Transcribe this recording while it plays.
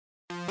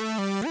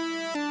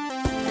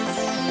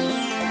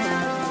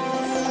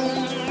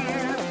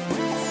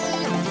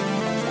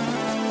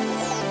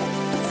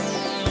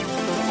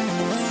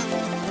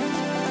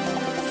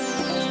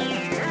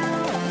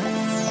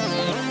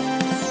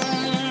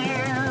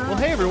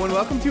hey everyone,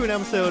 welcome to an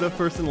episode of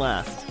First and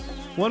Last.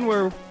 One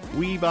where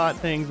we bought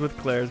things with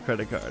Claire's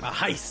credit card. A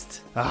heist.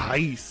 A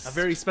heist. A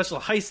very special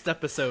heist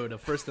episode of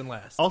First and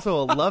Last. Also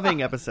a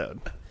loving episode.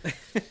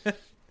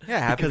 Yeah,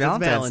 happy Because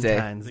Valentine's Day. it's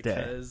Valentine's Day.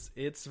 Because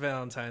it's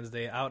Valentine's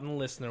Day out in the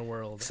listener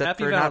world. Except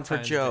Happy for not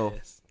Valentine's for Joe.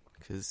 Day.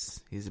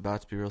 Because he's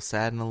about to be real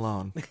sad and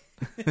alone.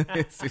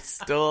 He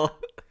stole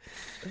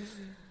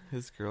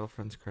his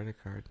girlfriend's credit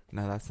card.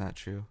 No, that's not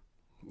true.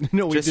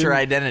 No, we Just didn't. her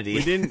identity.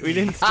 We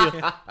didn't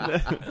steal.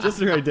 Just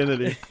her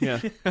identity.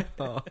 Yeah.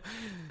 Oh.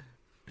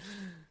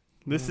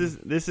 This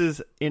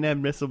is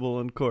inadmissible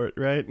in court,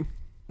 right?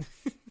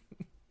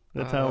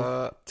 That's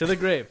how. To the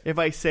grave. If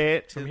I say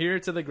it, From here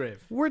to the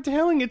grave. we're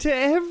telling it to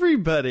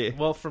everybody.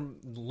 Well, from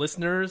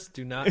listeners,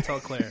 do not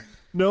tell Claire.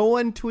 No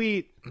one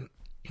tweet.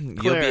 You'll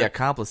be Claire.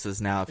 accomplices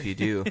now if you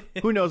do.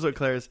 Who knows what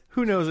Claire is?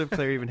 Who knows if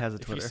Claire even has a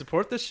If you Twitter?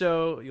 support the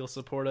show, you'll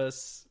support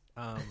us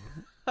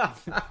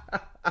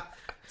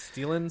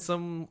stealing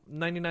some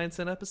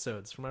 99-cent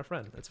episodes from our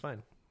friend. That's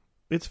fine.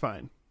 It's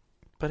fine.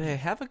 But hey,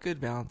 have a good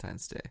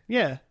Valentine's Day.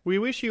 Yeah, we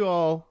wish you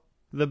all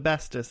the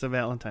bestest of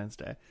Valentine's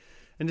Day.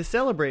 And to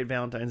celebrate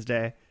Valentine's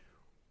Day,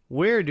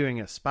 we're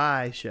doing a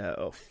spy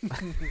show.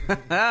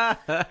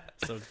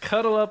 So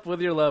cuddle up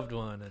with your loved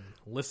one and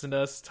listen to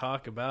us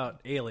talk about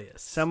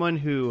Alias. Someone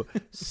who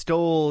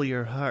stole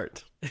your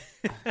heart.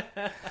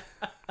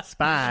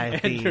 Spy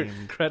and your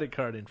theme. credit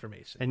card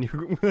information.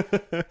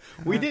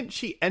 And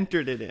she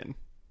entered it in.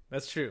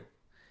 That's true.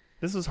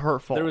 This was her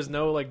fault. There was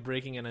no like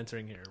breaking and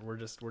entering here. We're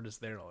just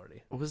there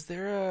already. Was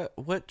there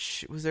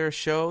a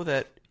show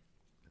that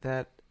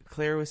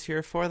Claire was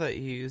here for that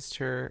you used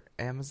her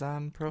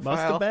Amazon profile?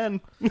 Must have been.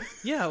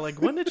 Yeah,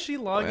 like when did she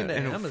log into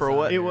And Amazon? for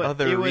what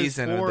other was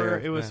reason for, are there?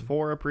 it was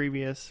for a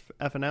previous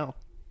FNL.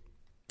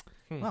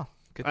 Well,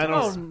 good I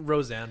times. don't- Oh,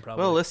 Roseanne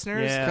probably. Well,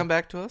 listeners, Yeah. come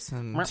back to us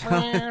and could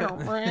have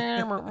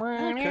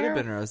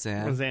been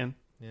Roseanne. Roseanne.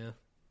 Yeah.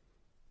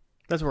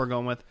 That's what we're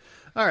going with.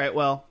 All right,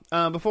 well,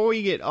 before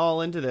we get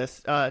all into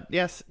this,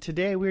 yes,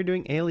 today we're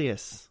doing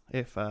Alias,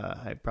 if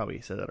I probably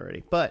said that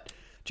already. But,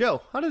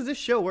 Joe, how does this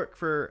show work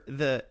for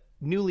the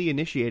newly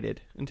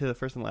initiated into the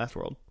First and Last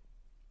world?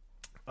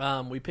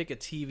 We pick a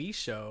TV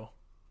show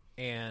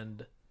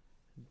and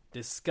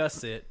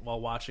discuss it while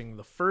watching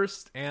the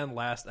first and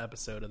last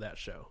episode of that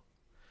show.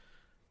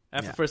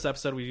 After the first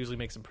episode, we usually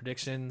make some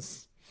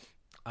predictions,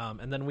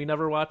 and then we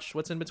never watch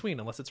what's in between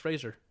unless it's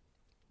Frasier.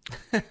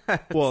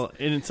 Well,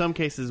 and in some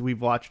cases, we've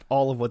watched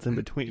all of what's in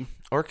between,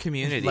 Or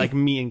Community. like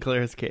me and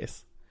Claire's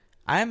case.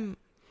 I'm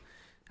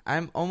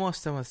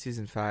almost done with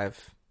season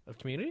 5. Of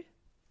Community?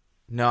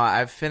 No,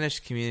 I've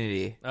finished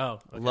Community. Oh,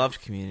 okay.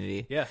 Loved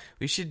Community. Yeah.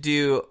 We should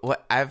do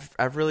what I've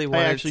really I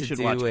wanted actually to should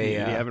do watch a.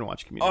 Community. I haven't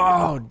watched Community.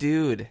 Oh,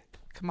 dude,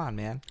 come on,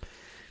 man.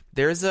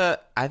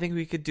 I think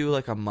we could do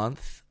like a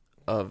month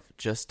of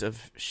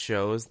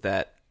shows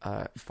that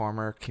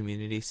former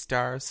Community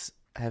stars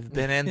have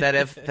been in that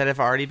have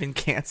already been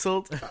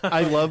canceled.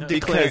 I love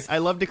declaring. I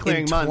love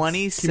declaring in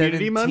months.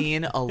 Community month.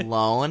 2017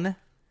 alone,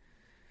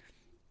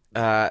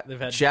 They've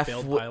had Jeff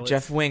failed pilots.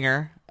 Jeff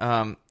Winger,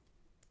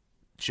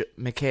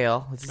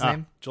 McHale, what's his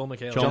name? Joel McHale.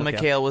 Joel Joel McHale.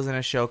 McHale was in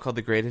a show called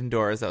The Great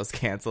Indoors that was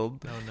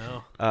canceled.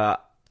 Oh, no.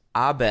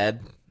 Abed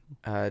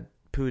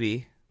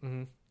Pooty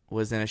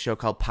was in a show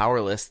called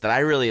Powerless that I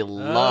really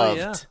loved.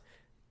 yeah.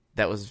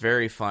 That was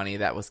very funny.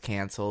 That was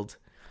canceled.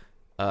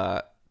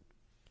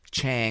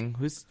 Chang,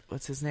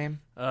 what's his name?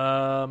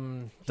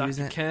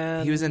 Dr.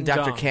 Ken. He was in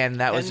Dr. Jeong. Ken.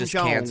 That was Ken just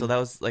Jeong. canceled. That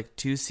was like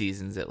 2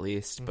 seasons at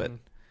least. But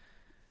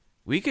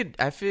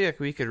I feel like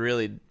we could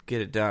really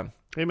get it done.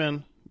 Hey,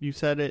 man, you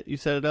said it. You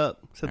set it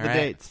up. Set All the right.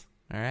 dates.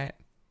 All right.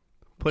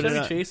 Put Chevy it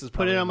on, Chase is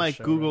put it probably on on my the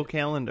show, Google right?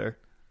 Calendar.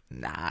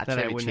 Nah, That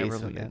I Chevy would Chase never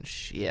would look be at.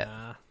 shit.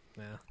 Nah,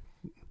 yeah.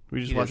 We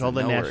just He watch all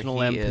the doesn't know National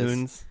where he is.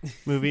 Lampoons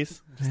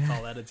movies. Just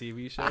call that a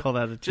TV show. Call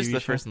that a TV Just the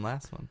show. first and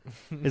last one.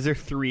 Is there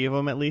 3 of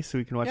them at least, so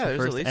we can watch Yeah, the there's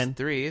first at least and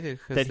 3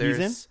 because that he's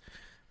in?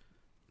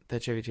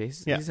 That Chevy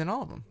Chase, Yeah. he's in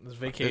all of them. There's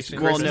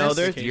Vacation. Well, no, Christmas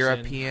there's Vacation,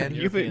 European,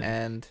 You've been-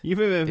 and You've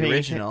been The paying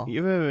original.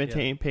 You've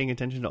been paying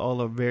attention to all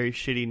the very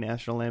shitty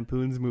National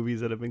Lampoons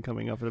movies that have been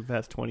coming up for the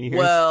past 20 years.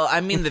 well,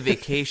 I mean the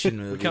vacation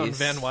We movies. counting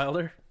Van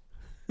Wilder.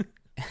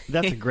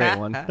 That's a great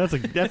one.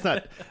 That's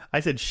not.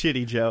 I said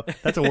shitty, Joe.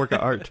 That's a work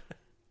of art.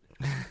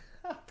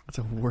 That's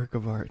a work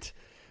of art.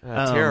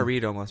 Tara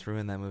Reid almost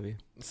ruined that movie.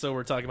 So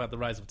we're talking about the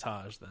rise of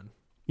Taj then.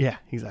 Yeah,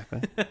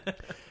 exactly.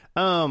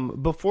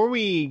 Before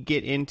we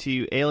get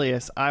into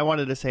Alias, I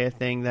wanted to say a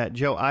thing that,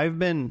 Joe, I've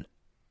been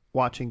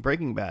watching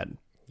Breaking Bad,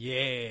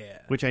 Yeah.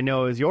 which I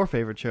know is your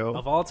favorite show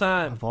Of all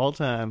time. of all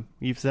time.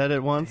 You've said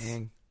it once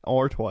Dang.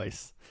 or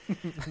twice.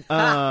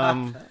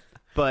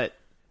 But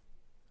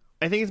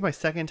I think it's my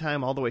second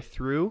time all the way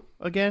through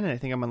again, and I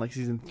think I'm on like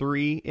season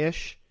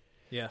 3-ish.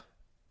 Yeah.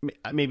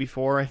 Maybe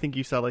 4. I think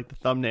you saw like the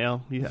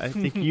thumbnail. I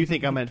think you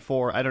think I'm at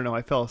 4. I don't know.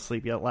 I fell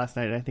asleep last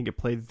night, and I think it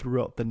played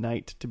throughout the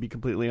night, to be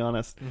completely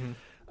honest.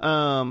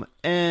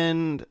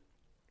 And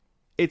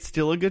it's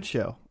still a good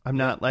show. I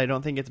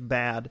don't think it's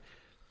bad.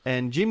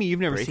 And Jimmy,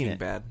 you've never Breaking seen it,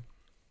 Bad.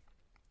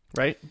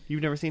 right?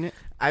 You've never seen it?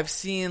 I've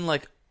seen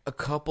like a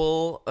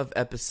couple of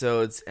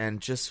episodes, and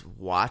just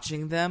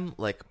watching them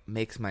like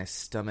makes my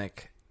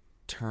stomach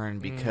turn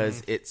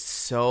because it's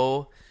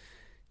so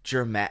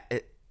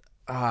dramatic.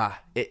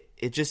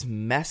 It just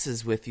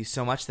messes with you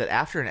so much that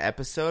after an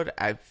episode,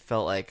 I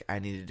felt like I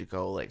needed to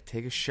go like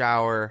take a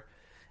shower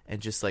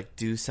and just like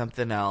do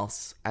something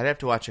else. I'd have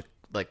to watch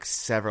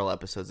several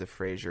episodes of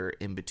Frasier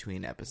in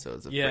between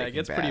episodes of Breaking it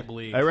gets Bad. pretty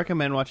bleak. I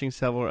recommend watching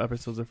several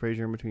episodes of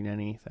Frasier in between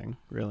anything,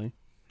 really.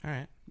 All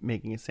right.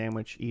 Making a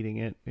sandwich, eating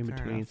it in Fair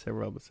between enough.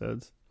 several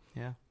episodes.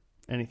 Yeah.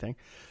 Anything.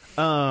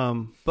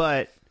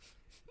 But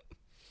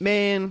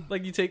man,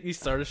 Like you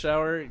start a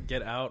shower,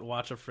 get out,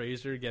 watch a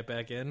Frasier, get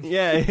back in.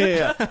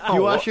 yeah.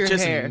 You wash your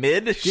just hair.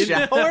 mid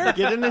shower.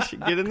 Get in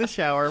the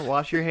shower,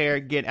 wash your hair,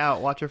 get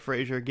out, watch a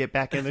Frasier, get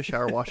back in the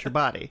shower, wash your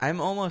body. I'm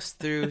almost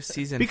through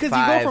season Because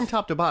 5. you go from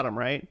top to bottom,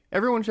 right?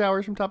 Everyone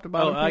showers from top to Oh,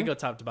 bottom. I too? go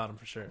top to bottom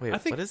for sure. Wait, I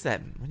think what is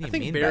that? What do I you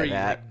think mean Barry by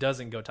that? like,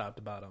 doesn't go top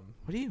to bottom.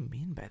 What do you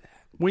mean by that?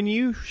 When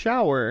you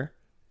shower,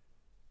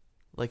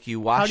 Like you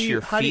wash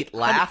your feet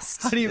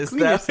last? how do you Is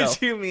clean that yourself?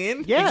 what you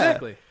mean? yeah,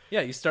 Exactly. Yeah,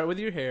 you start with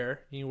your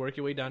hair, you work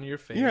your way down to your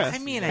face. Yeah. I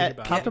mean, and I your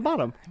body. top to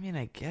bottom. I mean,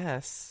 I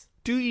guess.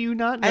 Do you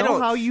not I know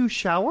don't- how you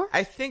shower?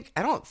 I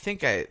don't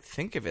think I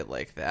think of it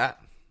like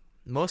that.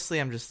 Mostly,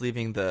 I'm just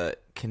leaving the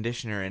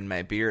conditioner in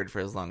my beard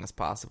for as long as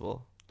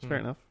possible. Fair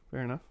enough.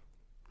 Fair enough.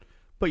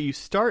 But you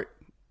start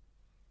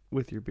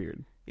with your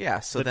beard.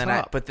 Yeah. So The then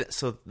top.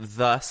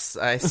 thus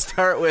I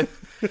start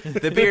with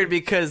the beard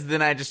because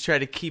then I just try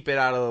to keep it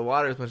out of the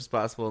water as much as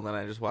possible, and then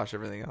I just wash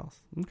everything else.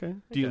 Okay.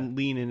 Do you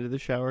lean into the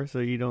shower so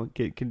you don't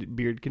get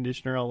beard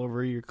conditioner all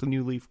over your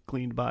newly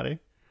cleaned body?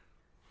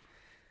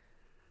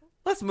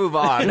 Let's move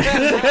on.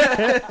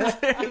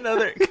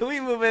 Can we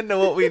move into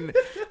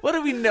what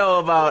do we know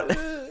about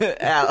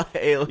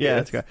aliens? Yeah,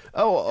 that's good.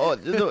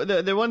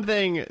 The one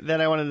thing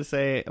that I wanted to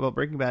say about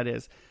Breaking Bad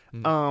is,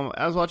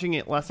 I was watching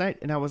it last night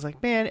and I was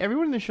like, man,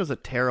 everyone in this show's a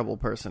terrible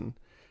person,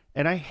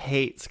 and I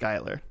hate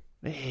Skylar.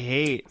 I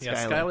hate Yeah,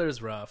 Skylar.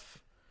 Skylar's rough.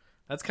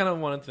 That's kind of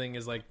one thing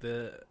is like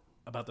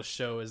about the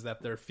show is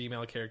that their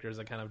female characters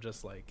are kind of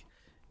just like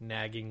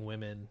nagging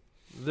women.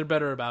 They're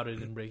better about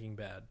it in Breaking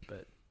Bad,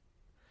 but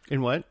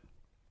In what?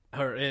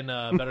 or in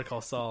Better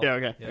Call Saul. Yeah.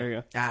 Okay. There you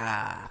go.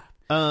 Ah,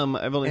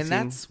 I've only And seen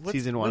that's- what's-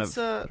 season 1 what's,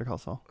 of Better Call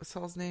Saul. what's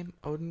Saul's name?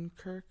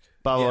 Odenkirk.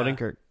 Bob Yeah.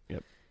 Odenkirk.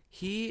 Yep.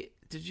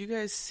 Did you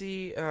guys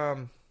see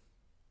oh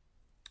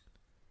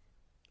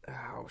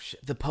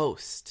shit, The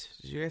Post?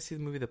 Did you guys see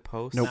the movie The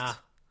Post? Nope. Nah.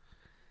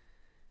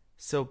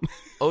 So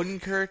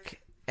Odenkirk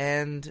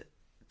and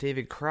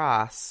David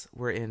Cross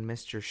were in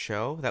Mr.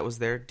 Show. That was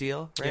their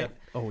deal, right? Yeah.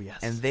 Oh yes.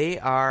 And they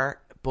are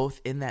both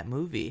in that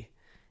movie.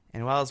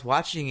 And while I was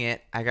watching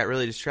it, I got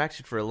really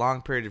distracted for a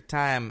long period of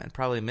time and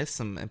probably missed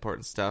some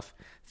important stuff,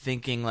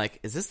 thinking like,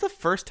 is this the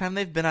first time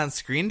they've been on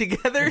screen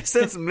together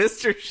since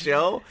Mr.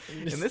 Show?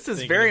 And Just this is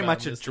thinking very about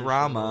much a Mr. Show the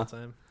drama. whole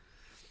time.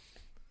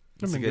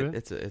 It's a I'm into good.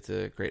 It's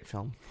a great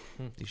film.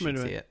 You should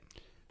into see it.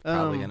 it.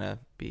 Probably gonna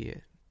be.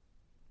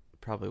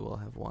 Probably will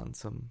have won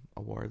some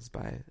awards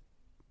by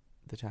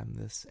the time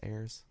this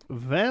airs.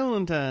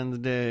 Valentine's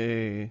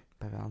Day.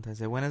 By Valentine's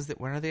Day. When are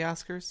the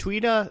Oscars?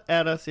 Tweet at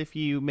us if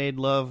you made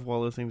love while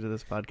listening to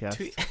this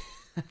podcast.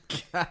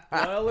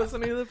 While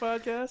listening to the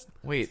podcast?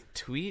 Wait,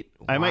 tweet.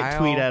 I might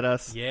tweet at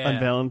us Yeah. on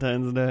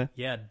Valentine's Day,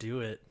 Yeah, do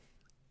it.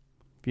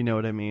 if you know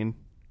what I mean.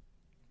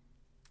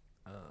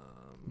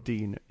 Do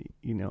you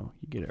know?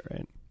 You get it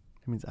right.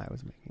 It means I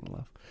was making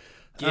love.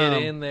 Get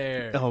in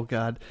there. Oh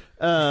God.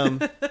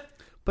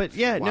 But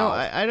yeah, no, Wow.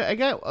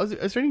 I was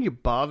starting to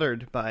get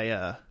bothered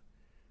by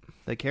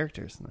the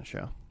characters in the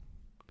show.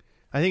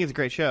 I think it's a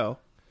great show.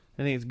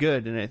 I think it's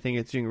good, and I think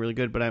it's doing really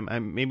good. But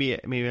I'm maybe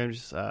I'm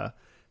just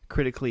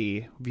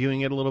critically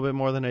viewing it a little bit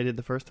more than I did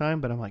the first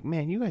time. But I'm like,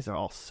 man, you guys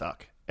all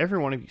suck. Every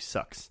one of you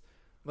sucks.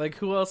 Like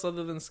who else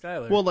other than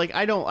Skylar? Well, like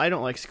I don't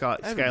like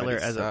Everybody Skylar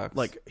as sucks.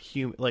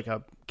 like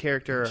a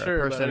character or Sure,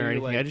 a but person are or you,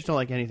 anything. like- I just don't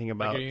like anything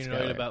about like, are you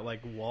annoyed Skylar. about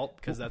like Walt?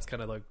 Because that's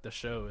kind of like the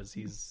show is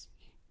he's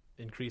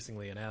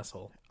increasingly an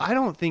asshole. I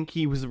don't think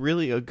he was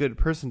really a good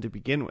person to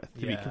begin with.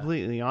 To be Yeah.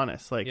 completely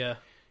honest, like Yeah,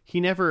 he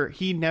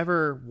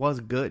never was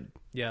good.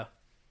 yeah.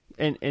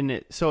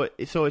 And so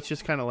it's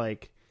just kind of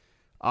like,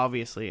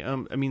 obviously, I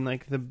mean,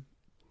 like the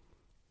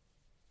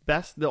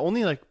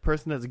only like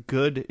person that's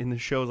good in the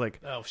show is like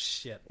Oh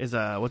shit.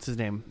 what's his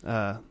name,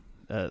 the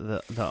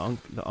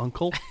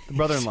uncle, the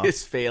brother-in-law.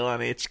 Just fail on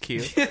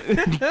HQ.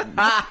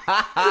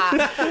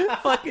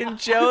 Fucking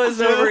Joe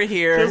is over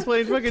here Joe's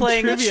playing fucking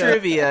playing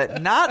trivia.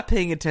 not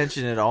paying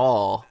attention at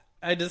all.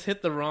 I just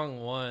hit the wrong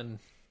one.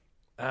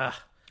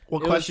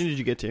 What It question was- did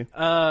you get to?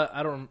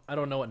 I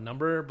don't know what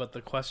number, but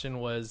the question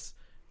was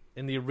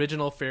in the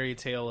original fairy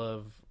tale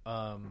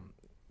of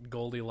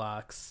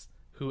Goldilocks,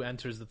 who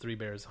enters the Three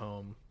Bears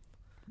home,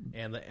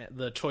 and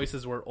the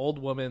choices were old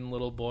woman,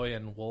 little boy,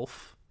 and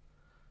wolf.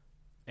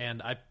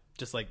 And I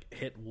just like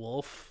hit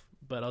wolf,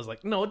 but I was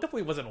like, no, it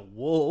definitely wasn't a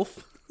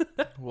wolf.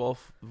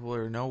 Wolf, there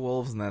were no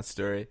wolves in that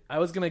story. I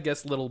was gonna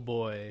guess little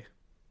boy,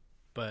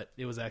 but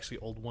it was actually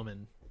old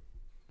woman.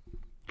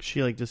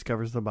 She like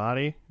discovers the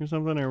body or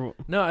something, or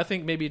No, I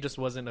think maybe it just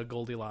wasn't a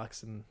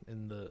Goldilocks in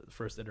the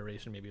first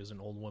iteration. Maybe it was an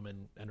old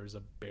woman enters a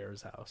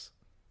bear's house.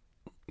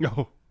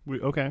 no.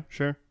 Okay,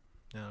 sure.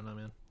 I don't know,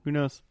 man. Who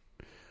knows?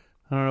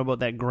 I don't know about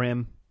that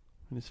Grimm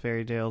and his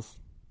fairy tales.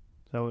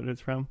 Is that what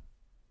it's from?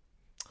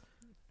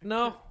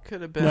 No.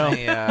 Could have been No.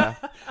 a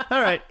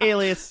All right,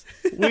 Alias.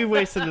 We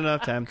wasted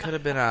enough time. could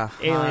have been a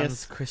Alias.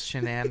 Hans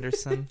Christian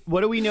Andersen.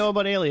 What do we know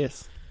about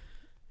Alias?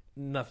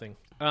 Nothing.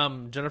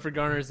 Jennifer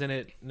Garner's in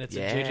it, and it's a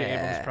J.J. Yeah.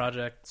 Abrams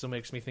project, so it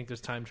makes me think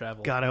there's time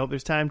travel. God, I hope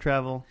there's time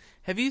travel.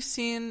 Have you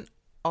seen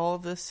all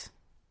of this?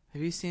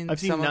 Have you seen I've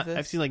seen some of this?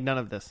 I've seen like none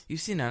of this. You've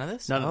seen none of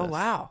this? None of oh, this.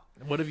 wow.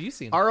 What have you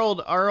seen? Our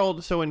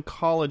old. So in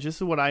college, this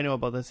is what I know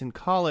about this. In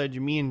college,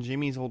 me and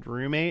Jimmy's old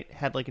roommate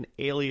had like an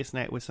Alias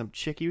night with some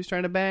chick he was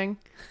trying to bang.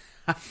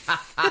 You know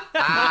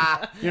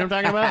what I'm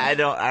talking about? I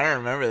don't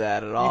remember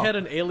that at all. You had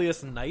an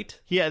Alias night?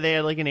 Yeah, they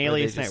had like an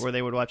Alias just- night where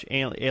they would watch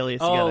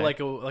Alias Oh, together.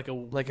 like a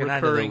Like a night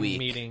of the recurring week.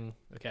 meeting.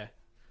 Okay,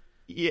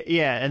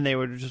 Yeah, and they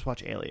would just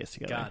watch Alias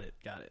together.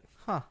 got it.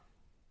 Huh.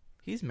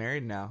 He's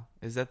married now.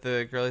 Is that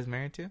the girl he's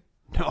married to?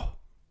 No.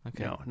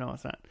 Okay. No,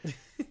 it's not.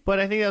 But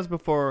I think that was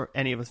before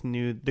any of us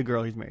knew the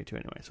girl he's married to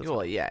anyway. So it's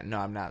Well, yeah. No,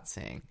 I'm not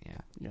saying. Yeah.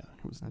 yeah,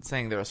 it was I'm not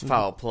saying there was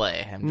foul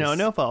play. I'm no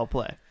just, foul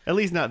play. At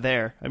least not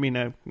there. I mean,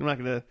 I'm not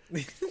gonna.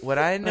 What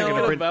I not know.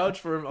 gonna I'm bring- gonna vouch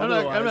for him. I'm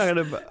not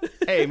Otherwise, gonna.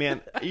 Hey,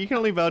 man, you can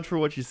only vouch for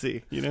what you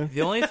see. You know.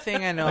 The only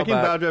thing I know I can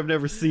about vouch. I've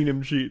never seen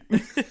him cheat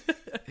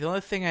the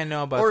only thing I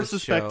know about or this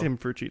suspect show, him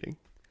for cheating.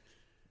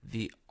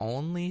 The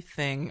only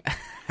thing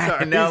I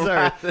Sorry, know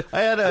sorry.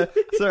 about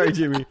Sorry,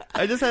 Jimmy.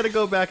 I just had to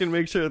go back and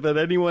make sure that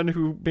anyone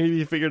who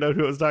maybe figured out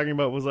who I was talking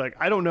about was like,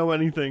 I don't know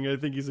anything. I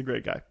think he's a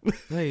great guy.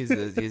 he's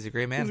a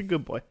great man. He's a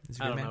good boy. He's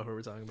a I great don't know man. who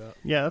we're talking about.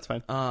 Yeah, that's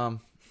fine.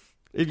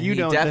 If And you he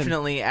don't, then-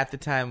 definitely at the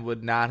time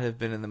would not have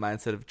been in the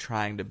mindset of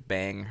trying to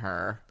bang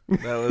her.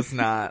 That was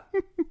not.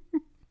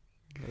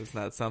 That was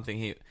not something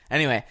he.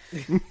 Anyway,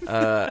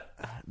 the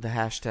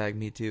hashtag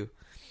Me Too.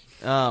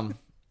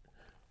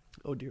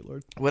 Oh dear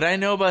Lord. What I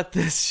know about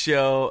this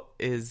show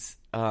is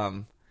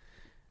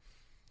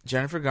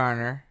Jennifer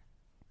Garner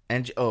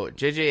and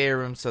J.J.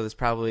 Abrams. So there's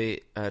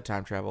probably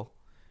time travel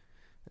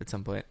at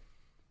some point.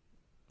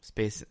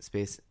 Space,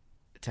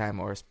 time,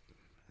 or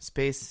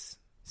space,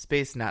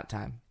 not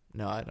time.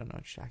 No, I don't know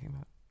what you're talking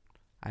about.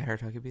 I heard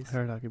Huckabees.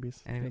 Heard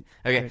Huckabees. Anyway,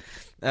 Yep.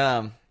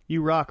 okay.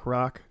 You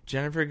rock.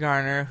 Jennifer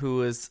Garner, who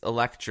was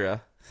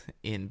Elektra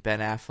in Ben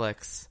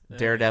Affleck's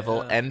Daredevil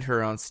yeah. and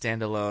her own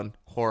standalone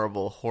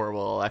horrible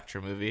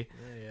Elektra movie.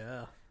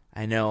 Yeah.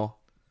 I know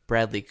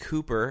Bradley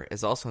Cooper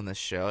is also in this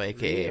show,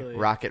 aka Really?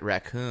 Rocket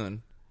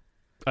Raccoon.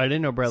 I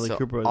didn't know Bradley So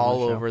Cooper was all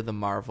in the show. over the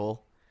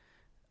Marvel.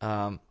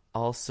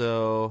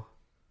 Also,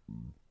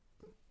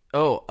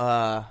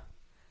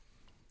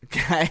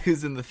 guy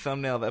who's in the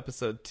thumbnail of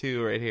episode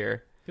 2 right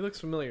here, He looks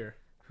familiar.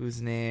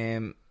 whose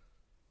name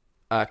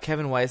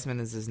Kevin Weisman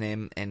is his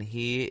name, and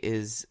he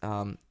is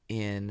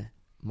in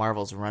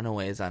Marvel's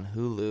Runaways on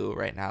Hulu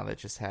right now that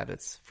just had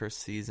its first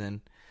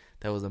season.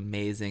 That was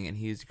amazing, and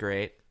he was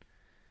great.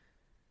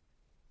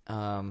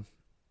 Then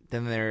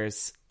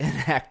there's an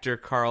actor,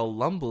 Carl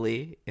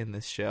Lumbly, in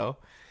this show,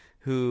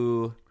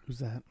 who's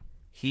that?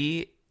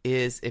 he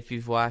is, if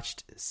you've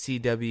watched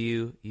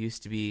CW,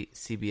 used to be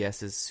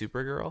CBS's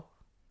Supergirl,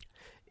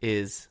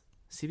 is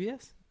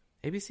CBS?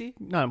 ABC?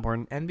 Not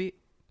important. NB?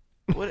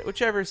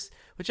 Whichever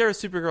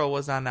Supergirl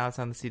was on, now it's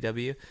on the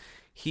CW.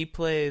 He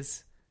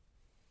plays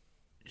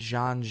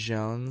John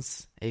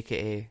Jones,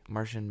 a.k.a.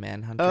 Martian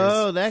Manhunter's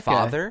Oh, that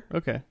father. guy.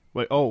 Okay.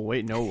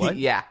 Wait, no, what?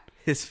 Yeah,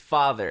 his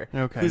father,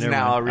 Okay, who's never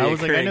now mind. a I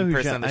was like, I reoccurring know who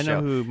person on the I show.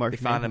 know who They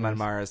Martian found him on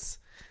Manhunter Mars.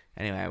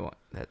 Anyway,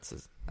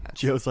 that's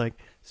Joe's like,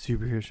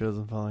 superhero shows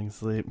and falling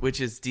asleep. which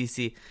is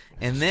DC.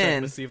 And Checking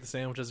then to see if the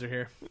sandwiches are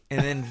here.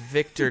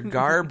 Victor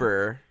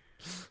Garber,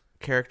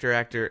 character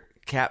actor,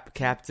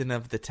 captain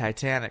of the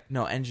Titanic.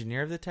 No,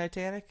 engineer of the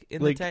Titanic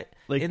in Like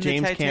in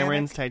James the Titanic?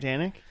 Cameron's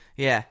Titanic?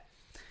 Yeah,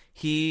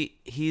 he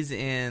was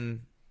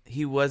in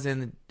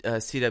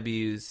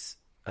CW's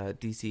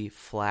DC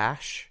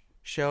Flash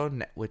show,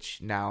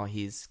 which now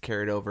he's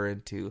carried over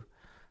into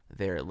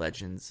their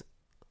Legends.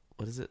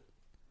 What is it?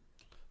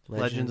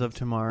 Legends of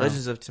Tomorrow.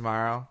 Legends of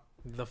Tomorrow.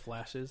 The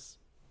Flashes.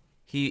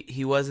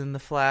 He was in the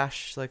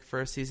Flash like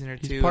for a season or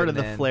two. He's part of and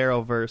the then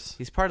Flareoverse.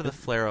 He's part of the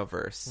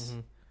Flareoverse.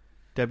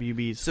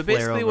 WB's So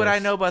basically, what I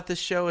Flareoverse. know about this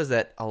show is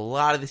that a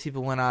lot of these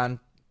people went on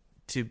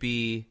to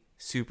be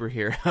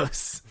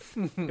superheroes,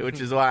 which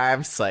is why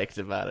I'm psyched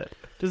about it.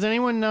 Does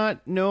anyone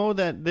not know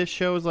that this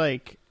show is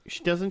like?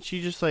 Doesn't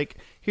she just like?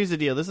 Here's the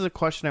deal. This is a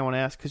question I want to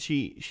ask because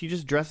she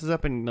just dresses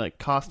up in like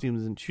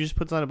costumes and she just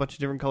puts on a bunch of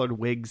different colored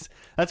wigs.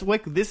 That's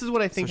like this is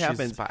what I think So she's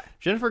a happens. spy.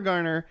 Jennifer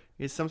Garner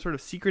is some sort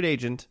of secret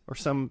agent or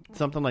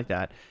something like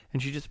that,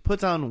 and she just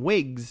puts on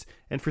wigs,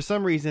 and for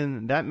some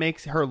reason that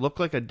makes her look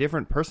like a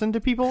different person to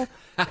people,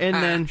 and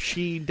then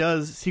she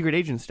does secret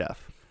agent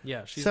stuff.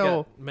 Yeah, she's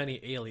So- got many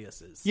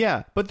aliases.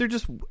 Yeah, but they're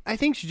just. I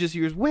think she just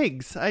wears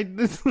wigs.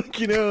 It's like,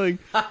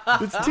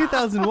 it's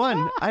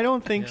 2001. I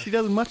don't think she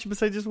does much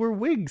besides just wear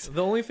wigs.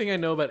 The only thing I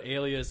know about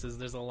Alias is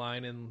there's a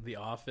line in The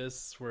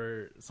Office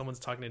where someone's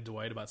talking to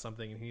Dwight about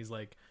something, and he's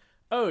like,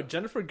 "Oh,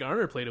 Jennifer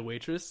Garner played a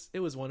waitress. It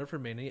was one of her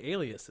many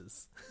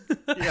aliases."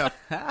 Yeah.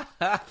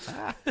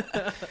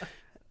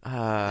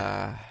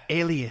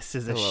 Alias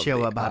is a love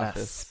show The about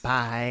Office. a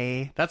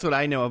spy. That's what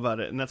I know about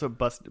it, and that's what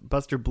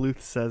Buster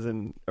Bluth says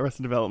in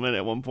Arrested Development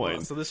at one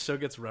point. So this show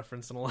gets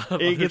referenced in a lot of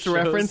It other gets shows.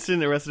 referenced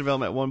in Arrested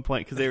Development at one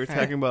point because they were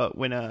talking about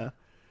when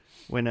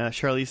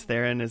Charlize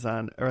Theron is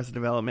on Arrested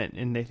Development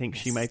and they think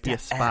she might be a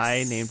Mr. spy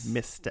S. named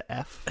Mr.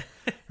 F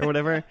or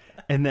whatever,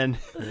 and then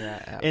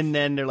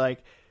they're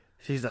like,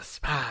 she's a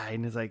spy,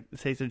 and it's like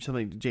say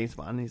something to James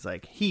Bond, and he's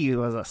like, he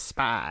was a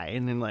spy,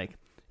 and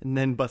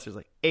then Buster's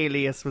like,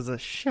 Alias was a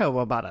show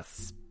about a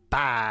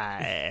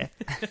spy,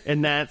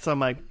 and I'm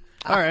like,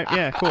 all right,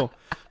 yeah, cool.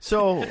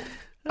 So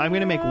I'm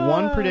gonna make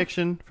one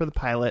prediction for the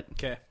pilot.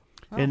 Okay.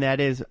 And that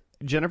is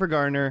Jennifer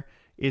Garner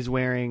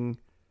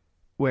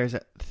wears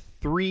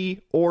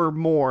 3 or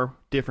more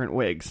different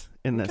wigs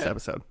in this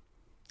episode.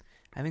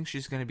 I think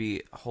she's going to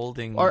be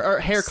holding Or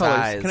hair colors.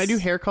 size. Can I do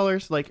hair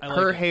colors? Like I like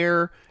her it.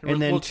 hair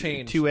and then will two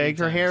change eggs.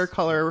 3 Her hair times.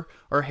 color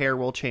or hair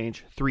will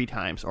change 3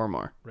 times or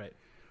more. Right.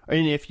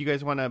 And if you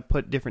guys want to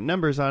put different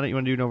numbers on it, you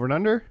want to do an over and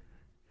under?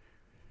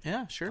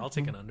 Yeah, sure. I'll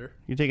take an under.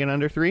 You take an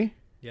under 3?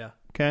 Yeah.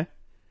 Okay.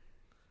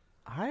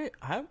 I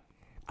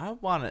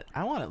want it.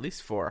 I want at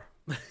least 4.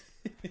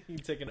 You can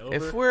take an over.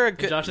 If we're a And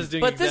good, Josh is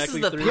doing but exactly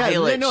this is the 3.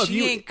 pilot. Yeah, no, if she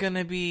you- ain't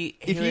gonna be.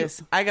 if you-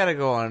 Alias. I gotta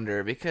go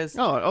under because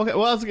Oh, okay.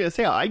 Well, I was going to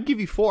say, I'd give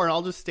you 4 and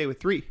I'll just stay with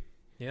 3.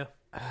 Yeah.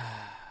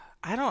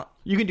 I don't.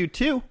 You can do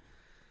 2.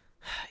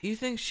 You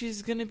think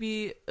she's gonna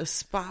be a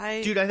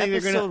spy? Dude, I think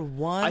episode they're gonna.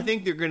 1? I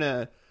think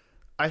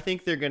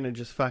they're gonna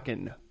just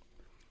fucking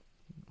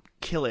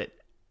kill it.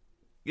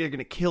 They're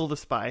gonna kill the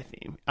spy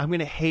theme. I'm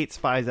gonna hate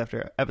spies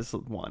after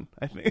episode 1.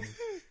 I think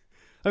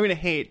I'm gonna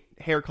hate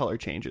hair color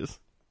changes.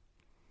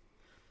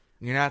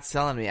 You're not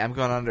selling me. I'm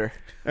going under.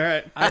 All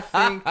right. I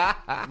think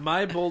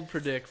my bold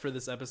predict for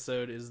this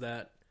episode is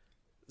that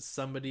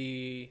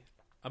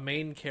a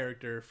main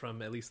character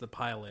from at least the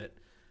pilot,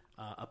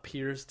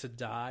 appears to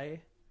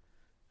die.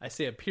 I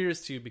say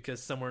appears to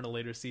because somewhere in a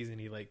later season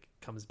he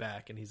comes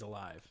back and he's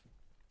alive.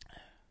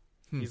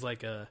 He's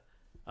like a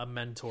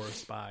mentor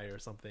spy or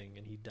something,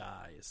 and he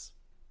dies.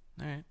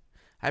 All right.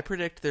 I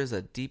predict there's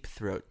a Deep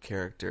Throat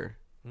character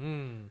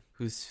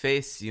whose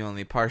face you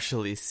only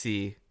partially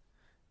see,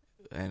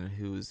 and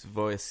whose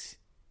voice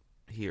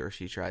he or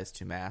she tries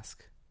to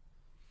mask.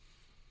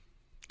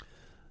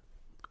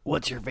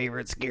 What's your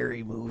favorite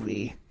scary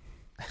movie?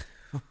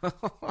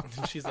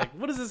 And she's like,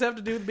 "What does this have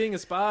to do with being a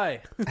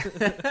spy?"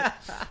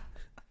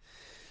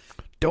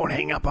 Don't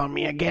hang up on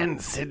me again,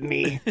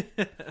 Sydney.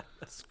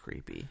 That's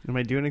creepy. Am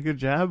I doing a good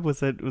job? Was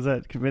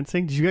that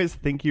convincing? Did you guys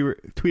think you were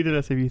tweeted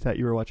us if you thought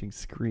you were watching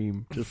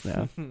Scream just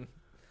now?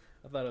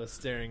 I thought I was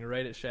staring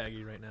right at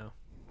Shaggy right now.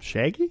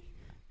 Shaggy?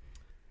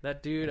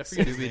 That dude, I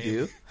forget his Scooby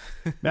name.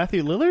 Doo.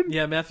 Matthew Lillard?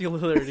 Yeah, Matthew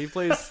Lillard. He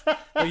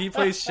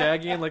plays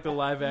Shaggy in the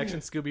live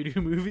action Scooby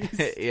Doo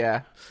movies.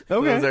 Yeah.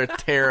 Okay. Those are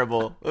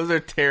terrible. Those are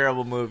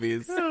terrible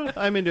movies.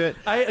 I'm into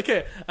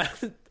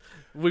it.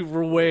 We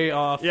were way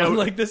off Yeah,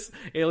 on this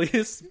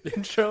Alias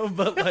intro,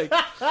 but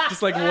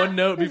just one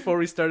note before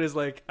we start is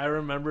I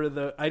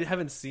remember I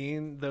haven't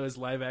seen those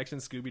live action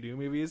Scooby Doo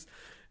movies,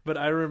 but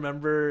I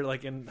remember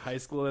in high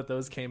school that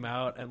those came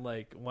out, and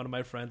one of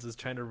my friends was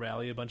trying to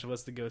rally a bunch of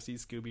us to go see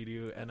Scooby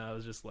Doo, and I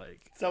was just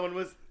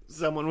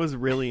Someone was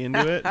really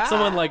into it.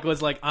 someone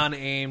was on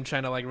AIM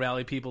trying to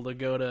rally people to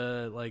go to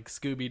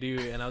Scooby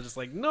Doo, and I was just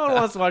like, no one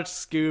wants to watch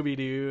Scooby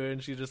Doo,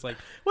 and she's just like,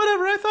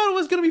 whatever, I thought it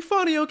was gonna be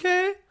funny,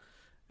 okay?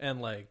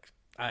 And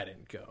I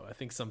didn't go. I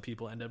think some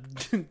people end up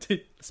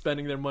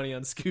spending their money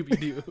on Scooby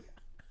Doo.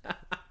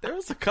 There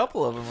was a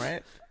couple of them,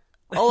 right?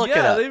 I'll look it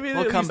up. They made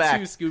We'll at come least back.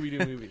 2 Scooby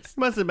Doo movies.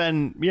 Must have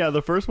been,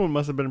 the first one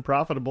must have been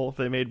profitable if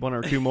they made 1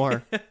 or 2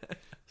 more.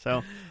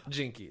 So,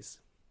 Jinkies.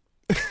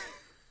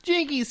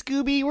 Jinky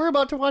Scooby, we're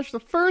about to watch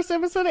the first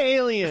episode of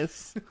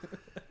Alias.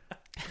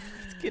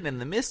 Let's get in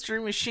the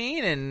mystery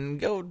machine and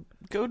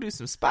go do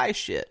some spy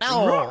shit.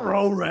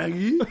 Roll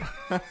Raggy.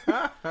 All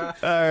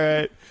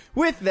right.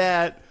 With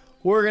that,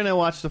 we're going to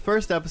watch the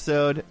first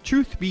episode,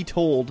 Truth Be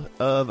Told,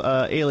 of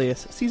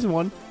Alias, Season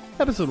 1,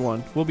 Episode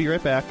 1. We'll be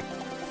right back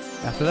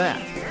after that.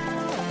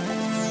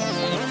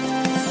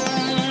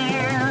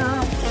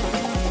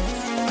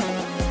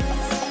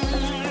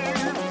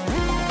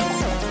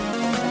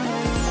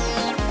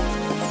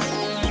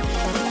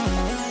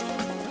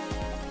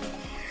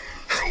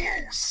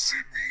 Hello,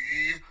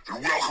 Sydney,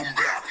 and welcome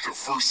back to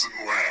First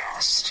and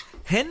Last.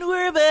 And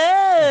we're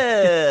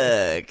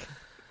back.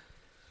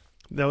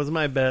 That was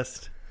my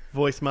best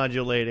voice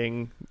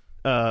modulating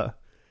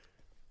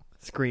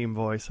scream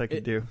voice I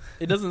could do.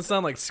 It doesn't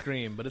sound like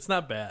Scream, but it's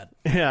not bad.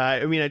 Yeah,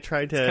 I mean, I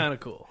tried to. It's kind of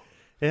cool.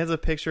 It has a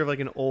picture of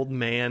an old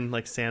man,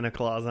 like Santa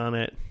Claus, on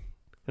it,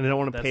 and I don't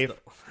want to pay.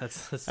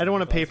 I don't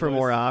want to pay for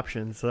more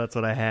options, so that's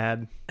what I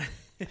had.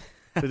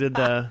 who did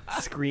the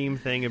scream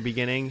thing at the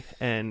beginning,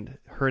 and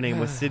her name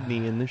was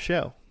Sydney in the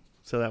show,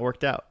 so that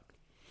worked out.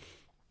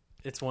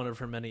 It's one of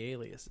her many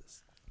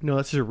aliases. No,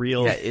 that's your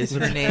real. Yeah, is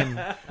her name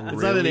It's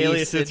really not an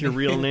alias. Sydney? It's your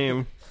real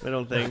name. I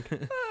don't think.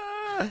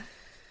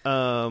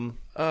 Well,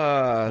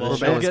 the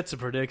show we'll is- get to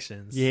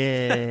predictions.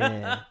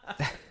 Yeah.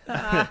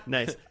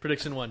 Nice.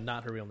 Prediction 1,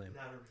 not her real name.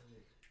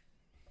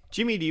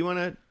 Jimmy, do you want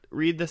to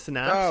read the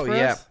synopsis? Oh for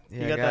yeah, us? yeah,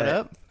 You I got that it.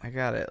 up? I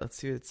got it. Let's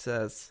see what it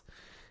says.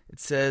 It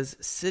says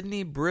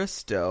Sydney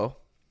Bristow,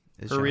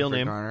 is Her real Jennifer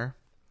name. Garner,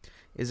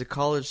 is a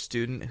college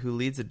student who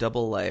leads a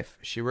double life.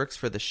 She works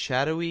for the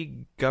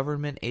shadowy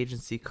government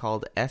agency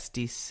called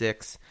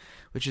SD6,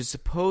 which is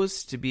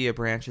supposed to be a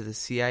branch of the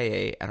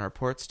CIA, and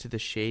reports to the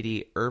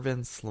shady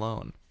Irvin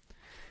Sloan.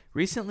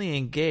 Recently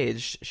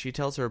engaged, she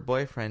tells her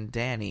boyfriend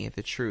Danny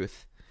the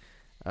truth,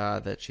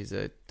 that she's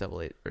a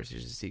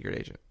she's a secret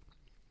agent.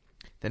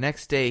 The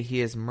next day,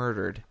 he is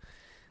murdered.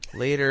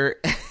 Later,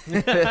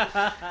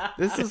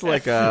 this is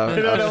like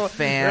a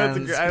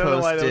fans I don't know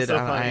why that was posted so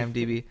on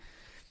funny.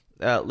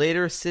 IMDb.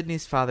 Later,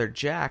 Sydney's father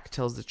Jack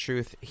tells the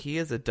truth. He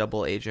is a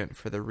double agent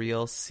for the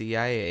real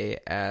CIA,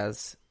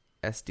 as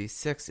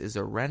SD6 is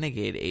a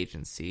renegade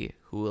agency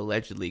who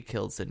allegedly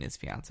killed Sydney's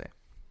fiance.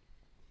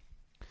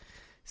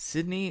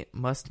 Sydney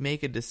must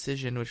make a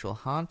decision which will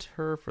haunt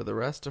her for the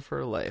rest of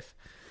her life.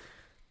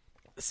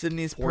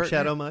 Sydney's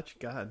Foreshadow much?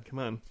 God, come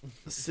on.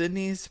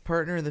 Sydney's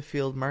partner in the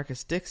field,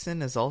 Marcus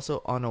Dixon, is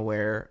also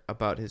unaware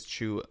about his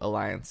true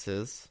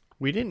alliances.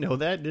 We didn't know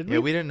that, did we? Yeah,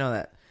 we didn't know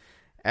that.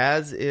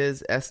 As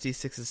is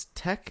SD6's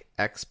tech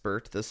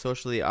expert, the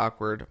socially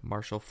awkward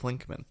Marshall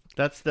Flinkman.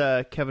 That's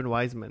the Kevin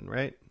Wiseman,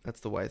 right?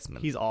 That's the Weisman.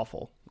 He's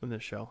awful in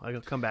this show.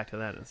 I'll come back to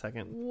that in a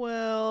second.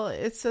 Well,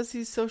 it says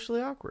he's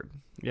socially awkward.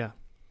 Yeah.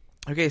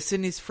 Okay,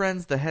 Sydney's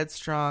friends, the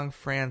headstrong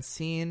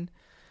Francine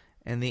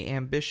and the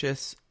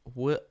ambitious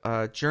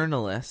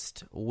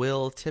journalist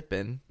Will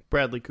Tippin,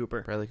 Bradley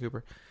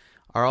Cooper.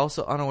 are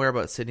also unaware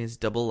about Sydney's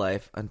double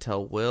life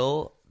until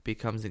Will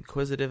becomes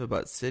inquisitive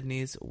about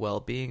Sydney's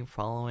well-being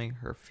following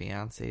her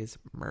fiance's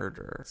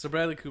murder. So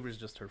Bradley Cooper's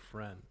just her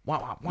friend.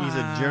 He's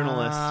a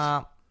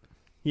journalist.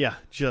 Yeah,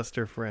 just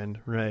her friend,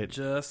 right.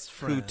 Just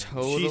Who friend.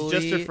 totally... She's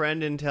just her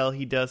friend until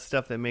he does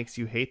stuff that makes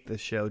you hate the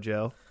show,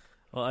 Joe.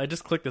 Well, I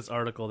just clicked this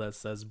article that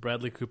says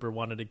Bradley Cooper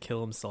wanted to kill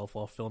himself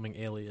while filming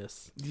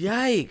Alias.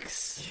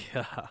 Yikes.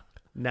 Yeah.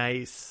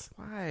 Nice.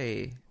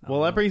 Why?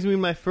 Well, that brings me to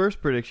my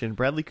first prediction.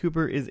 Bradley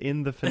Cooper is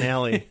in the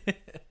finale.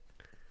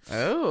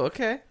 Oh,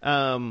 okay.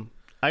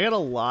 I got a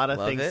lot of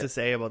Love things it. to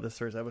say about this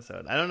first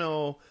episode. I don't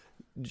know.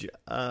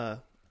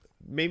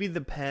 Maybe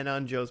the pen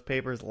on Joe's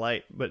paper is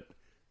light, but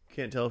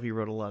can't tell if he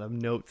wrote a lot of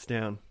notes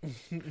down. I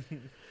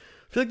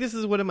feel like this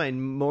is one of my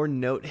more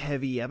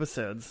note-heavy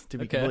episodes, to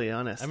be Okay. completely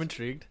honest. I'm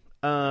intrigued.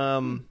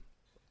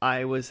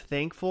 I was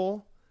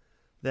thankful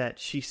that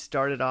she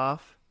started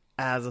off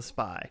as a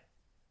spy.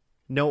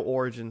 No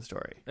origin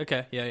story.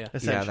 Okay, yeah.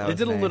 Essentially. that They was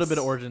did a little nice. bit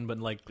of origin, but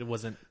like it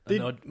wasn't They-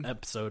 an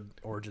episode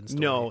origin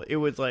story. No, it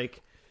was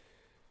like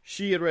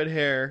she had red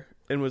hair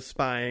and was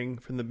spying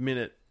from the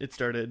minute it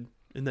started,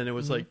 and then it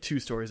was like two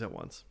stories at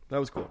once. That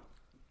was cool.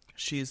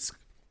 She's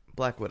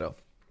Black Widow.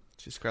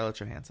 She's Scarlett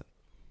Johansson.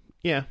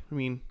 Yeah, I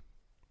mean,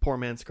 poor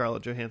man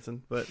Scarlett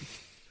Johansson, but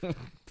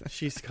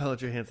she's Scarlett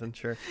Johansson,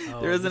 sure.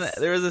 Oh, There was this-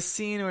 there was a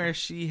scene where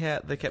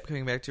they kept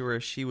coming back to where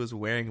she was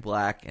wearing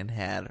black and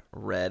had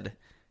red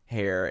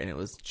hair, and it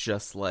was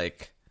just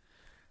like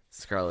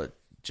Scarlett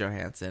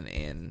Johansson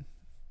in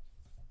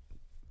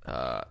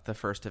the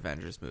first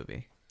Avengers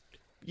movie.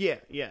 Yeah,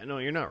 no,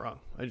 you're not wrong.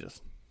 I'm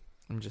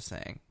just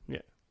saying. Yeah.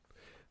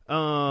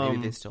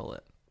 Maybe they stole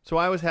it. So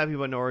I was happy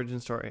about an origin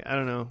story. I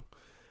don't know.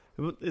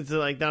 It's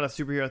like not a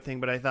superhero thing,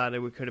 but I thought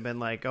it could have been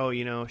like, oh,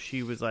 you know,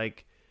 she was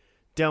like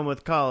done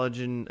with college,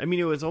 and I mean,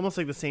 it was almost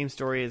like the same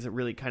story as it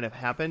really kind of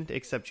happened,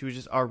 except she was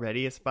just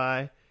already a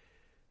spy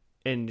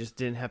and just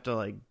didn't have to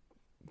like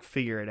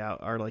figure it out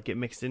or like get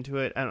mixed into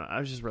it. I don't know. I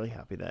was just really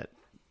happy that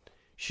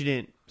she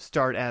didn't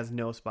start as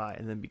no spy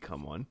and then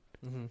become one,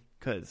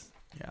 because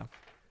Yeah.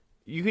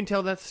 you can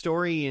tell that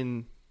story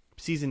in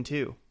season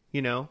 2,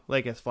 you know,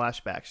 like as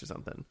flashbacks or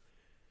something.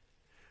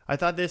 I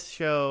thought this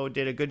show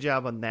did a good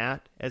job on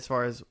that as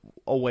far as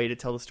a way to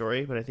tell the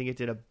story, but I think it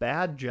did a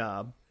bad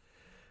job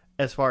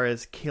as far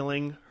as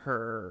killing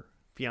her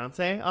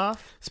fiance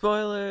off.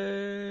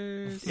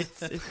 Spoilers.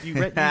 You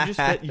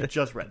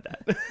just read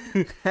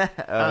that.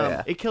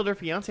 Yeah. It killed her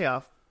fiance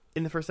off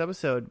in the first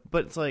episode,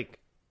 but it's like,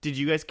 did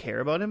you guys care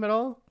about him at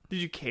all? Did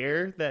you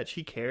care that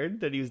she cared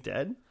that he was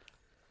dead?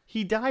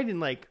 He died in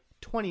like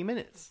 20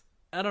 minutes.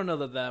 I don't know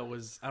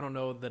I don't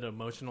know that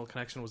emotional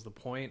connection was the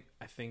point.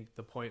 I think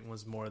the point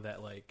was more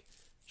that like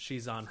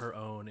she's on her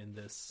own in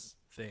this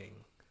thing.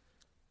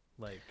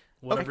 Like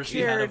whatever she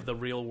had cared. of the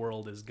real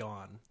world is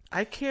gone.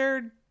 I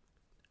cared.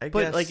 I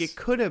But guess. like it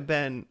could have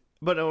been,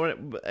 but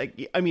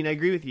I mean, I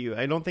agree with you.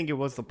 I don't think it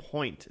was the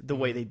point the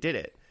way they did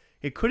it.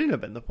 It couldn't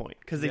have been the point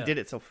because they Yeah. did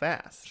it so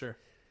fast. Sure.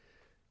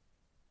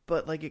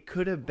 But like it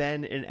could have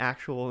been an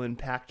actual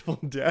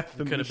impactful death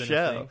in Could the have been a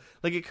show. thing.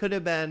 Like it could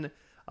have been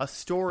a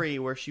story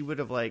where she would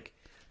have like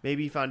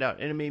maybe he found out,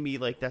 and it made me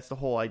like that's the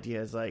whole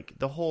idea. Is like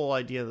the whole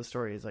idea of the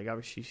story is like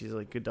obviously she's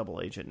like a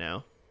double agent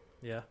now,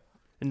 Yeah.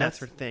 and that's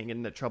her thing,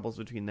 and the troubles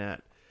between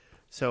that.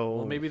 So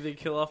Well, maybe they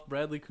kill off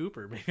Bradley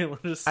Cooper. Maybe we'll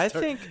just I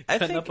start think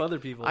cutting up other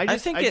people. I I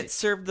just- think I it just-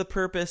 served the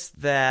purpose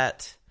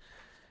that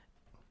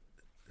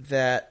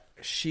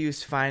she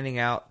was finding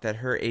out that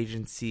her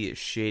agency is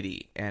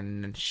shady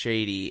and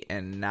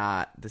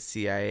not the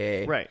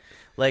CIA. right.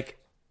 Like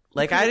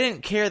I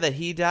didn't care that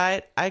he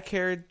died. I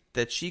cared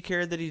that she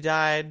cared that he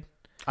died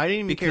I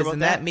didn't even care because about then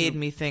that. that made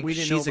me think We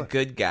didn't know she's a about-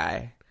 good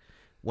guy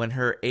when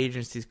her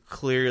agency's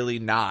clearly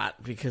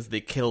not because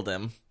they killed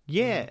him.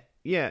 Yeah,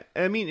 yeah.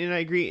 I mean, and I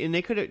agree. And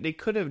they could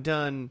have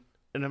done.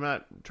 And I'm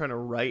not trying to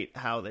write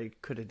how they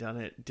could have done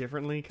it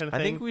differently, kind of I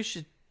thing. think we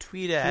should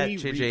tweet Can at we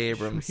J.J.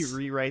 Abrams Should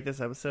we rewrite this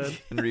episode?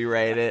 and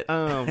rewrite it.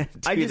 I Tweet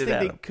just it think at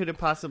they him. could have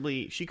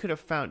possibly. She could have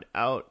found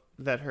out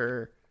that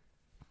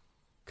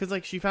because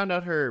like she found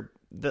out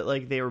that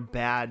like they were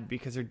bad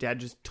because her dad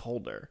just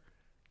told her,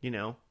 you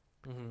know.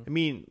 I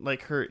mean,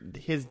 like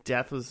his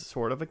death was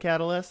sort of a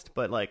catalyst,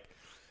 but like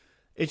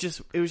it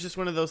was just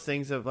one of those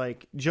things of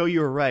like, Joe,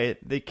 you were right.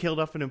 They killed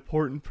off an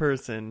important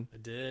person, I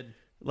did.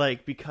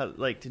 like because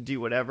like to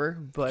do whatever.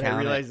 But Count I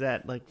it. realized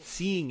that like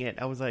seeing it,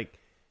 I was like,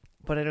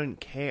 but I don't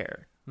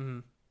care. Mm-hmm.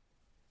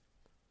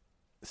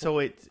 So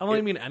I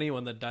don't mean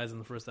anyone that dies in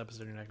the first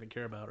episode you're not going to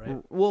care about,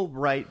 right? Well,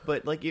 right,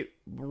 but like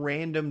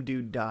random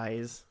dude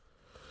dies.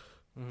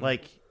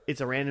 Like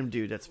it's a random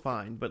dude, that's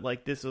fine. But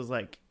like this was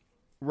like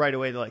right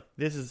away, like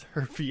this is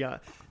her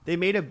fiance. They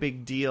made a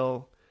big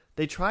deal.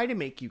 They try to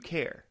make you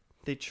care.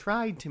 They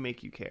tried to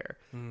make you care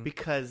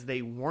because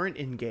they weren't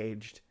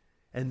engaged,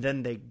 and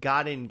then they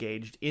got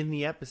engaged in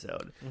the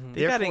episode.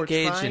 They got Therefore,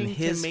 engaged in trying to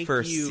his make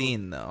first you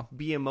scene, though.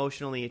 be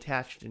emotionally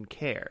attached and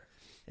care,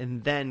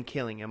 and then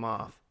killing him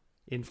off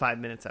in 5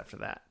 minutes after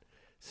that.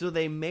 So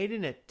they made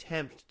an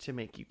attempt to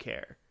make you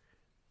care,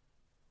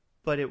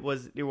 but there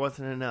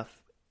wasn't enough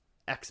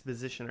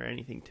exposition or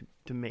anything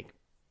to make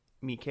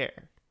me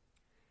care.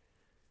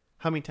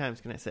 How many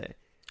times can I say?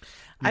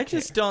 I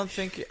just don't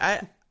think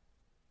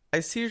I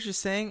see what you're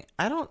saying.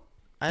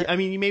 I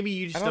mean, maybe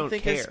you just I don't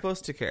think care. I'm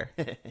supposed to care.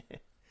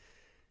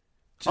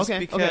 Just Okay,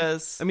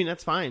 because I mean,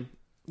 that's fine.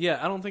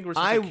 Yeah, I don't think we're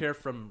supposed to care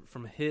from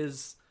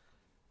his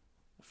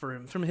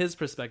from his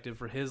perspective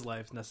for his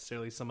life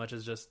necessarily so much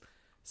as just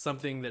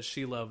something that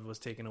she loved was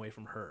taken away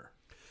from her.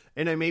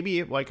 And I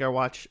maybe like I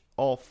watch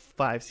all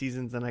 5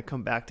 seasons and I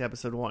come back to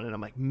episode 1 and I'm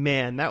like,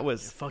 man, that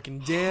was Fucking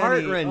Danny.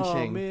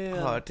 heart-wrenching. Oh, man.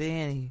 oh,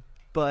 Danny.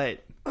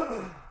 But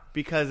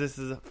because this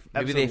is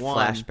Maybe episode they 1,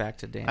 flash back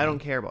to Danny. I don't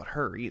care about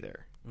her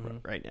either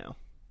right now.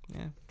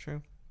 Yeah,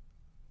 true.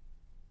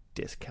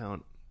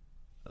 Discount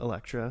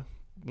Elektra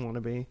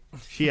wannabe.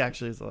 She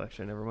actually is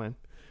Elektra. Never mind.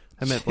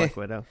 I meant Black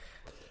Widow.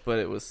 But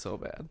it was so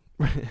bad.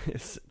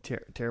 It's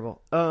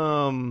terrible.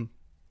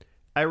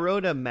 I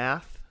wrote a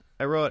math.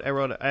 I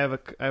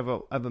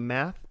have a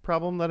math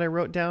problem that I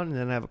wrote down, and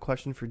then I have a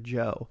question for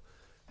Joe,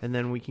 and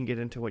then we can get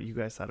into what you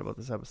guys thought about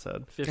this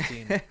episode.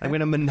 15. I'm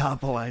gonna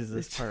monopolize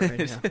this part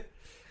right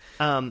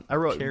now. I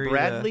wrote Carry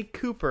Bradley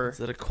Cooper. Is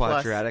it a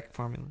plus- quadratic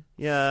formula?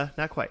 Yeah,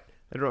 not quite.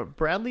 I wrote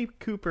Bradley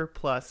Cooper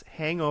plus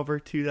Hangover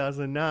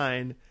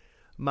 2009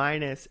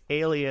 minus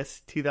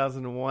Alias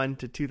 2001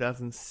 to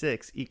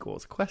 2006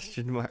 equals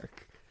question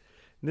mark.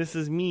 This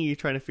is me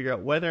trying to figure out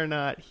whether or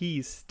not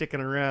he's sticking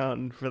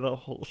around for the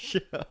whole show.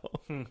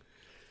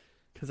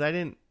 Because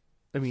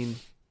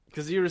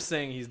Because you were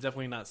saying he's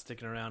definitely not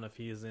sticking around if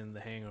he is in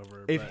The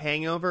Hangover. if but,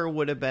 Hangover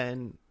would have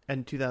been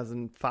in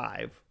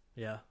 2005,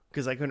 yeah.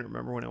 because I couldn't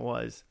remember when it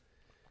was,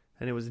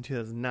 and it was in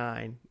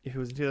 2009. If it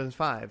was in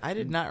 2005, I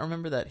did not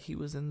remember that he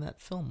was in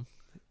that film.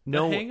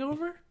 no. The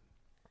Hangover?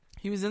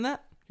 He was in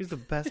that? He's the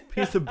best.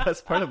 He's the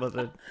best part about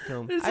the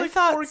film. There's I like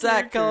thought 4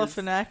 Zach characters.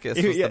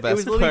 Galifianakis was Yeah, the best it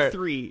was literally part.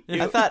 3.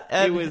 I thought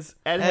it was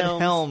Ed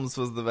Helms.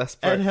 was the best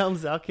part. Ed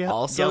Helms, Also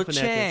Galifianakis, and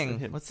Chang.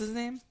 him. What's his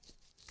name?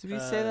 Did we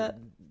say that?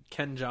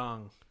 Ken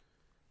Jeong.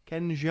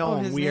 Ken Oh,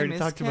 Jeong. his we name already is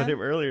talked Ken? about him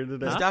earlier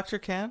today. Is Dr.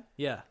 Ken?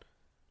 Yeah. That's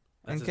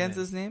And his Ken's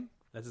name. his name?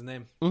 That's his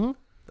name. Mm-hmm.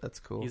 That's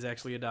cool. He's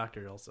actually a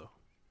doctor also.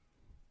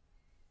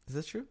 Is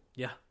that true?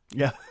 Yeah.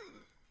 Yeah.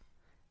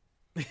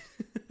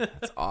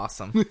 That's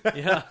awesome.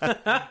 Yeah.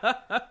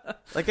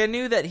 Like I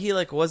knew that he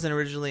like wasn't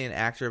originally an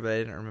actor, but I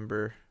didn't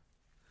remember.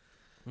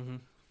 Mm-hmm.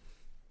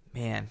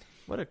 Man,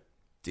 what a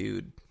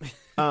dude!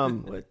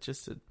 What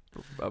just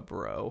a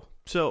bro.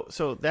 So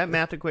that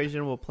math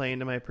equation will play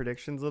into my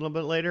predictions a little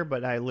bit later,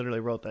 but I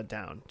literally wrote that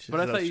down. But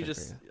I thought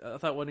I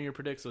thought one of your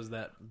predicts was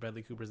that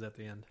Bradley Cooper's at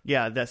the end.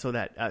 Yeah,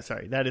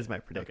 sorry, that is my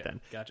predict Okay,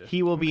 then. gotcha.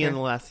 He will be in Okay.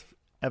 the last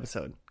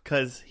episode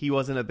because he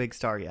wasn't a big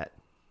star yet.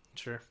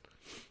 Sure.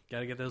 Got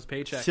to get those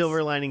paychecks.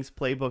 Silver Linings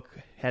Playbook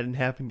hadn't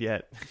happened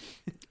yet,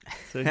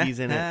 so he's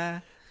in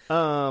it.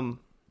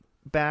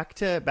 Back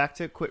to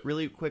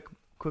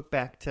quick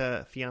back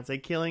to fiance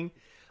killing.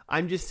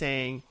 I'm just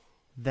saying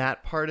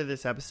that part of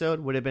this episode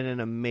would have been an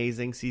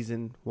amazing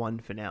season 1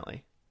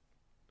 finale.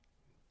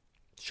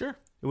 Sure.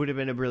 It would have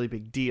been a really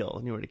big deal,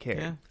 and you would have cared.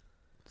 Yeah.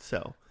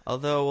 So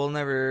Although we'll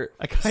never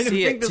I kind of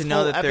see think it this to know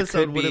whole that there episode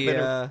could would have be. been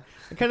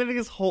I kind of think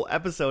this whole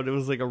episode it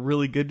was like a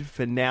really good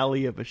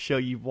finale of a show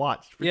you've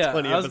watched for Yeah,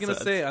 20 I was episodes.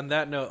 gonna say on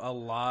that note, a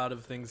lot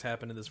of things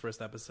happened in this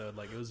first episode.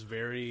 Like it was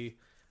very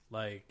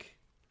like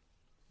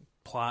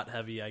plot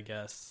heavy, I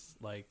guess.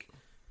 Like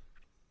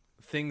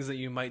things that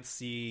you might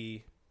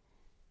see,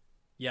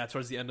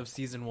 towards the end of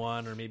season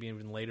 1 or maybe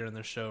even later in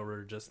the show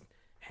were just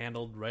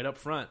handled right up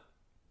front.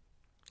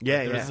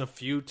 Yeah, There's yeah. a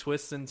few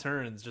twists and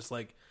turns, just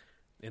like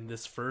in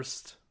this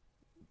first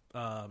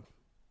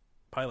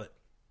pilot.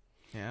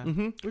 Yeah,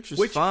 Mm-hmm. which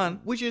was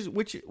fun.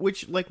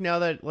 Which like now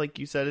that like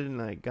you said it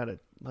and I got to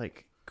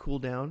like cool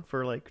down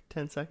for like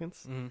 10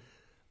 seconds. Mm-hmm.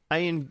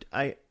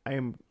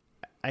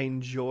 I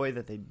enjoy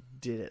that they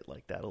did it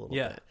like that a little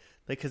Yeah. bit.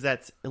 Like cuz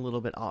that's a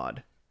little bit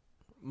odd.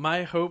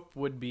 My hope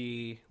would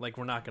be like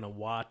we're only going to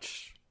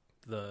watch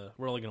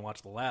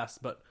the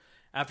last, but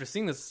after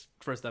seeing this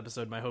first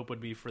episode, my hope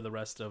would be for the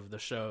rest of the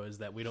show is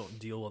that we don't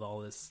deal with all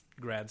this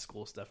grad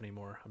school stuff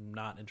anymore. I'm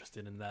not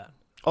interested in that.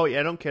 Oh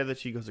yeah, I don't care that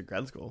she goes to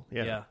grad school.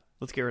 Yeah. Yeah.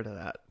 Let's get rid of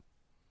that.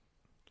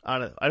 I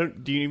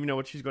don't do you even know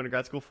what she's going to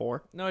grad school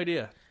for? No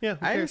idea. Yeah,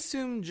 who I cares?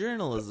 assume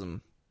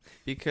journalism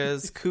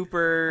because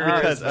Cooper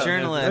Because- is a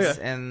journalist,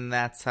 okay. and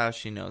that's how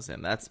she knows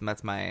him. That's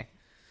my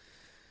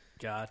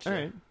Gotcha. All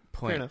right.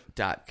 point. enough.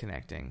 Dot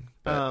connecting.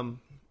 But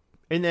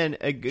And then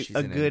a she's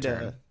good an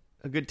intern.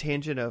 a good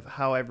tangent of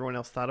how everyone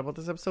else thought about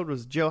this episode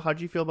was Joe. How'd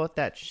you feel about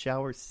that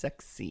shower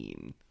sex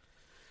scene?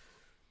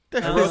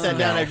 I wrote that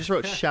down. I just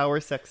wrote shower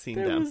sex scene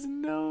there down. was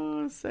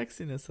no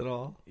sexiness at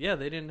all. Yeah,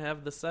 they didn't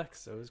have the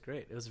sex, so it was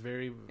great. It was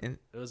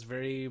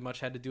very much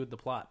had to do with the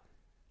plot.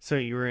 So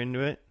you were into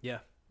it? Yeah.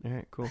 All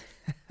right, cool.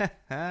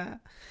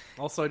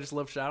 Also, I just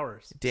love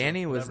showers.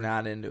 Danny so was whatever.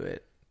 not into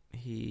it.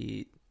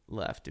 He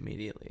left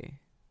immediately.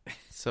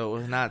 So it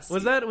was not.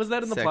 Was that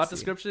in the plot sexy.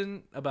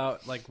 description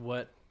about like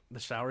what the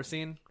shower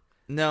scene?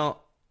 No.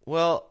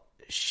 Well,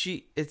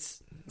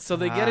 it's So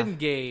they get Ah.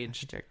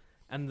 engaged, check.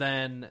 and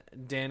then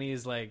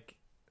Danny's like,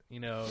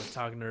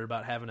 talking to her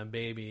about having a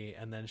baby,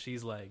 and then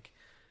she's like,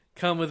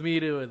 "Come with me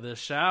to the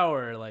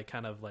shower," like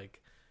kind of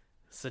like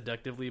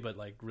seductively, but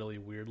like really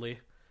weirdly.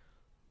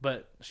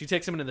 But she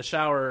takes him into the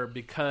shower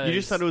because You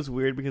just thought it was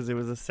weird because it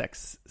was a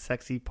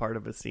sexy part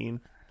of a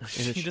scene in a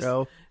she just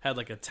show. had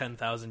like a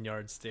 10,000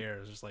 yard stare.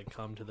 It was just like,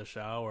 "Come to the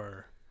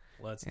shower,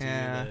 let's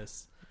Yeah. do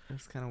this." It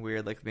was kind of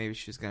weird. Like maybe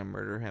she was gonna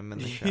murder him in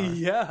the shower.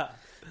 Yeah.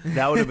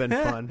 That would have been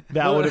fun.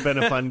 That would have been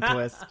a fun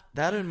twist.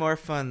 That'd been more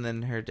fun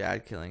than her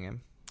dad killing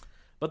him.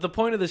 But the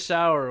point of the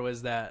shower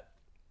was that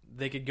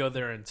they could go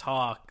there and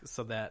talk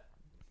so that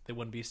they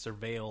wouldn't be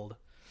surveilled.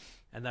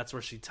 And that's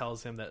where she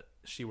tells him that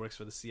she works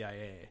for the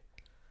CIA.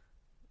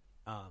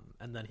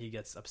 And then he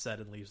gets upset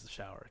and leaves the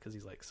shower because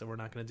he's like, "So we're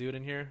not going to do it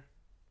in here?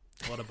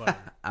 What a bummer.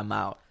 I'm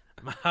out.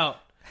 I'm out.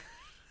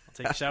 I'll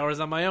take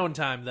showers on my own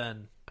time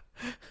then."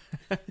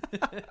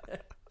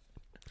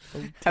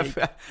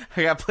 I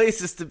got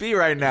places to be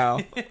right now.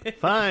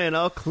 Fine,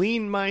 I'll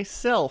clean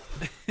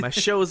myself. My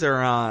shows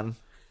are on.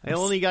 I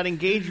only got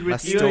engaged My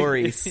with you,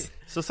 stories.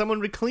 so someone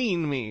would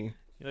clean me.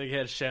 He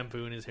had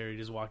shampoo in his hair. He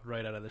just walked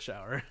right out of the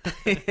shower.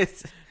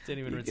 It's- Didn't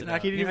even rinse it You're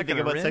out. He didn't You're even not think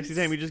gonna about sexy rinse?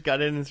 time. He just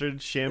got in and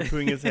started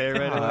shampooing his hair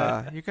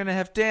right away. You're gonna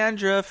have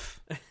dandruff.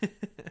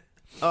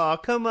 Oh,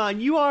 come on.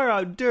 You are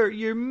out dirt.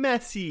 You're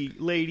messy,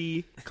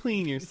 lady.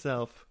 Clean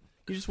yourself.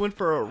 You just went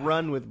for a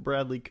run with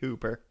Bradley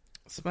Cooper.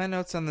 So my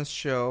notes on this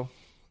show,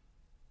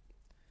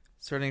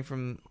 starting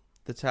from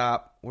the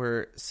top,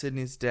 were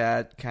Sydney's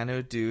dad kind of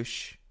a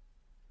douche.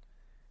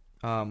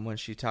 When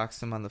she talks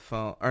to him on the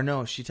phone, or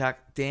no,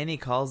 Danny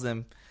calls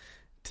him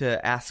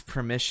to ask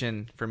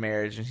permission for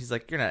marriage, and he's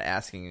like, "You're not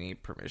asking me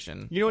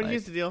permission." You know what? Like,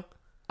 Here's the deal.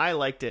 I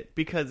liked it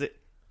because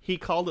he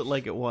called it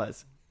like it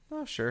was.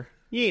 oh sure,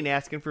 You ain't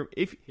asking for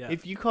if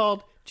you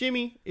called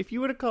Jimmy. If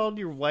you would have called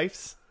your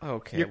wife's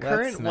okay, your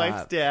current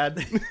wife's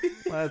dad.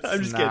 Let's I'm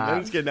just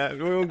not. kidding.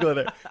 We won't go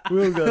there. We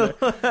won't go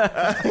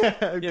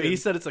there. Yeah, but he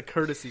said it's a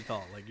courtesy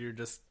call. Like you're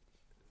just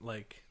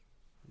like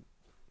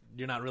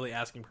you're not really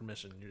asking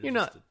permission. You're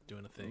just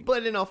doing a thing.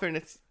 But in all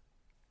fairness,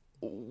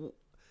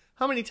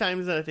 how many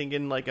times I think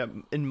in like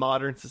in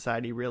modern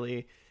society,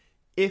 really,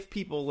 if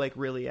people like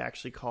really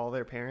actually call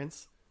their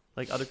parents,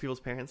 like other people's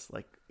parents,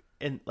 like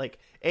and like,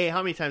 hey,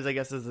 how many times I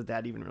guess does the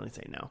dad even really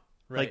say no?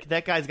 Right. Like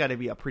that guy's got to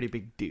be a pretty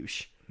big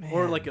douche.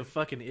 Or like a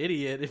fucking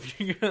idiot if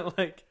you're gonna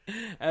like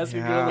ask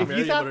your Yeah. girl to If marry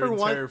you you, thought but for her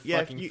one, entire yeah,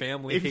 fucking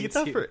family if you hates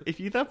thought you. if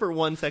you thought for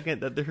 1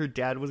 second that her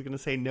dad was going to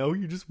say no,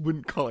 you just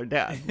wouldn't call her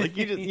dad. Like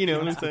you just, you know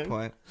what I'm That's a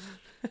good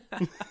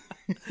saying?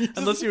 point.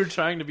 Unless you were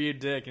trying to be a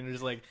dick and you're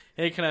just like,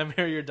 "Hey, can I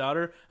marry your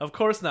daughter?" Of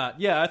course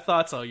not. Yeah, I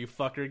thought so. You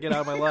fucker, get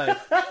out of my life.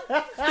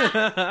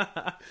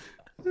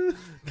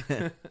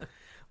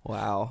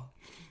 Wow.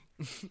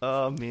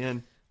 Oh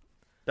man,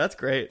 that's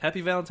great. Happy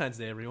Valentine's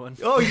Day, everyone.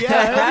 Oh yeah,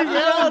 Happy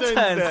Valentine's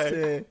Valentine's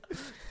Day.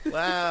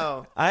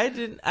 Wow. I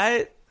didn't.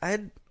 I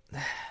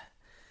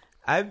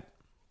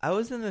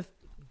was in the.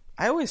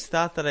 I always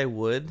thought that I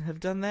would have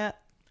done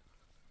that,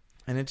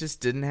 and it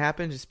just didn't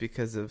happen, just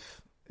because of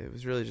it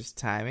was really just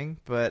timing.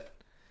 But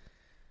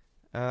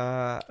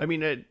I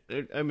mean,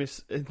 I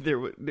miss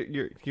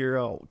your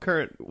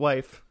current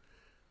wife.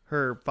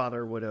 Her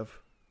father would have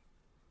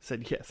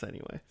said yes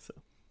anyway. So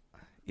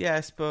Yeah,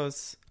 I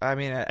suppose. I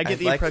mean, I get I'd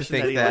the like to impression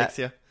think that he likes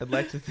you. I'd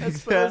like to think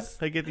suppose.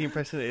 I get the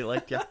impression that he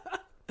liked you.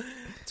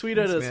 Tweet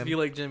at Thanks, us man. if you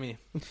like Jimmy.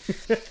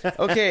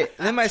 Okay,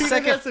 then my Tweet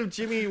second. at us if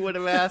Jimmy would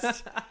have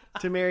asked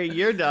to marry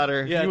your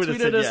daughter. Yeah, he would have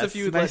tweet said at us yes. if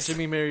you would let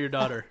Jimmy marry your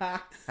daughter.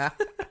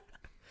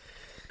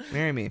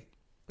 Marry me.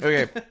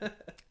 Okay.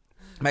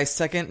 My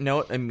second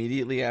note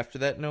immediately after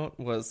that note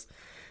was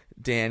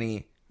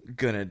Danny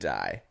gonna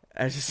die.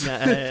 I just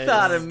Nice.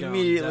 thought He's gonna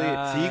immediately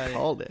die. So you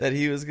called it. that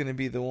he was gonna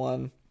be the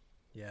one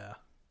Yeah.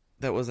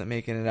 that wasn't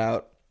making it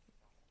out.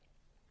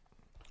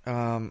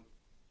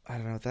 I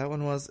don't know what that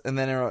one was. And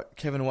then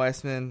Kevin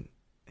Weissman,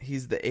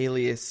 he's the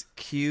alias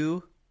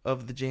Q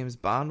of the James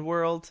Bond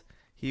world.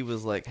 He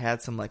was like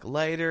had some like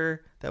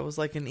lighter that was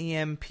like an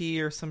EMP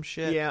or some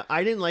shit. Yeah,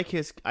 I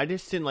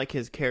just didn't like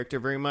his character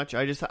very much.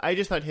 I just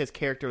thought his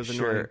character was annoying.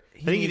 Sure.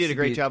 I think he did a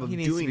great job of he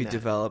needs doing to be that.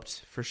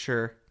 developed for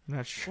sure. I'm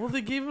not sure. Well,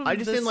 they gave him. I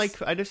just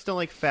this... don't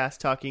like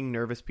fast talking,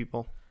 nervous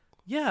people.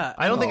 Yeah,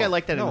 I don't think I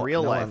like that in No,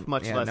 real no life, one-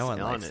 much yeah, less no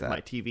one on likes that.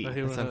 my TV. But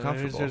It's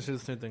uncomfortable. Here's the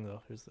same thing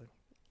though. Here's the thing.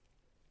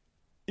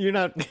 You're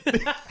not. Was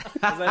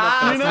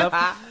I not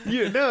fast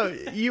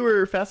enough? You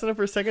were fast enough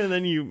for a second, and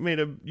then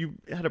you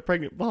had a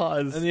pregnant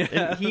pause, And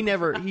yeah. and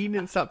he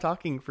didn't stop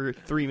talking for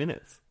 3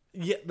 minutes.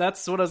 Yeah,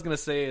 that's what I was gonna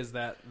say. Is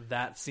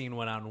that scene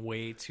went on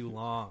way too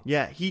long?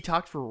 Yeah, he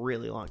talked for a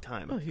really long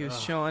time. Oh, he was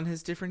showing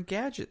his different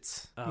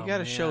gadgets. Oh, You got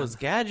to show man. his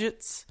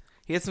gadgets.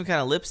 He had some kind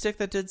of lipstick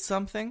that did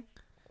something.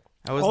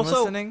 I wasn't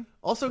listening.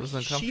 Also, It was she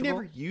uncomfortable.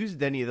 never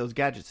used any of those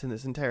gadgets in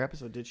this entire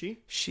episode, did she?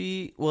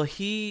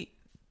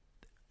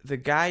 The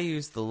guy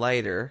used the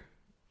lighter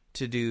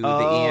to do Oh,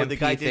 the EMP the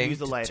guy did thing use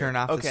the to lighter. turn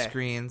off the Okay.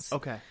 screens.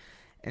 Okay.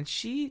 And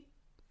she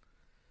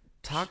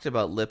talked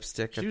about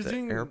lipstick She at was the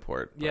doing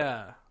airport. but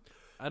Yeah,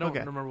 I don't Okay.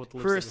 remember what the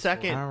For a lipstick was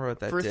second, I don't remember what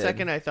that for a did.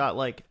 second, I thought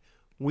like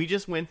we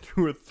just went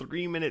through a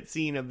 3-minute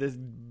scene of this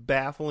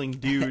baffling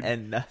dude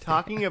And nothing.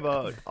 talking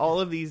about all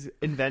of these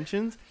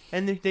inventions,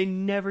 and they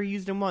never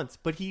used them once.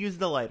 But he used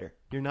the lighter.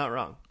 You're not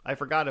wrong. I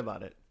forgot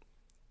about it.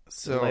 The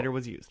So lighter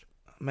was used.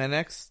 my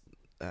next,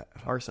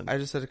 Arson. I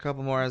just had a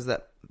couple more. Is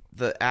that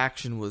the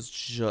action was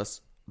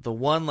just the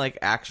one like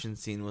action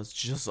scene was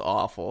just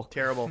awful.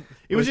 Terrible.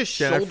 It was With just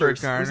Jennifer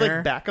shoulders. It was Garner.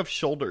 like back of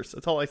shoulders.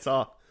 That's all I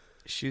saw.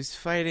 She was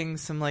fighting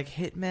some like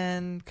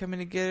hitmen coming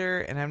to get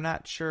her, and I'm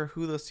not sure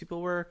who those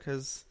people were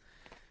because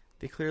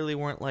they clearly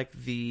weren't like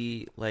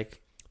the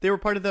like They were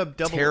part of the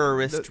double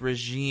terrorist the-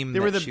 regime They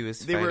were that she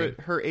was they fighting.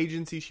 were her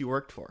agency she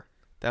worked for.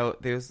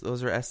 Those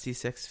were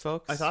ST6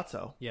 folks. I thought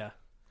so Yeah,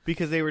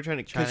 because they were trying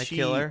to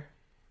kill her,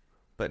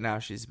 but now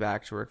she's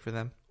back to work for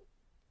them.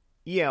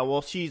 Yeah,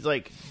 well, she's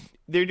like,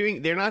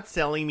 they're not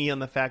selling me on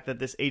the fact that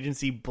this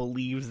agency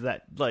believes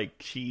that like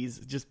she's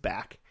just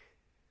back.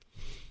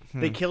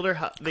 They killed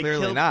her. They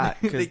Clearly killed,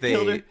 not, 'cause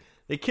killed her.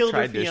 They killed her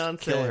Tried to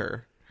fiance, kill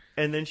her.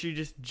 and then she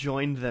just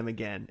joined them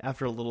again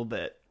after a little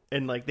bit,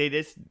 and like they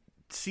just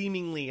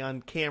seemingly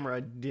on camera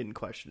didn't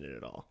question it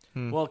at all.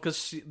 well,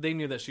 because they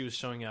knew that she was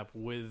showing up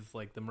with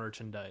like the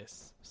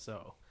merchandise,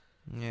 so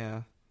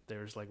Yeah, they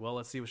were just like, "Well,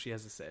 let's see what she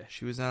has to say."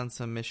 she was on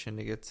some mission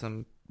to get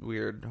some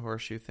weird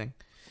horseshoe thing.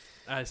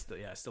 I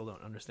still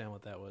don't understand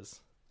what that was.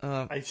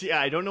 I see.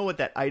 I don't know what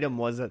that item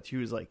was that she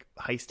was like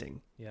heisting.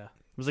 Yeah,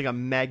 It was like a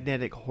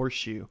magnetic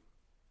horseshoe.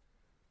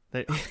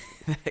 That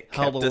It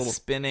held kept a a little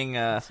spinning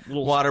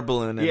little- water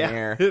balloon in yeah, the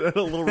air.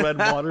 a little red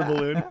water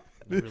balloon. I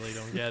really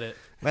don't get it.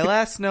 My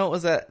last note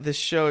was that the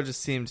show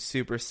just seemed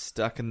super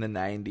stuck in the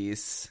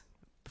 90s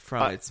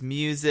from its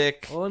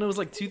music. Well, and it was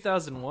like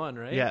 2001,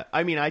 right? Yeah,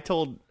 I mean, I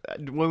told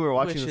when we were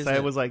watching Which this, isn't- I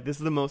was like, "This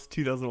is the most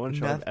 2001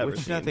 show I've ever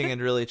Which seen." nothing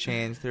had really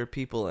changed. There were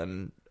people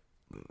and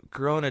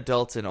grown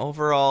adults in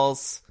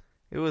overalls.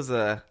 It was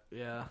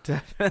Yeah.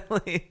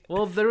 definitely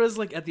Well, there was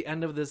like at the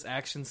end of this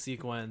action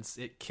sequence,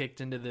 it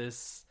kicked into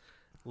this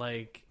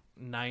like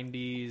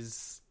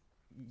 90s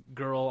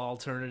girl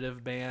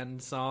alternative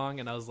band song,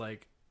 and I was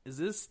like, is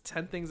this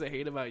 10 Things I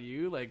Hate About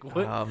You? Like,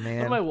 what, Oh, man.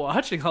 what am I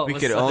watching all we of a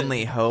could sudden?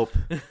 only hope.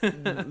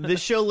 This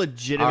show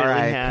legitimately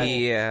has.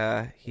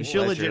 R.I.P. The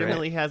show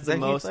legitimately has Is the that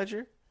most. Heath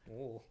Ledger?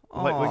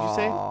 What would you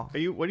say? Aw.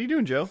 What are you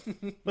doing, Joe?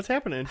 What's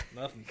happening?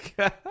 Nothing.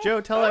 Joe,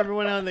 tell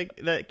everyone on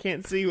that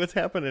can't see what's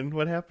happening.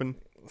 What happened?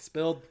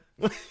 Spilled.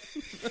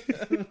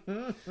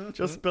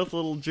 Joe spilled a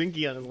little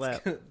drinky on his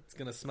lap. It's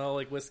gonna smell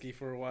like whiskey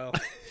for a while.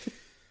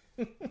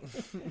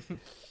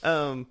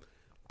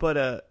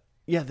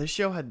 Yeah, this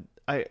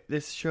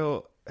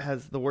show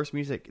has the worst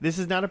music. This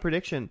is not a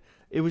prediction.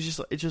 It's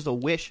just a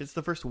wish. It's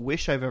the first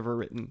wish I've ever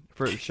written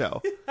for a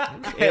show.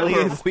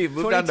 Aliens. We've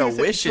moved on to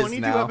 22 wishes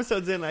 22 now.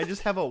 episodes in, I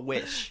just have a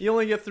wish. You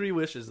only get 3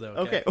 wishes though.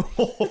 Okay.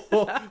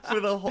 For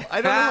the whole,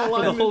 I don't know how long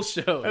For the whole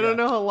show. I don't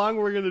know how long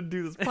we're gonna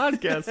do this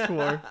podcast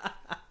for.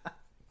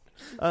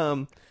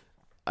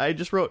 I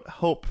just wrote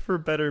hope for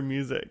better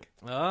music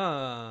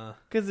Ah.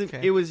 because Okay.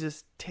 it was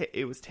just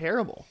it was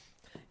terrible.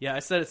 Yeah, I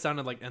said it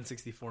sounded like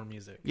N64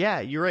 music. Yeah,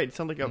 you're right. It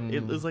sounded like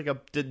it was like a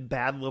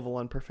bad level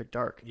on Perfect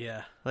Dark.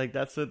 Yeah. Like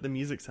that's what the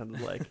music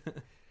sounded like.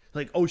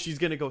 Like, oh, she's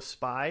gonna go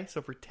spy.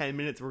 So for 10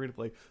 minutes, we're gonna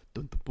play.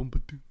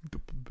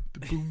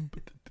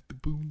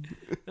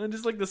 And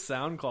just like the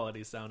sound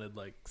quality sounded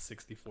like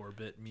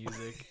 64-bit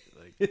music.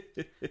 Like,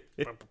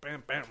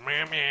 Man,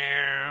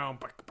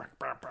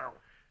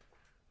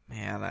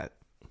 I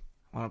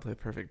want to play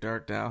Perfect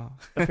Dark now.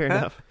 Fair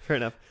enough. Fair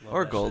enough.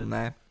 Or that shit.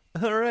 GoldenEye.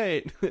 All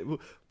right.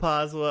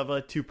 Pause. We'll have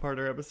a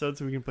 2-parter episode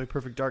so we can play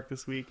Perfect Dark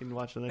this week and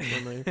watch the next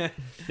one later.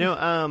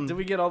 No, Did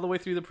we get all the way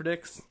through the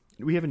predicts?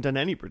 we haven't done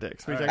any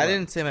predicts. What are you All talking I about?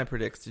 didn't say my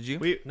predicts. Did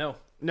you? No.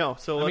 No.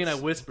 So I mean, I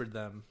let's- whispered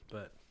them,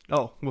 but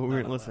Oh, well, we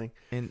weren't listening.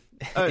 Into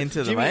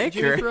the Jimmy- mic?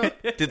 Jimmy, Or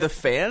throw- did the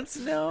fans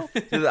know?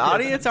 Did the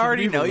audience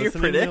already people know your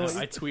listening know predicts?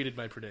 I tweeted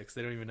my predicts.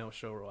 They don't even know what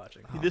show we're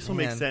watching. This will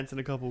make man. sense in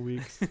a couple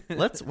weeks.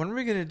 When are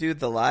we gonna do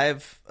the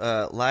live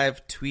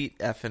tweet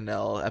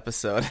FNL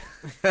episode?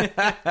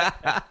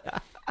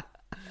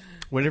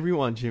 Whenever you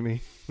want,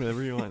 Jimmy.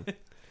 Whenever you want.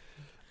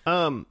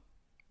 All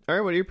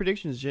right. What are your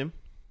predictions, Jim?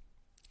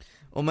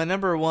 Well, my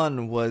number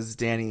one was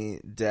Danny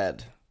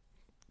dead.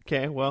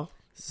 Okay. Well,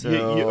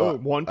 So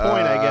 1 point,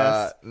 I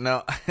guess.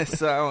 No,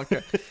 so I won't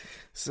care.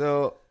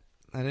 So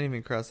I didn't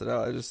even cross it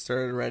out. I just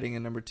started writing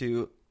in number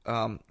 2.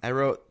 I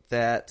wrote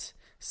that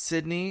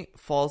Sydney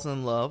falls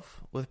in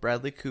love with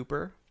Bradley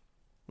Cooper,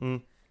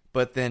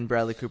 but then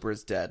Bradley Cooper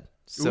is dead.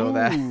 So Ooh.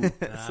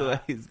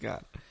 that he's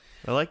gone.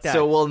 I like that.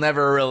 So we'll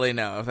never really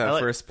know if that I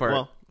like- first part.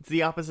 Well, it's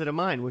the opposite of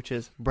mine, which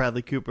is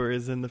Bradley Cooper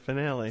is in the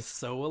finale.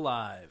 So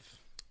alive.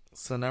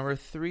 So number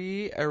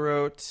 3, I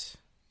wrote.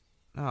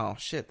 Oh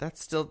shit! That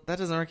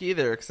doesn't work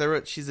either because I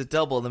wrote she's a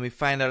double. Then we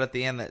find out at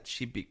the end that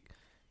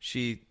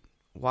she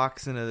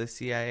walks into the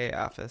CIA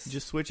office.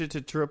 Just switch it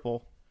to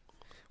triple.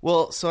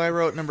 Well, so I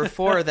wrote number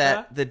 4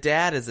 that the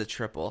dad is a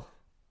triple.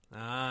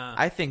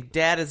 I think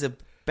dad is a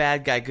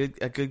bad guy,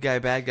 a good guy,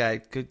 bad guy,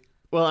 good.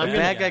 Well, I'm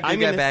bad gonna, guy, I'm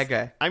good guy, gonna, bad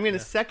guy. I'm going to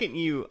second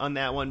you on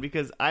that one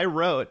because I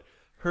wrote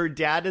her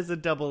dad is a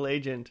double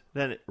agent.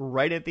 Then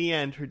right at the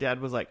end, her dad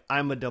was like,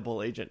 "I'm a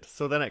double agent."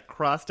 So then I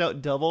crossed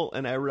out double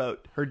and I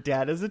wrote her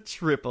dad is a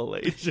triple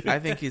agent. I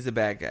think he's a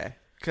bad guy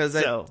because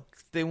So-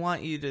 they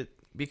want you to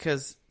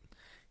because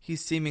he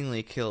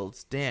seemingly killed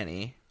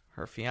Danny,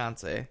 her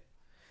fiance,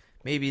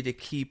 maybe to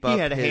keep up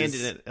had a hand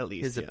his, in it, at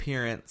least, his yeah.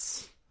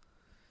 appearance.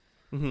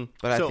 Mhm.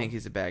 But So- I think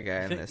he's a bad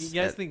guy in this. You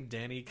guys think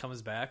Danny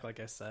comes back, like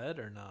I said,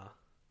 or nah?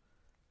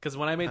 Because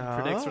when I made the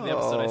predicts for the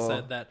episode, I Oh.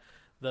 said that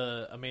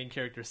a main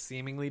character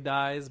seemingly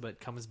dies but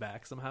comes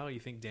back somehow. You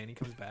think Danny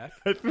comes back?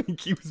 I think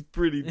he was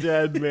pretty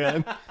dead,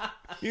 man.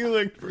 He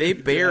looked they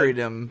pretty buried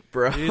dead. him,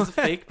 bro. He's a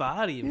fake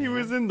body. Man. He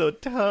was in the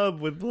tub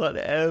with blood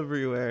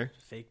everywhere.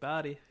 Fake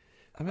body.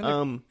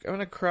 I'm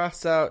gonna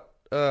cross out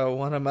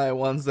one of my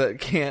ones that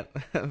can't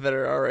that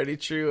are already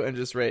true and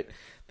just write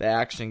the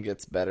action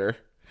gets better.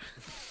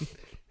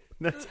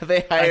 That's,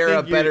 They hire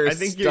a better I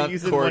think you're stunt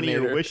using one of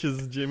coordinator. your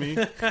wishes, Jimmy.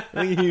 I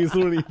think you used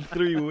one of your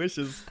 3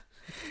 wishes.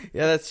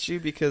 Yeah, that's true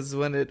because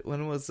when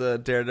was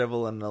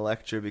Daredevil and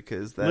Elektra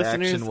because the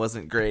Listeners- action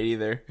wasn't great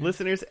either.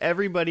 Listeners,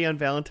 everybody on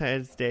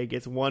Valentine's Day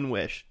gets one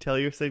wish. Tell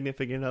your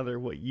significant other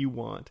what you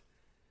want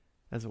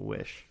as a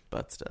wish.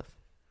 Butt stuff.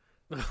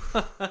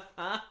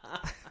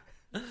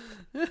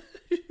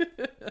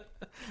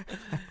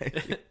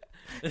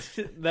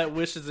 That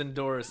wish is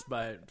endorsed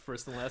by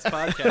First and Last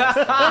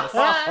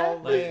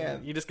Podcast.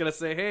 man. You just gotta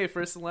say, "Hey,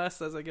 First and Last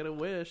says I get a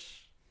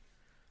wish."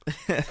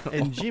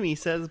 And Jimmy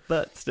says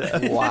butt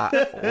stuff. Wow.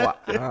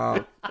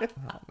 Oh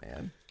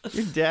man.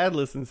 Your dad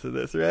listens to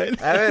this,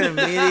 right? I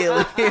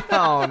immediately.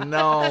 Oh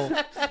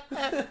no!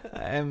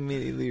 I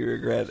immediately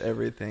regret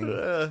everything.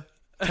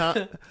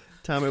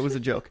 Tom, it was a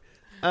joke.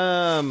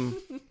 Are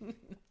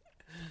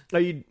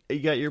you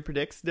got your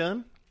predicts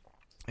done?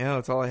 Yeah,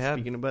 that's all I had.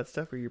 Speaking of butt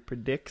stuff, are your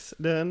predicts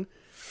done?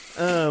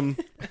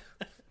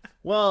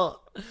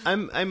 Well,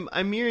 I'm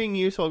mirroring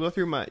you, so I'll go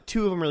through my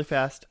 2 of them really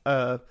fast.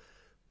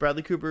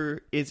 Bradley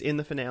Cooper is in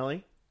the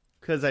finale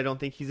because I don't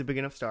think he's a big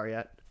enough star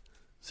yet.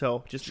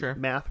 So just Sure.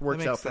 math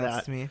works That out makes for sense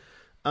that. to me.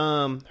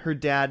 Her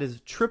dad is a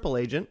triple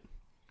agent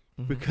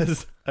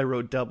because I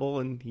wrote double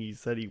and he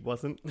said he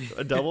wasn't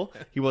a double.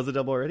 He was a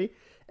double already.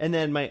 And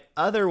then my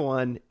other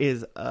one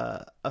is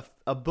a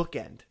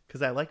bookend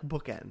because I like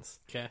bookends.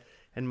 Okay.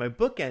 And my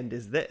bookend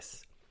is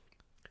this: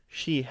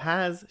 she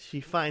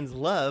finds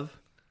love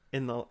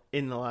in the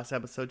last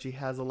episode. She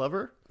has a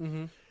lover,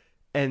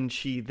 and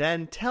she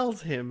then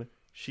tells him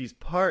she's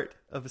part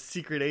of a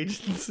secret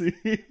agency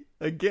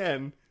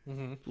again,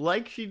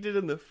 like she did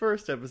in the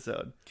first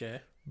episode.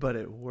 Okay. But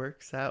it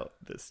works out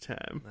this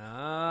time.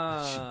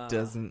 Ah.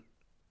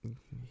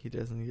 He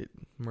doesn't get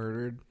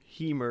murdered.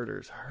 He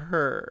murders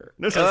her.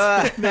 No,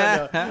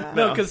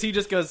 No, because he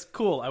just goes,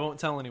 "Cool, I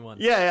won't tell anyone."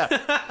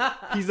 yeah.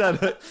 He's an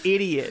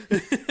idiot.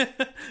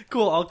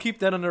 Cool, I'll keep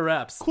that under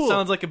wraps. Cool.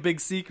 Sounds like a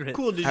big secret.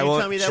 Cool. Did you I tell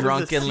won't me that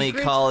drunkenly was a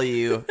secret? call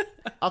you.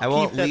 I'll I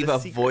won't keep that leave a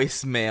secret.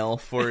 voicemail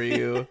for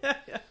you.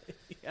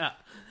 Yeah.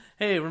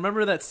 hey,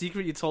 remember that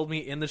secret you told me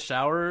in the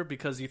shower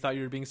because you thought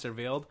you were being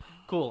surveilled?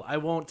 Cool. I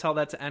won't tell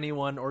that to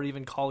anyone or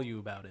even call you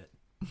about it.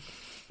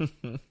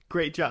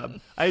 Great job.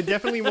 I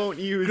definitely won't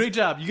use. Great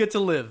job. You get to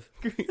live.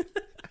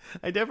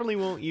 I definitely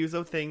won't use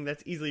a thing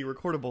that's easily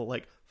recordable,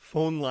 like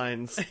phone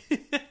lines.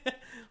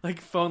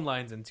 Like phone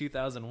lines in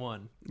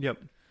 2001. Yep.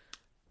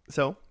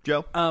 So,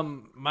 Joe.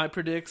 My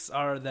predicts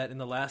are that in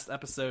the last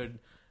episode,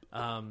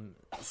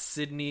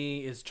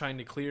 Sydney is trying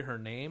to clear her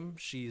name.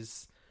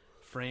 She's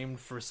framed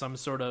for some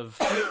sort of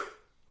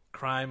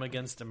crime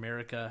against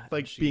America.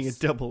 Like being a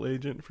double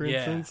agent, for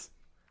instance.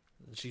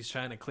 She's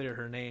trying to clear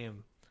her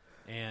name.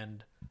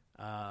 And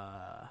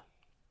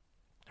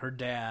her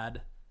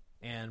dad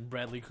and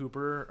Bradley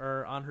Cooper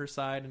are on her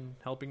side and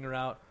helping her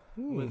out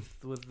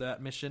with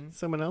that mission.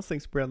 Someone else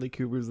thinks Bradley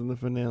Cooper's in the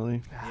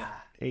finale. Yeah.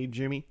 Hey,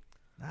 Jimmy.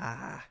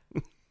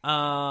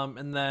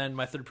 And then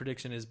my third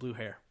prediction is blue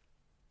hair.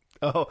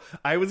 Oh,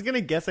 I was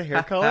gonna guess a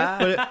hair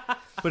color,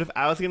 but if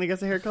I was gonna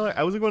guess a hair color,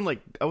 I was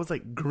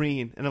like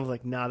green, and I was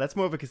like, nah, that's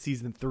more of like a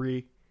season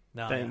 3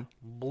 No, thing.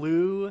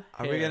 Blue hair.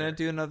 Are we gonna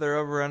do another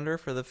over/under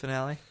for the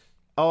finale?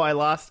 Oh, I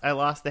lost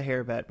the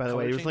hair bet, by the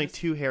Color way. It was like changes?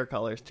 2 hair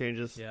colors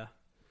changes. Yeah.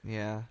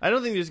 Yeah. I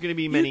don't think there's gonna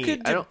be many. You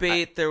could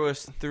debate. There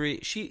was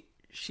 3. She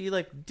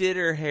like did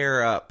her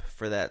hair up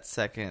for that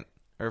second,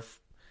 or It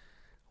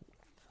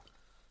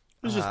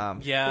was just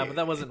Yeah, but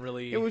that wasn't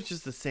really... it was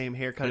just the same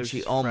haircut. It and was she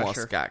just almost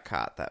fresher. got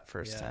caught that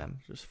first Yeah. time.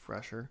 Just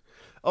fresher.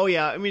 Oh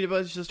yeah, I mean it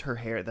was just her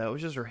hair though. It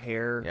was just her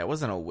hair, Yeah, it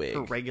wasn't a wig.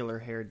 her regular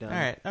hair done. All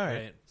right.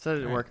 Right. So it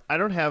didn't work. I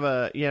don't have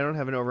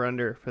an over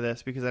under for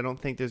this because I don't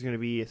think there's going to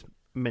be as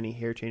many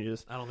hair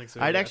changes. I don't think so.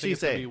 I'd either. I actually think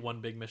it's gonna say- be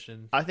one big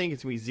mission. I think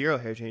it's going to be 0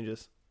 hair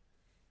changes.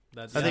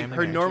 That's I think Same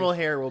her hair. normal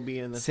hair will be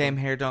in this. Same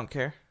hair, don't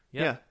care.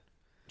 Yeah. Yeah.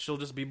 She'll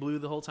just be blue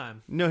the whole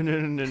time. No. I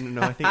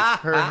think it's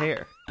her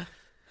hair.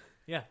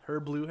 Yeah, her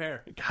blue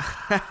hair.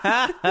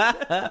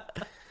 I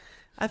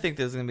think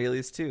there's gonna be at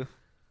least 2.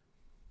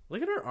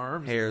 Look at her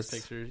arms Hairs. in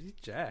this picture. She's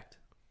jacked.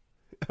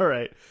 All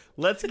right,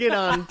 let's get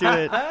on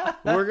to it.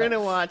 We're going to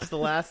watch the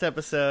last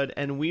episode,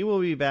 and we will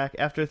be back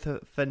after the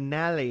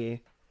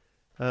finale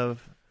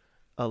of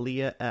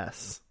Aaliyah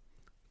S.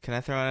 Can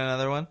I throw in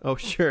another one? Oh,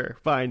 sure.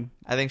 Fine.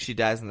 I think she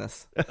dies in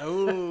this.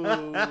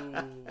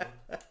 Oh.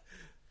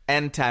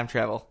 And time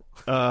travel.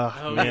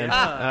 Oh, man.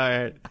 yeah.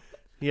 All right.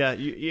 Yeah,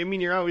 I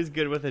mean, you're always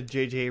good with a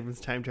J.J.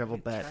 Abrams time travel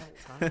bet.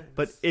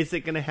 But is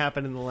it going to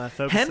happen in the last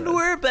episode? And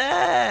we're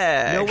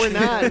back. No, we're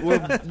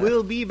not.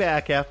 We'll be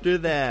back after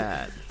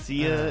that.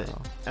 See ya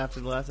after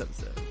the last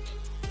episode.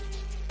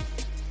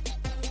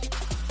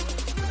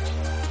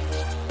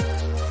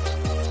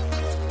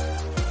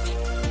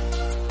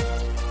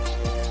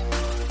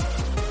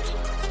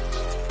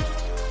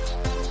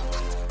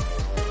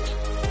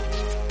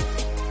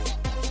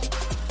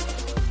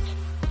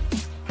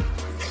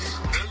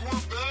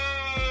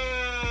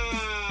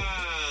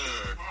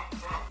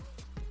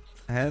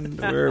 And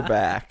we're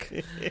back.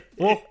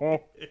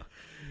 I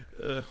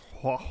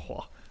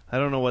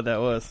don't know what that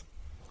was.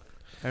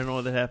 I don't know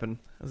what that happened.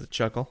 That was a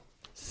chuckle.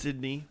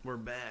 Sydney, we're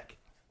back.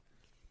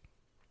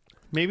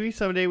 Maybe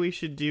someday we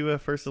should do a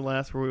first and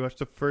last where we watch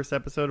the first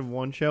episode of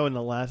one show and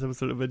the last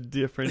episode of a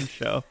different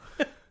show.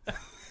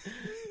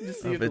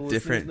 Just see Of if a the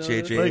different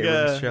listeners JJ know like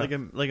Abrams a show.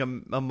 like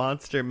a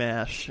monster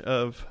mash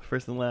of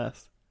first and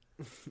last.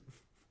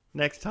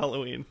 Next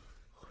Halloween.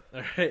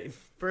 this. All right.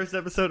 First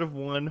episode of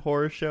one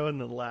horror show and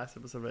the last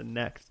episode of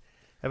next.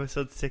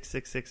 Episode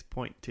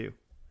 666.2.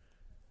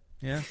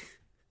 Yeah.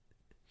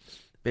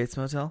 Bates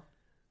Motel.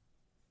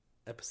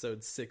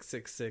 Episode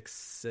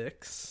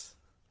 6666.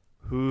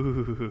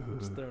 Ooh.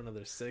 Just throw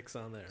another 6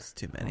 on there. It's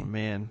too Oh, many.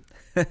 man.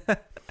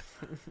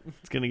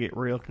 It's going to get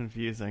real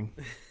confusing.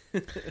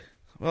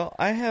 Well,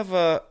 I have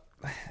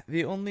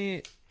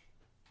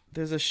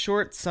there's a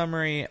short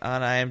summary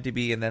on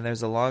IMDb and then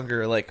there's a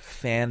longer like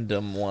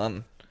fandom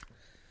one.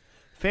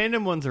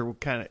 Fandom ones are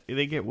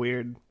they get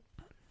weird.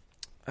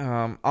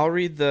 I'll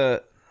read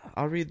the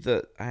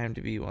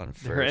IMDb one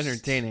first. They're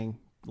entertaining.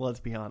 Let's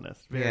be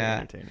honest. Very Yeah.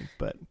 entertaining.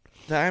 But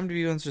The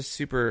IMDb one's just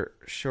super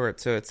short.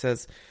 So it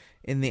says,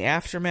 in the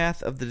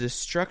aftermath of the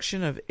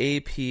destruction of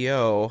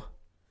APO,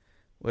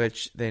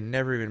 which they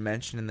never even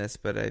mention in this,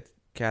 but I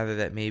gather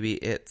that maybe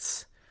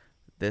it's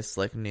this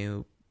like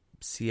new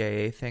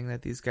CIA thing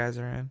that these guys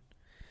are in.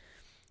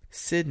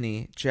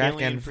 Sydney, Jack,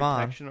 Alien and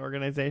Vaughn. Protection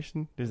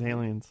Organization. There's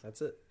aliens.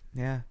 That's it.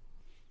 Yeah,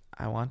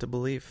 I want to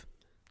believe.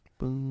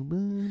 Boom,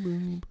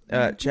 boom,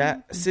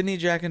 boom. Sydney,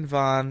 Jack, and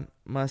Vaughn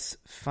must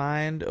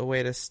find a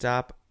way to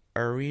stop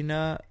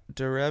Irina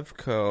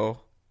Derevko,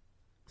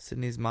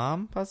 Sydney's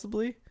mom,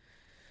 possibly,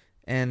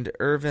 and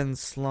Irvin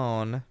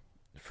Sloan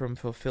from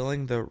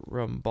fulfilling the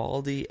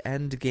Rambaldi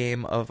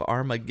endgame of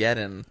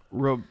Armageddon.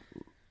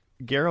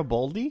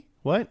 Garibaldi?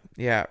 What?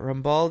 Yeah,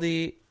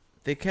 Rambaldi.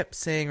 They kept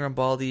saying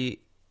Rambaldi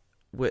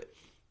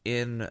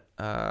in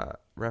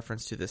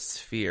reference to the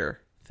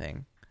sphere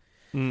thing.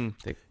 Mm.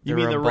 The You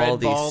mean the red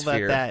Rambaldi ball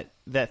sphere.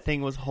 that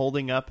thing was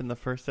holding up in the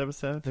first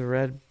episode? The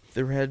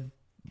red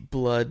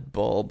blood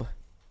bulb.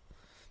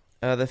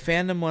 The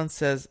fandom one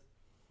says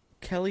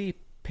Kelly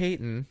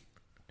Payton,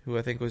 who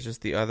I think was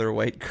just the other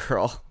white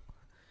girl,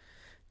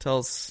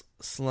 tells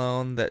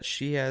Sloane that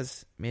she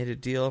has made a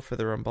deal for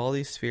the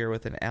Rambaldi sphere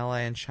with an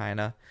ally in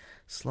China.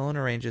 Sloane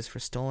arranges for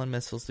stolen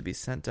missiles to be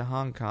sent to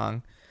Hong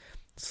Kong.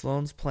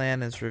 Sloane's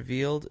plan is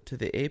revealed to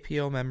the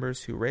APO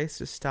members, who race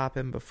to stop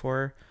him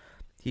before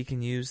he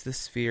can use the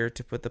sphere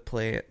to put the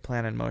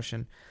plan in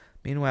motion.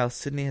 Meanwhile,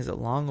 Sydney has a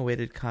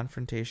long-awaited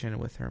confrontation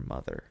with her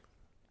mother.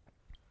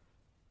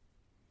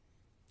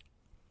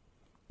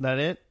 That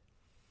it?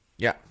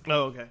 Yeah.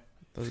 Oh, okay.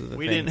 Those are the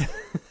We things.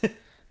 didn't.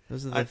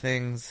 Those are the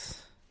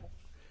things.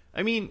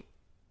 I mean,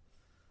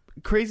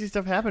 crazy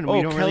stuff happened. Oh,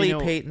 We don't Kelly really know.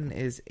 Payton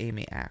is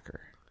Amy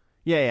Acker,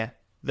 Yeah.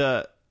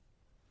 The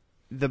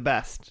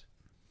best.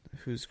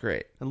 who's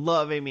great. I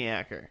love Amy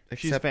Acker.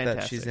 She's Except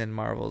fantastic. that she's in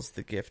Marvel's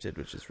The Gifted,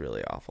 which is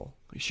really awful.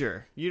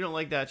 Sure. You don't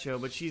like that show,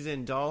 but she's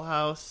in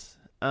Dollhouse,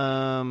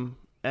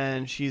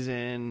 and she's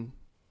in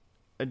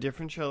a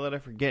different show that I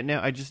forget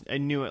now. I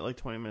knew it like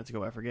 20 minutes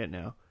ago. I forget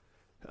now.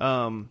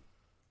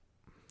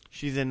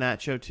 She's in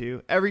that show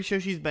too. Every show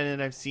she's been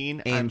in, I've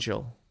seen.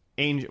 Angel.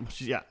 Angel.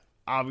 Yeah,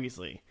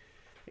 obviously.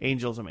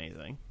 Angel's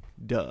amazing.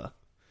 Duh.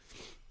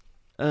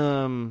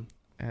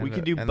 We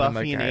could do and the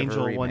Buffy and MacGyver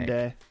Angel one remake.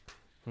 day.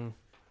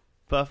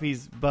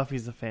 Buffy's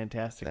a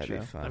fantastic That'd show.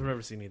 be fun. I've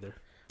never seen either.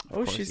 Oh,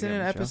 course she's you in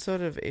an haven't, Joe.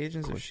 episode of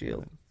Agents of course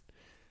you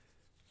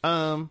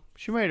S.H.I.E.L.D.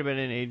 She might have been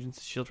in Agents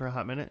of S.H.I.E.L.D. for a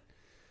hot minute.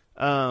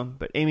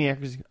 But Amy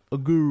Acker's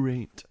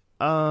great.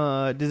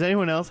 Does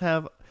anyone else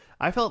have...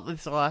 I felt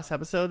this last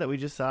episode that we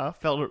just saw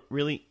felt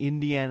really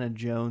Indiana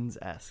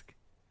Jones-esque.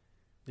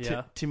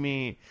 Yeah. To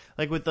me.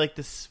 Like with like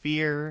the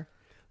sphere.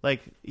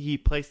 Like he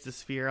placed the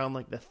sphere on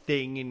like the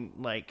thing and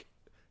like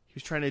he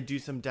was trying to do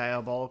some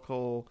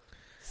diabolical,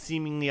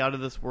 seemingly out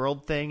of this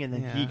world thing, and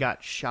then he Yeah.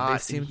 got shot. They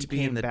and seem he to be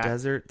in came the back-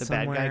 desert The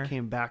bad somewhere. guy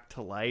came back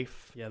to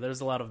life. Yeah, there's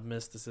a lot of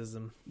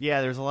mysticism.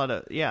 Yeah, there's a lot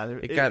of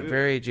It got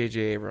very J.J.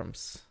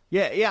 Abrams.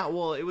 Yeah.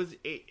 Well, it was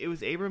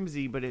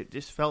Abramsy, but it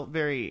just felt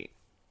very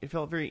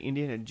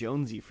Indiana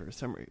Jonesy for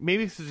some reason.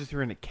 Maybe it's just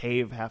you're in a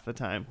cave half the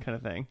time, kind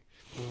of thing,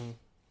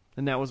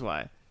 and that was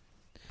why.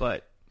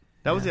 But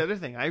that was the other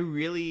thing.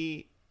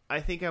 I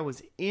think I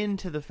was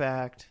into the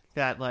fact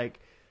that like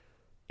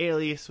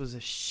Alias was a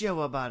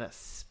show about a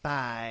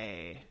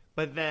spy,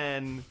 but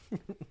then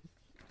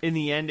in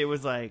the end it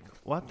was like,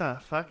 what the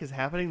fuck is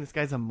happening? This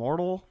guy's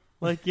immortal.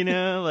 Like, you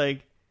know,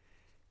 like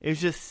it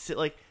was just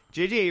like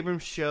J.J.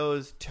 Abrams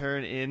shows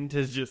turn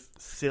into just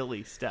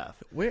silly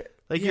stuff. Where?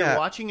 Like Yeah. you're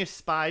watching a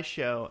spy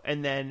show,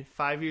 and then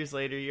 5 years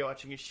later you're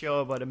watching a show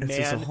about a It's man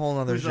just a whole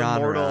other who's genre.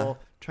 immortal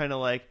trying to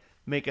like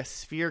make a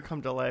sphere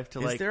come to life to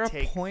Is like there a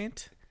take.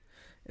 point?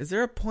 Is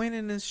there a point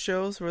in his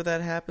shows where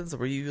that happens,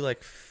 where you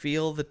like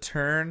feel the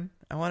turn?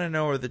 I want to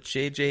know where the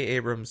J.J.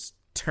 Abrams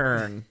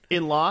turn.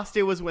 In Lost,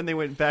 it was when they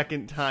went back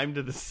in time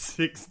to the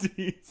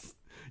 60s.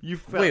 You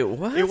felt, Wait,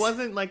 what? It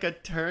wasn't like a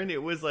turn.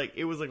 It was like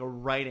a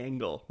right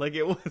angle. Like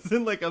it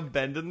wasn't like a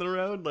bend in the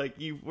road. Like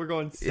you were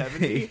going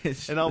 70,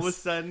 It's and all of a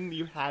just- sudden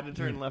you had to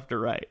turn left or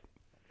right.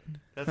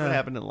 That's what Huh.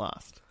 happened in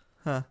Lost.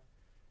 Huh.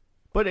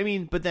 But I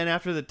mean, but then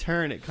after the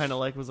turn, it kind of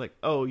like was like,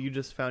 oh, you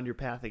just found your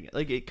path again.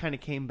 Like it kind of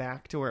came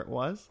back to where it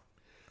was.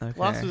 Okay.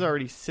 Lost was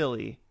already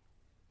silly,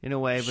 in a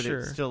way, but Sure.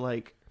 it's still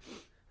like.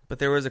 But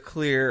there was a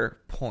clear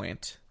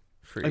point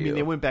for you. I mean,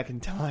 they went back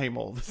in time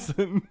all of a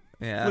sudden.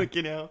 Yeah. Like,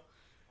 you know.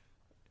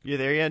 You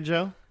there yet,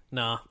 Joe?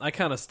 Nah, I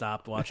kind of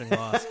stopped watching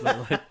Lost,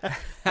 but like,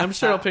 I'm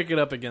sure I'll pick it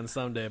up again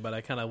someday. But I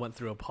kind of went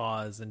through a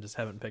pause and just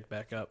haven't picked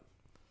back up.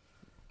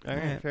 All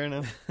right, Alright. fair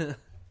enough.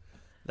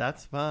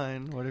 That's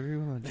fine. Whatever you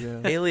want,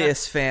 Joe.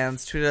 Alias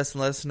fans, tweet us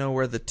and let us know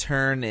where the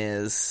turn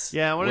is.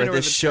 Yeah, I wanna where know where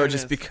this the show turn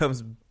just is.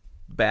 becomes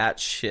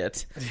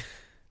batshit.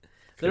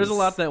 There's a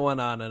lot that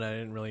went on, and I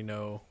didn't really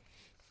know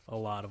a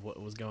lot of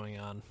what was going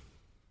on.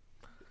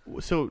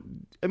 So,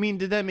 I mean,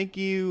 did that make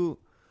you...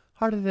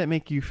 How did that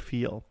make you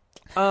feel?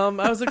 I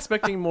was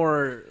expecting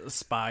more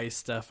spy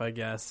stuff, I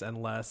guess, and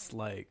less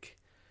like.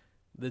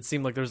 It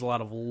seemed like there's a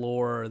lot of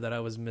lore that I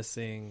was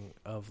missing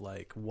of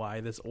like why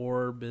this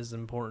orb is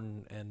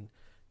important and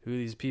who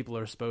these people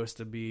are supposed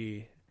to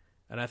be.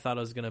 And I thought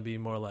it was gonna be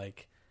more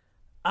like,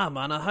 I'm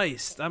on a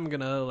heist. I'm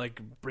gonna like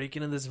break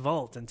into this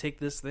vault and take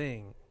this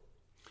thing.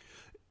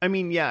 I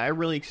mean, yeah, I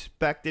really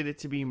expected it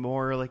to be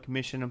more like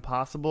Mission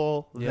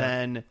Impossible Yeah.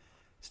 than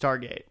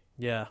Stargate,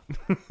 Yeah,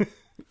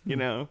 you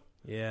know?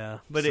 yeah.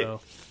 But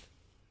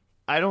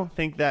I don't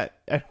think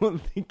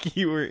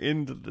you were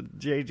into the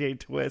JJ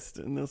twist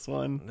in this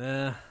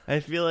one. I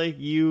feel like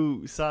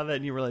you saw that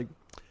and you were like,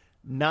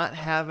 not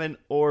have an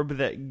orb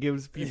that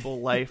gives people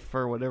life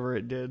for whatever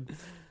it did.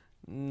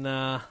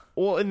 Nah.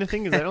 Well, and the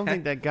thing is, I don't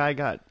think that guy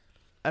got.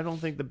 I don't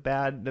think the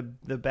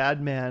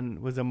bad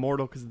man was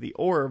immortal because of the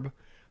orb.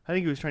 I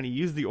think he was trying to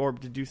use the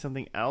orb to do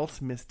something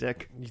else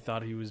mystic. You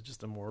thought he was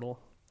just immortal?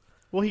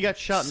 Well, he got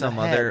shot Some in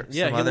the head. other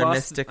Yeah, some he other lost,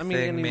 mystic I mean,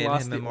 thing and he made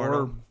lost him the immortal.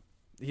 orb.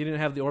 He didn't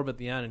have the orb at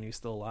the end, and he was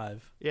still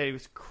alive. Yeah, he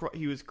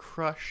was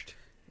crushed.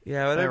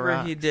 Yeah, whatever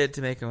he rocks. did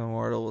to make him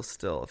immortal was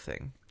still a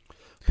thing.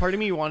 Part of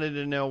me wanted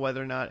to know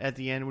whether or not at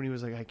the end when he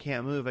was like, I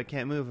can't move,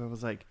 I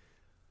was like,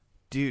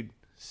 dude,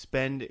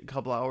 spend a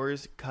couple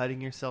hours cutting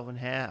yourself in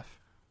half.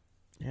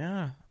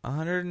 Yeah,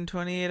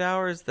 128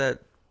 hours. That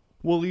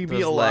Will he be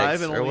Those alive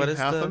legs, and or what only is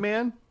half the- a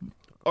man?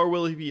 Or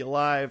will he be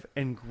alive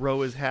and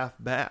grow his half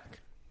back?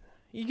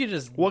 You could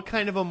just What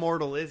kind of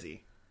immortal is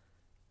he?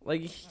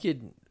 like he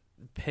could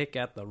pick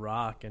at the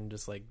rock and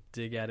just like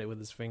dig at it with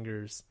his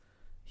fingers.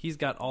 He's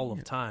got all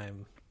of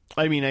time.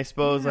 I mean, I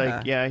suppose,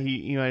 Yeah.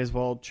 he might as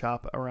well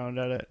chop around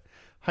at it.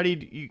 How do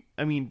you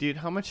I mean, dude,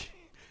 how much...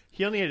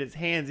 He only had his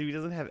hands. If he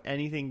doesn't have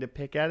anything to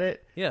pick at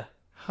it, Yeah.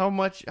 how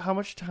much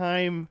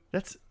time...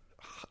 That's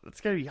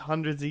got to be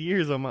hundreds of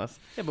years almost.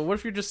 Yeah, but what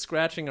if you're just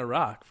scratching a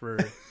rock for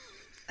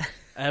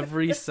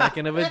every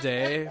second of a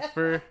day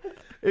for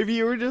If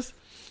you were just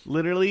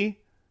literally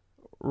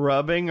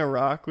rubbing a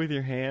rock with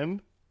your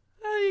hand...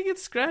 you can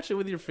scratch it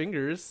with your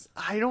fingers.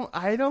 I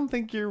don't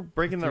think you're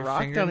breaking the your rock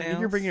down. I think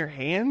you're fingernails? bringing your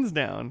hands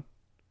down.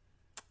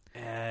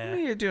 I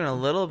mean, you're doing a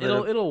little bit.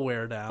 It'll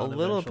wear down. a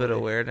little bit of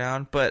eventually. wear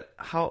down, but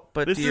how?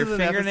 But This do your is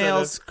an episode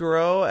fingernails of-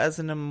 grow as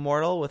an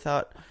immortal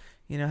without,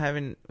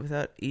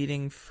 without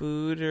eating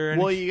food or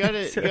anything? Well, you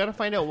gotta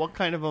find out what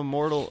kind of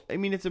immortal. I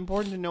mean, it's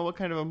important to know what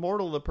kind of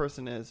immortal the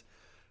person is,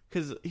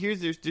 because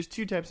there's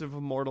two types of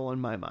immortal in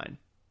my mind.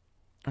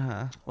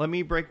 Let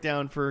me break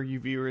down for you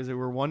viewers that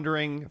were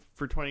wondering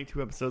for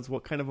 22 episodes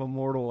what kind of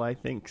immortal I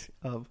think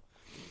of.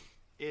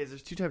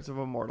 There's two types of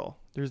immortal.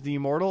 There's the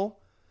immortal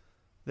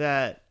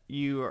that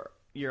you're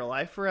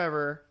alive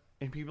forever,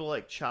 and people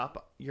like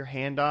chop your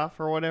hand off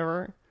or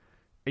whatever,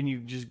 and you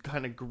just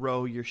kind of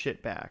grow your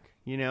shit back.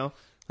 You know,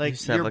 like you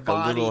just have your like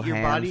body, a little your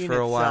hand body for in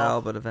a itself,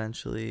 while, but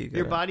eventually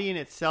your body in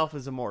itself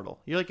is immortal.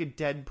 You're like a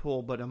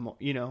Deadpool, but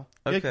you're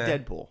like Okay.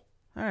 Deadpool All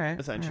right,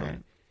 essentially. all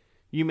right.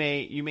 You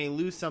may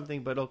lose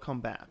something, but it'll come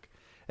back,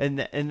 and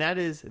that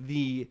is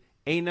the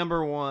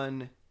number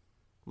one,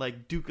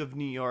 like Duke of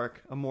New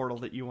York immortal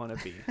that you want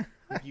to be.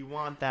 Like, you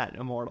want that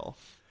immortal.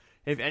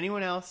 If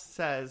anyone else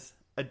says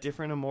a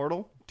different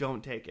immortal,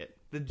 don't take it.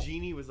 The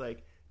genie was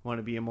like, "Want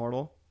to be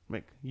immortal?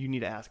 Like, you need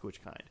to ask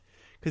which kind."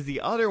 Because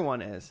the other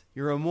one is,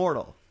 you're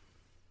immortal.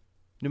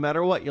 No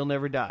matter what, you'll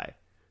never die.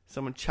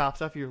 Someone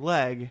chops off your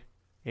leg,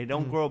 it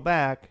don't grow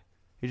back.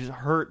 It just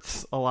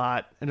hurts a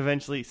lot, and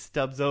eventually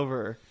stubs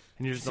over,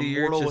 and you're just So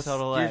immortal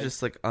without a leg. You're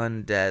just like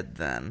undead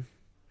then.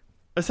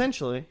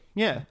 Essentially,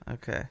 yeah.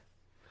 Okay.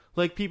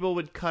 Like, people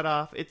would cut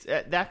off. It's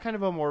that kind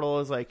of immortal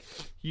is like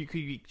you could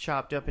be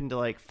chopped up into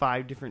like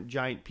 5 different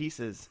giant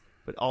pieces,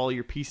 but all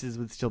your pieces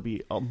would still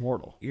be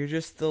immortal. You're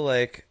just the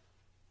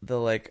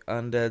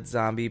undead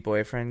zombie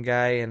boyfriend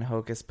guy in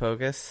Hocus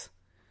Pocus,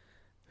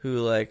 who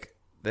like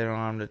they don't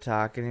want him to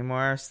talk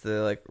anymore, so they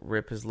like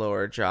rip his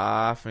lower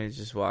jaw off, and he's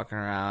just walking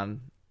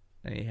around,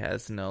 and he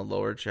has no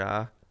lower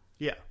jaw,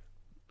 Yeah.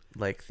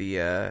 like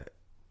the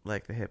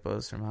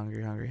hippos from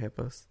Hungry Hungry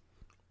Hippos.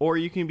 Or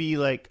you can be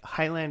like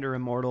Highlander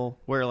immortal,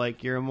 where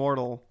like you're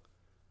immortal,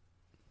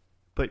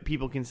 but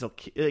people can still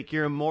like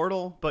you're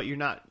immortal, but you're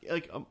not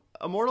like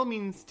immortal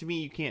means to me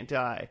you can't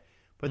die.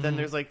 But then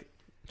there's like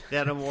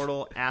that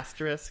immortal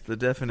asterisk. The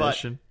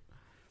definition.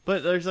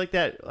 But there's like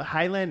that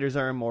Highlanders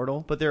are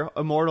immortal, but they're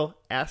immortal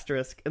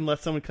asterisk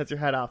unless someone cuts your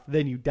head off,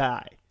 then you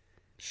die.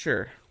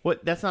 Sure.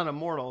 What? That's not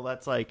immortal.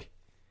 That's like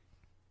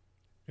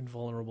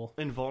Invulnerable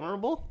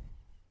invulnerable.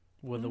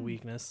 with a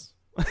weakness.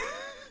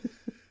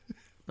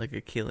 Like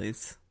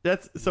Achilles.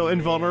 That's so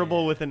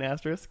invulnerable with an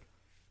asterisk.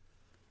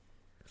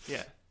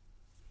 Yeah.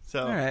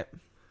 So All right.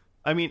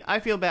 I mean, I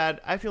feel bad.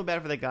 I feel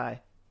bad for the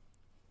guy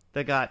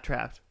that got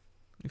trapped.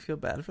 You feel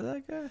bad for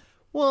that guy?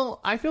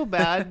 Well, I feel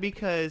bad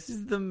because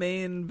He's the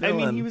main I villain.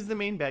 mean, he was the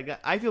main bad guy.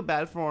 I feel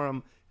bad for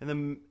him,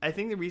 and I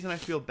think the reason I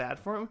feel bad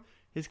for him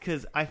is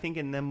because I think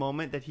in the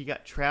moment that he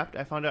got trapped,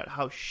 I found out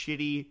how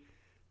shitty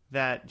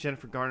that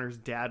Jennifer Garner's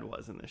dad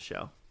was in this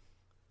show.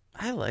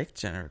 I like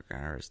Jennifer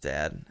Garner's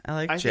dad. I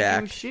like I Jack.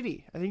 think he was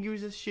shitty. I think he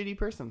was a shitty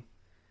person.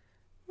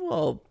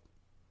 Well,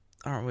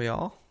 aren't we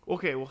all?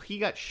 Okay, well, he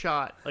got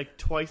shot like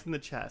twice in the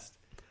chest,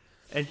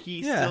 and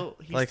he Yeah,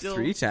 still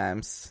 3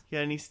 times.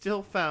 Yeah, and he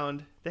still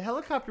found the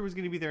helicopter was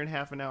going to be there in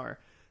half an hour.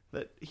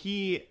 That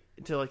he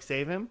to like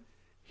save him,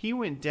 he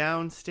went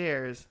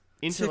downstairs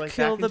into To like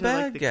kill back the into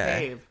like bad the guy.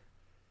 cave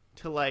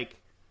to like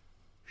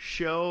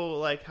show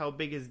like how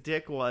big his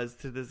dick was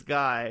to this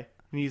guy,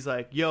 and he's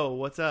like, "Yo,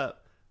 what's up?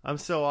 I'm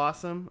so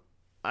awesome.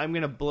 I'm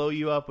gonna blow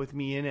you up with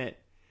me in it."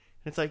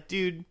 And it's like,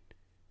 dude,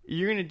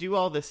 you're gonna do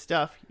all this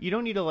stuff. You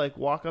don't need to like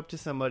walk up to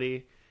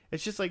somebody.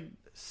 It's just like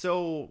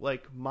so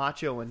like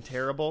macho and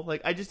terrible.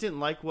 Like I just didn't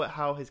like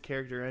how his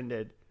character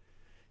ended.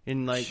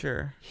 And like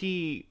Sure.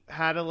 he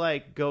had to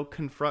like go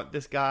confront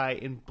this guy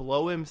and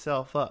blow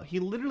himself up. He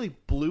literally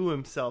blew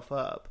himself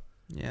up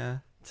Yeah.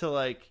 to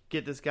like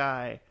get this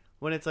guy.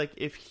 When it's like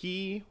if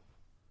he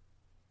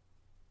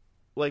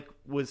like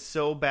was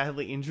so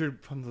badly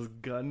injured from those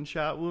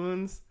gunshot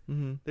wounds,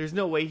 there's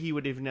no way he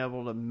would have been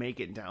able to make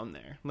it down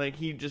there. Like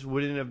he just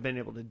wouldn't have been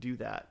able to do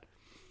that.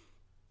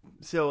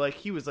 So like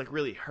he was like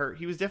really hurt.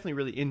 He was definitely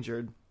really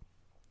injured.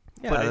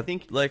 Yeah, But I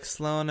think like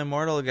Sloan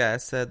Immortal guy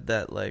said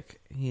that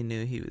like he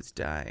knew he was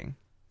dying.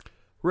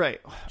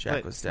 right. Jack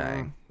But, was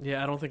dying.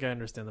 Yeah, I don't think I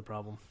understand the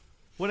problem.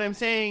 What I'm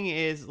saying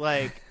is,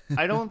 like,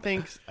 I don't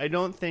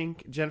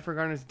think Jennifer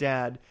Garner's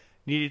dad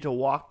needed to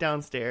walk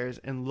downstairs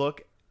and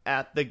look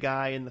at the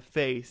guy in the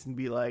face and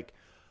be like,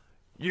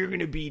 "You're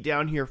gonna be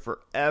down here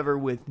forever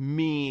with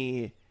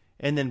me,"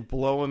 and then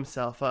blow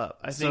himself up.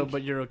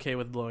 But you're okay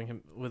with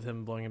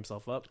him blowing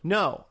himself up?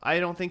 No,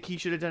 I don't think he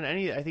should have done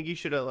any. I think he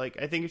should have I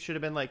think it should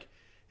have been like,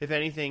 if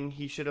anything,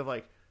 he should have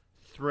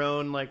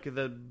thrown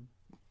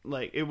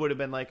it would have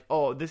been like,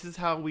 oh, this is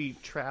how we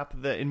trap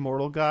the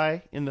immortal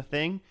guy in the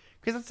thing,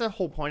 because that's the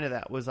whole point of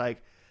that, was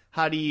like,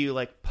 how do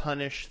you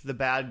punish the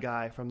bad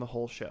guy from the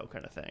whole show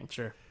kind of thing.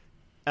 Sure.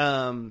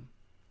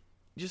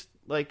 Just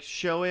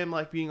show him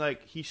being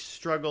he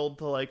struggled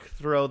to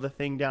throw the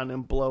thing down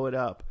and blow it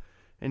up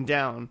and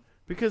down,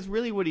 because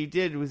really what he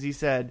did was he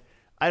said,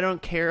 I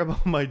don't care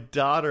about my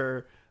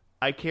daughter,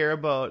 I care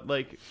about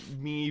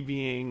me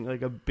being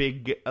a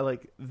big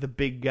the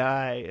big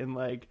guy and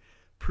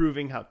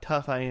proving how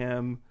tough I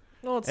am,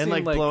 Well,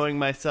 and blowing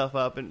myself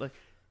up, and it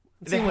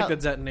seemed like the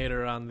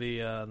detonator on the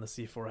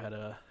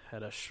C4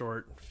 had a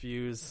short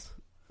fuse.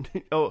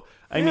 Oh,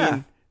 I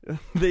mean,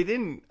 they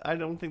didn't. I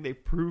don't think they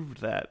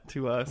proved that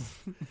to us.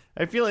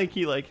 I feel like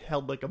he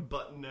held a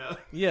button out.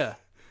 Yeah.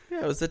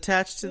 Yeah, it was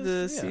attached to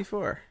the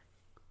C4.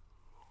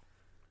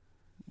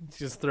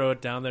 Just throw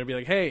it down there and be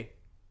like, "Hey,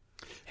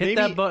 hit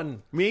that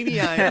button."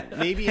 Maybe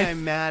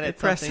I'm mad at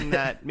something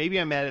that maybe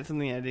I'm mad at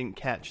something I didn't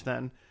catch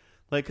then,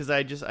 because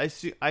I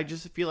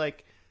just feel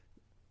like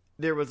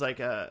there was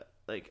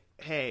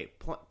hey,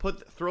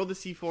 throw the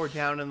C4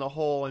 down in the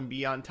hole and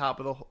be on top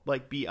of the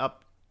be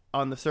up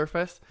on the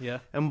surface,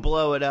 and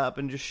blow it up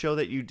and just show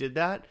that you did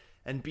that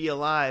and be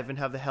alive and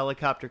have the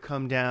helicopter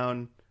come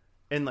down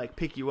and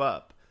pick you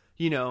up.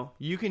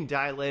 You can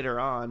die later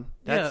on.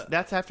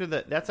 That's after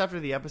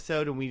the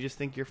episode, and we just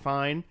think you're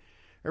fine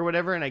or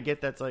whatever. And I get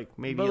that's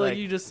maybe, but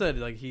you just said,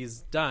 he's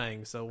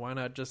dying, so why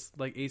not just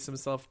ace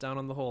himself down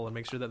on the hole and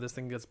make sure that this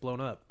thing gets blown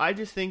up? I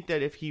just think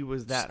that if he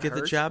was that just get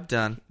hurt, the job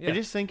done. I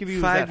just think if he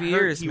was 5 that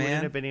years, hurt, he man,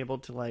 wouldn't have been able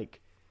to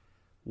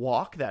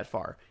walk that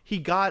far. He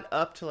got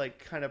up to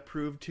kind of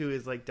prove to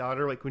his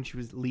daughter when she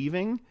was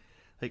leaving,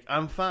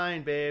 I'm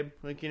fine, babe,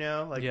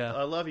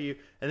 I love you,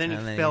 and then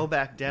he fell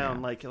back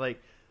down,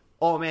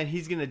 oh man,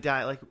 he's gonna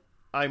die.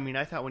 I mean,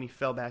 I thought when he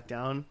fell back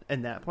down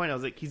at that point, I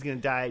was like, he's gonna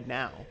die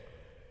now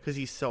because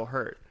he's so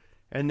hurt.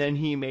 And then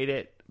he made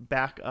it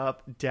back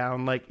up,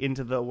 down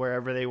into the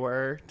wherever they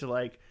were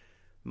to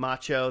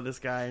macho this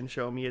guy and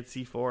show him he had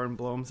C4 and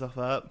blow himself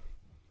up.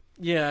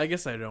 Yeah, I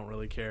guess I don't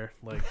really care.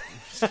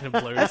 Just gonna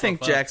blow yourself I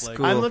think up. Jack's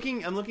cool. I'm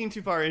looking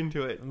too far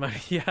into it.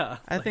 Yeah,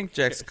 I think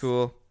Jack's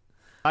cool.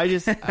 I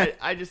was just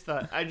I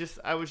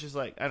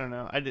don't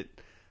know.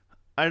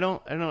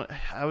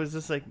 I was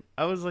just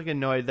I was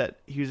annoyed that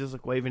he was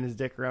just waving his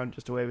dick around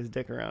just to wave his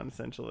dick around,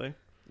 essentially.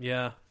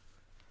 Yeah.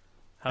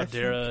 How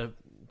dare a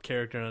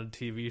character on a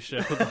TV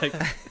show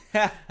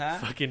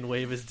fucking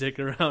wave his dick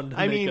around to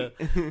make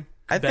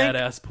a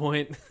badass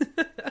point.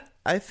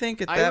 I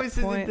think at that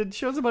point, the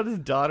show's about his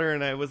daughter,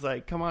 and I was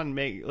like, come on,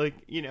 make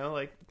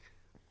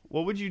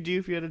what would you do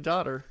if you had a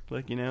daughter?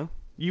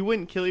 You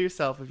wouldn't kill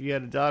yourself if you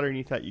had a daughter and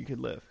you thought you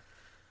could live.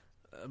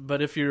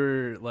 But if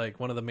you're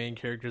one of the main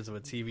characters of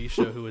a TV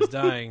show who is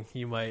dying,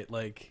 you might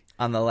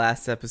on the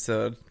last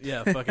episode,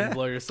 fucking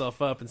blow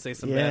yourself up and say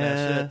some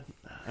badass shit.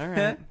 All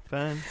right,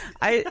 fine.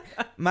 I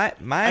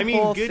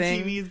mean, good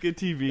thing, TV is good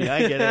TV.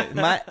 I get it.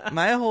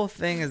 my whole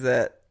thing is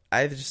that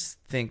I just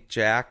think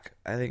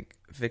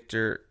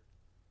Victor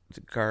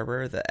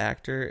Garber, the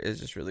actor, is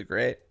just really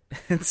great.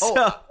 And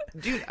so,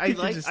 dude, I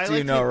liked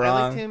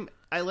him.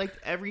 I liked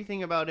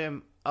everything about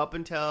him up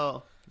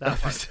until that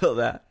part. Still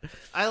that.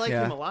 I liked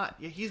him a lot.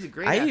 Yeah, he's a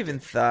great actor. I even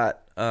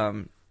thought,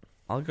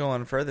 I'll go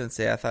on further and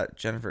say I thought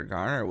Jennifer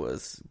Garner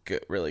was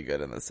really good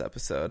in this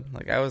episode.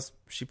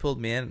 She pulled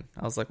me in.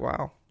 I was like,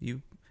 wow,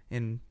 you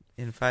in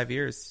 5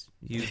 years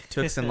you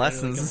took some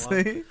lessons.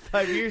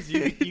 5 years,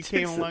 you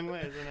came a long way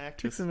as an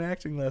actor. Took some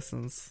acting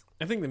lessons.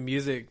 I think the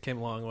music came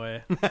a long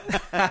way.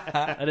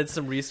 I did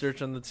some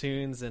research on the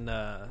tunes, and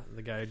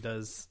the guy who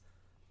does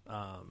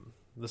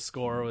the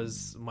score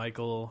was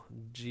Michael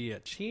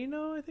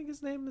Giacchino, I think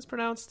his name is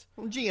pronounced.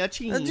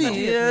 Giacchino.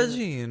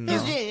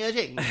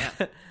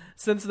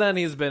 Since then,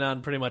 he's been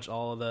on pretty much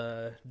all of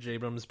the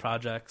J-Abrams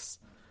projects.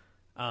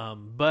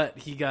 But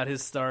he got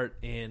his start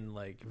in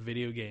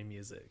video game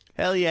music.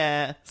 Hell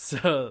yeah.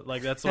 So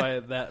that's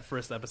why that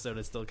first episode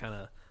is still kind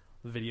of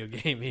video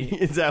gamey.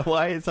 Is that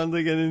why it sounds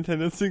like a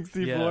Nintendo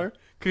 64?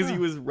 Because he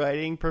was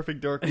writing Perfect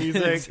Dark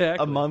music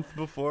a month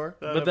before.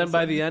 But then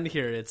by the end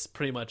here, it's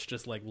pretty much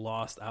just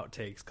Lost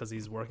outtakes because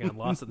he's working on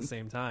Lost at the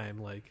same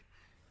time.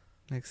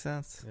 Makes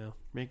sense. Yeah,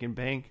 making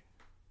bank.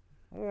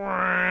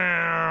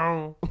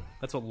 Wow.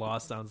 That's what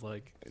Lost sounds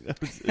like.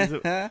 Was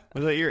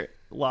that your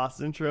Lost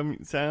intro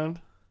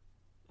sound?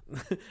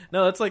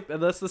 No,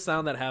 that's the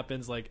sound that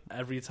happens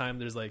every time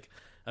there's a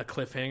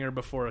cliffhanger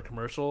before a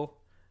commercial,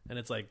 and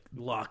it's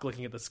Locke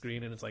looking at the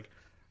screen, and it's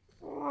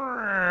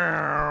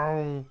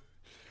wow.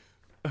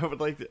 I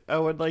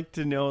would like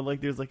to know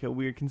there's a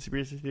weird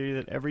conspiracy theory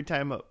that every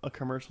time a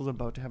commercial is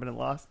about to happen in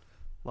Lost,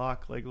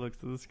 Locke like looks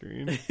at the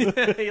screen.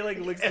 He like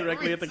looks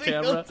directly at the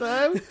camera.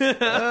 Time?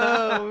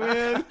 Oh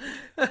man!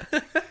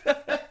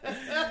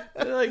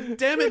 They're like,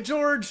 damn it,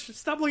 George!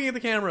 Stop looking at the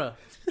camera.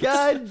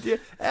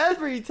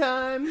 Every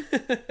time.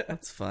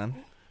 That's fun.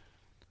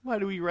 Why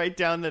do we write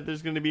down that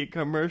there's going to be a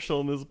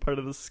commercial in this part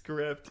of the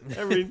script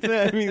every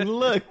time he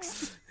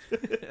looks?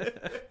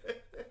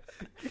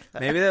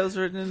 Maybe that was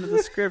written into the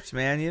script,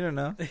 man. You don't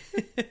know.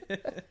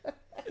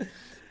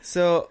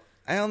 So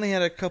I only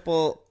had a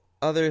couple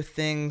other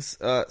things.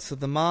 So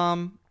the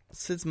mom,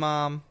 Sid's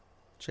mom,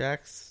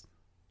 Jack's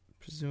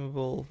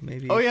presumable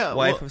maybe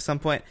wife of some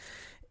point,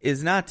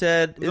 is not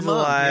dead, is mom,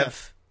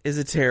 alive, is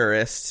a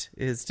terrorist,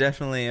 is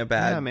definitely a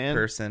bad man.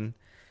 person.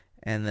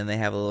 And then they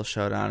have a little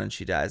showdown, and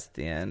she dies at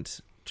the end,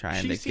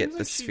 trying to get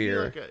the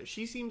sphere.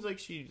 She seems like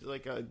she's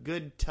like a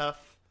good, tough,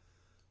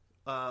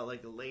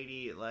 like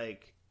lady,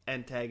 like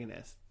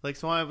antagonist. Like,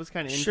 so I was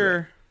kind of into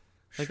Sure.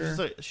 it.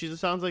 Like, she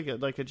sounds like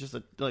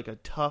a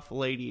tough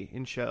lady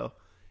in show.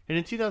 And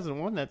in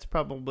 2001, that's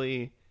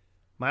probably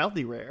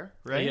mildly rare,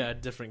 right? Yeah, a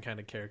different kind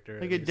of character.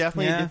 Like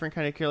definitely a different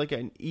kind of character,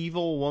 like an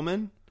evil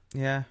woman.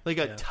 Yeah. Like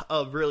a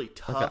really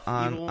tough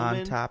like evil woman.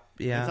 on top,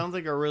 yeah. It sounds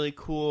like a really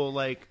cool,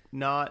 like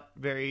not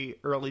very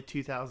early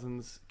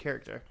 2000s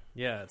character.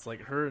 Yeah, it's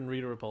like her and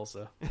Rita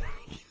Repulsa.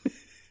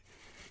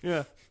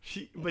 Yeah.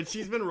 But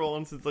she's been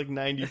rolling since like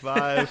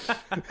 95.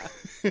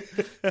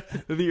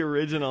 The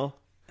original.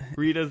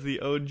 Rita's the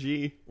OG.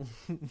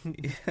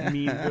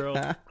 Mean girl.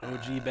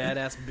 OG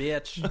badass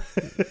bitch.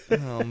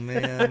 Oh,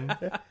 man.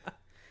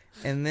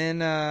 And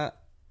then,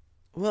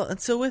 and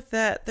so with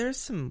that, there's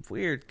some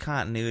weird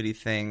continuity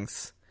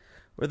things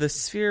where the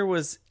sphere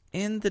was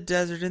in the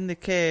desert, in the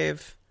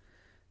cave,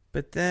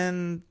 but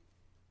then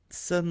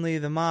suddenly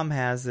the mom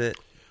has it.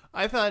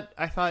 I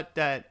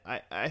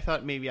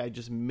thought maybe I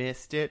just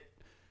missed it,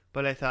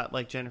 but I thought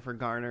like Jennifer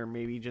Garner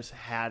maybe just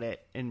had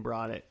it and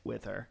brought it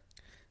with her.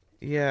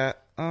 Yeah.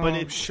 Oh, But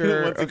it's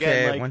sure. once again,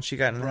 Okay, like, when she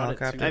got in the brought it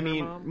to helicopter. I her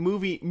mean, mom?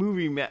 movie.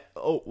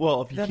 Oh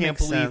well, if you That can't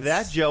makes believe sense.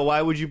 that, Joe,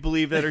 why would you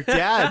believe that her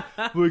dad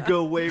would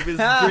go wave his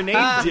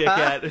grenade dick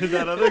at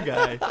that other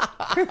guy?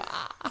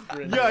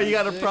 Yeah, you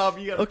got a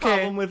problem. You got a Okay.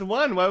 problem with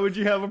one. Why would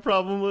you have a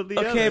problem with the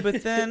other? Okay,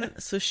 but then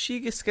so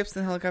she skips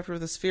in the helicopter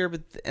with a sphere,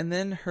 and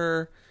then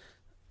her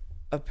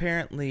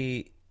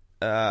apparently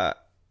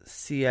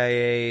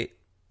CIA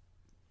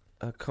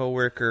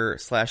coworker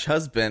 /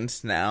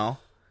 husband now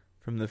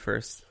from the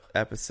first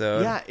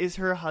episode. yeah, is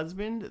her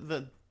husband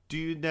the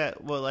dude that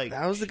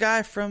That was the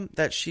guy from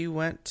that she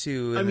went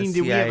to in I mean, the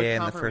did we have CIA a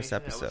in the first confirmation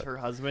that was episode. her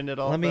husband at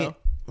all? Let me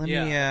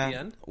Yeah, at the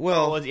end?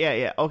 well,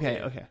 yeah.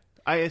 Okay.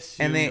 I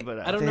assumed, and they but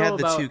I don't they know had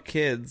the about- 2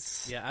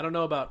 kids. Yeah, I don't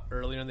know about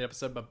earlier in the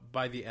episode, but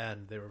by the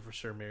end, they were for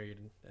sure married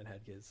and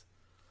had kids.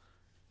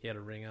 He had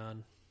a ring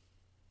on.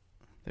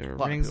 There were A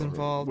lot of rings people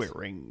involved. Wear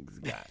rings,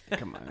 guy.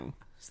 Come on.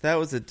 So that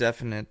was a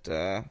definite.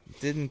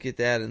 Didn't get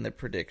that in the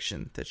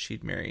prediction that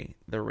she'd marry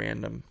the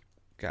random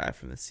guy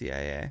from the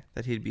CIA.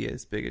 That he'd be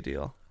as big a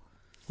deal.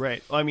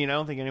 Right. Well, I mean, I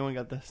don't think anyone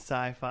got the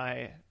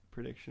sci-fi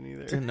prediction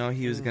either. Didn't know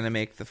he was going to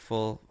make the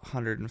full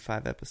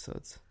 105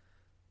 episodes.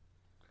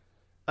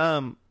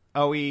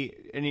 Are we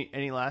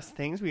any last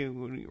things we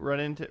run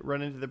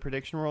into the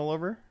prediction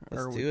rollover?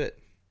 Let's do it.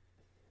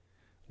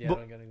 Yeah, But-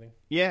 I don't got anything.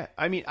 Yeah,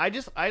 I mean, I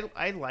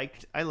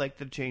liked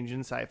the change in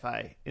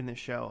sci-fi in this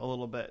show a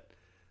little bit.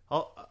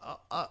 I'll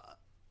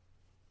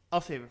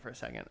save it for a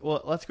second.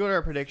 Well, let's go to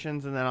our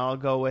predictions, and then I'll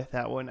go with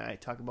that when I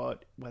talk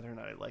about whether or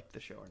not I liked the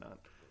show or not.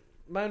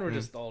 Mine were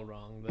just all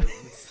wrong.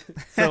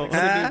 So-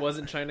 Sydney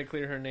wasn't trying to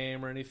clear her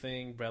name or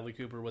anything. Bradley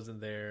Cooper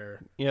wasn't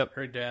there. Yep.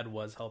 Her dad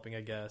was helping,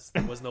 I guess.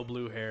 There was no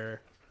blue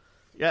hair.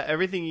 Yeah,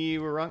 everything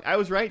you were wrong. I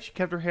was right. She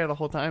kept her hair the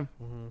whole time.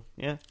 Mm-hmm.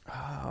 Yeah,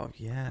 Oh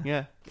yeah.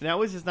 yeah. And that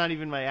was just not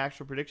even my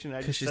actual prediction. I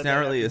Because just she's said not that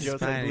really a after Joe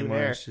said spy blue anymore.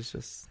 hair. She's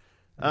just.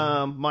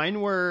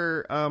 Mine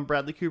were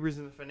Bradley Cooper's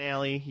in the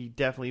finale. He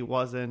definitely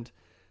wasn't.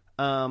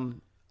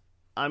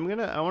 I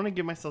want to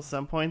give myself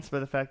some points by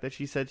the fact that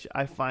she said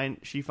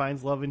she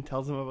finds love and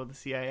tells him about the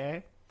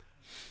CIA.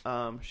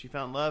 She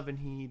found love, and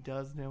he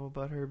does know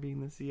about her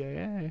being the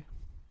CIA,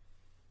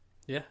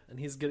 Yeah, and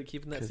he's good at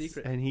keeping that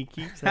secret. and he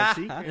keeps that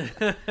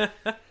secret.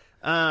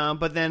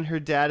 But then her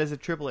dad is a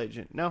triple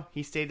agent. No,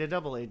 he stayed a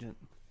double agent.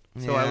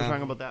 So I was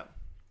wrong about that.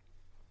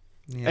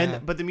 Yeah.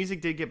 But the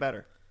music did get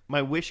better.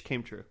 My wish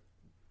came true.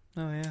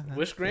 oh yeah.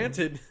 Wish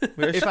granted.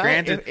 Wish If I-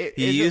 granted. if-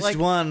 He is it used like-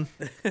 one.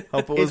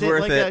 Hope it Is was it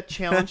worth like it. a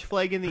challenge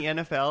flag in the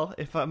NFL?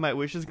 If my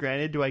wish is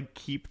granted, do I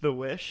keep the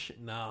wish?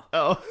 No.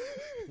 Oh,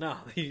 No,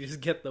 you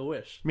just get the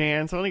wish.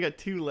 man. So I only got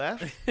 2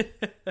 left?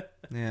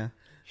 Yeah.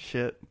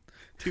 Shit.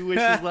 2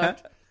 wishes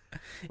left?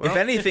 If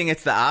anything,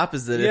 it's the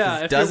opposite. Yeah,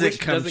 if it if your doesn't wish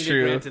come doesn't get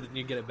true, granted, then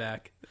you get it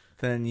back.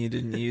 then you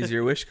didn't use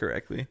your wish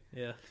correctly.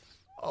 Yeah.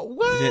 Oh,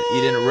 what?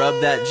 You didn't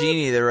rub that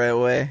genie the right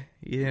way.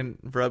 You didn't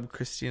rub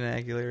Christina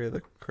Aguilera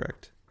the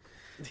correct.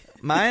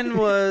 Mine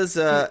was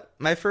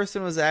my first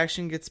one was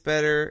action gets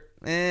better.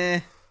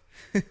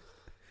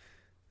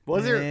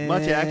 Was there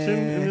much action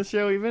in this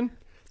show even?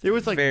 There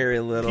was like Very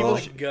little. people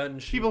Like gun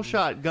shooting. people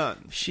shot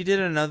guns. She did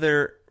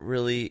another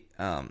really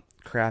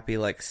crappy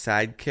like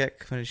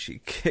sidekick when she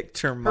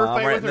kicked her Her mom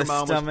fight right with in her the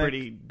mom stomach. was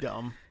pretty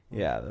dumb.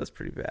 Yeah, that was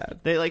pretty bad.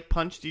 They like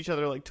punched each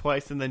other like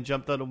twice and then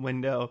jumped out a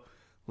window,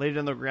 laid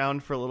on the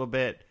ground for a little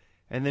bit,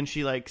 and then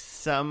she like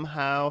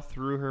somehow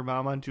threw her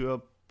mom onto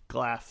a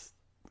glass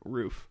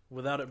roof.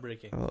 without it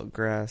breaking. A little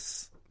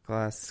glass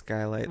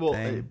skylight Well,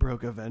 thing. it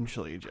broke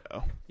eventually,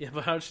 Joe. Yeah,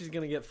 but how she's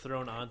gonna get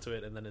thrown onto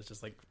it and then it's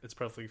just like it's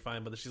perfectly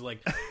fine, but then she's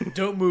like,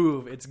 "Don't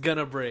move, it's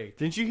gonna break."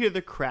 Didn't you hear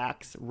the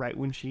cracks right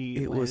when she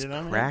It was landed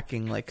on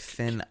cracking like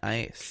thin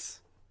ice.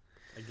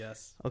 I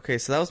guess. Okay,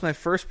 so that was my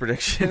first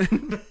prediction.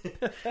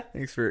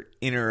 Thanks for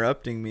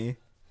interrupting me,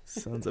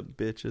 sons of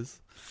bitches.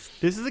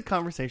 This is a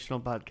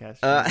conversational podcast.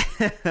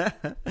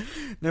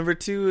 Number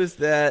 2 is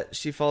that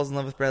she falls in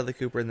love with Bradley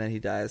Cooper and then he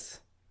dies.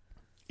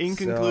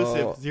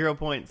 Inconclusive. so- 0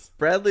 points.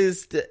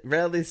 Bradley's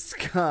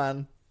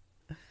gone.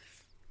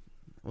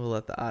 We'll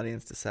let the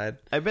audience decide.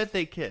 I bet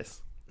they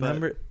kiss.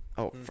 But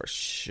For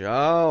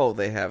sure,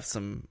 they have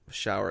some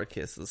shower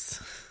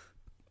kisses.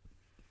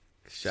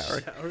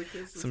 Shower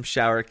kisses? Some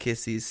shower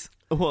kissies.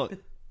 well,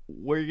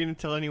 were you going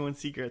to tell anyone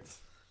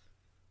secrets?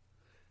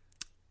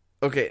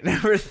 Okay,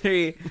 number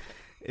 3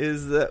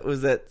 was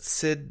that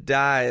Sid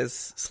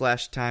dies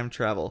 / time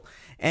travel,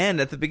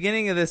 and at the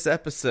beginning of this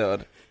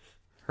episode,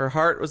 her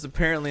heart was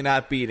apparently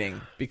not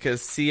beating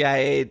because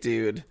CIA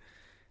dude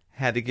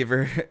had to give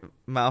her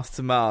mouth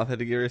to mouth, had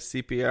to give her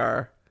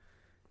CPR,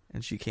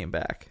 and she came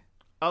back.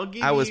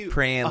 I was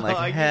praying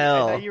like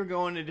hell. I thought you were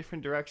going a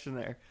different direction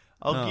there.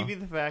 I'll No. give you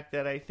the fact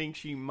that I think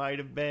she might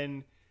have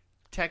been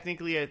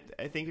technically. I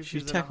think if she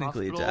She was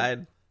technically in a hospital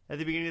died. at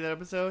the beginning of that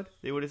episode,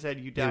 they would have said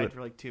you died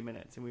for like 2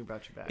 minutes and we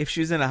brought you back. If she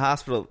was in a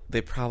hospital,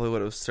 they probably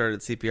would have started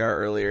CPR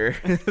earlier.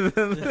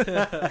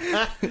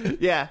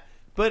 Yeah,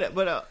 but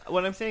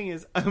what I'm saying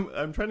is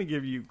I'm trying to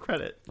give you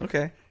credit.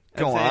 Okay,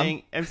 go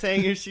on. I'm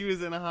saying if she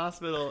was in a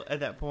hospital at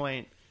that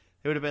point,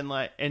 it would have been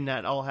like, and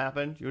that all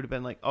happened, you would have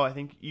been like, oh, I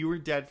think you were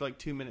dead for like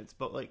 2 minutes,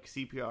 but like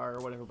CPR or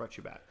whatever brought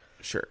you back.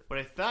 Sure. What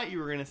I thought you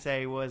were going to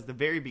say was the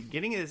very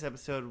beginning of this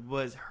episode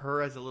was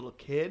her as a little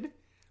kid.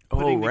 Oh,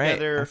 Putting right.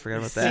 together I forgot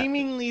about that.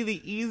 seemingly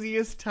the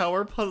easiest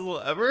tower puzzle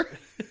ever.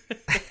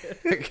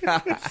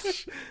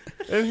 Gosh.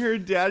 And her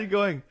dad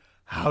going,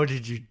 how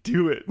did you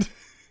do it?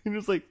 And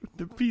it's like,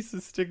 the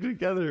pieces stick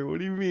together. What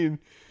do you mean?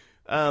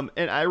 And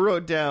I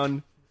wrote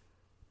down,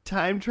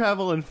 time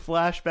travel and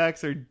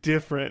flashbacks are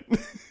different.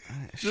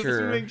 Just to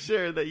Sure. make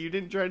sure that you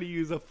didn't try to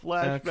use a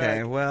flashback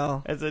Okay,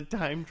 well, as a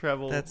time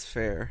travel. that's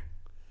fair.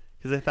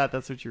 Because I thought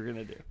that's what you were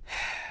going to do.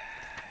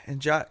 And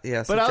Josh,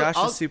 so But Josh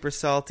I'll- is super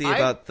salty I-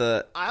 about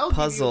the I'll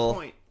puzzle.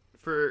 give you a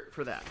point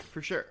for that,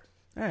 for sure.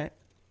 All right,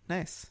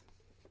 nice.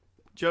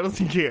 Joe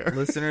doesn't care.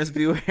 Listeners,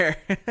 beware.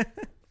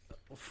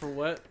 For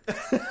what?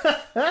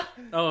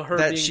 Oh, her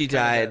That being she kinda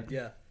died. dead.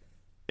 Yeah.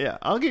 Yeah,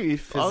 I'll give you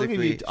She 1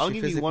 physically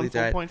full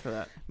died. point for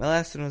that. My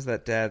last one was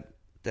that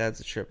dad's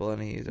a triple,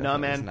 and he No, definitely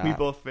man, was we not.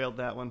 both failed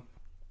that one.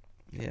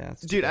 Yeah,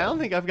 it's too Dude, I bad. don't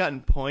think I've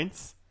gotten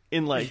points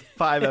in like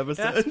 5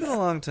 episodes. It's been a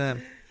long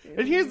time.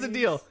 And here's the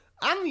deal.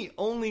 I'm the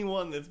only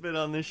one that's been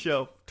on this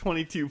show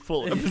 22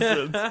 full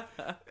episodes.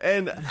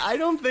 And I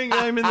don't think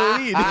I'm in the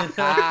lead.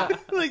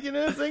 Like, you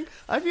know what I'm saying?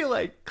 I feel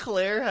like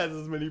Claire has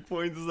as many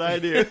points as I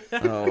do.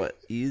 Oh,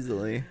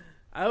 easily.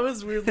 I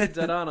was weirdly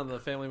dead on the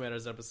Family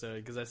Matters episode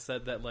because I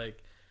said that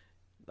like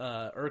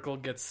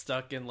Urkel gets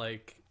stuck in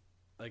like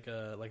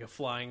a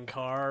flying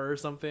car or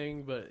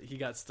something, but he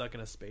got stuck in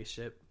a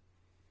spaceship.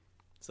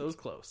 So it was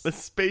close. The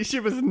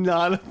spaceship is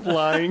not a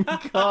flying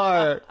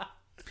car.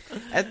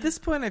 At this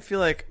point, I feel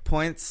like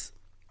points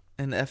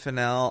in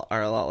FNL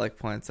are a lot like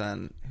points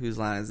on Whose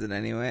Line Is It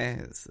Anyway?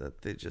 Is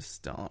that they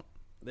just don't.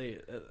 They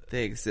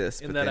They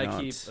exist, in but that they I don't.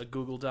 keep a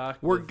Google Doc.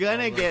 We're with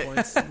gonna all the get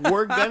points.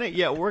 we're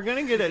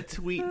gonna get a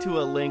tweet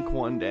to a link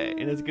one day,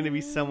 and it's gonna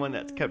be someone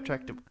that's kept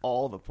track of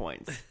all the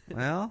points.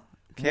 Well,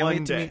 can't One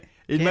wait to day. meet.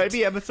 It can't- might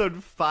be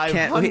episode 500.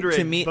 Can't wait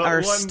to meet but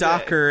our one day.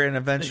 stalker and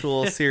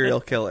eventual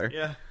serial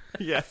killer.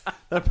 Yeah,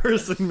 that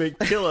person may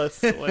kill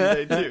us one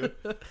day too,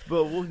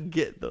 but we'll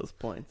get those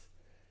points.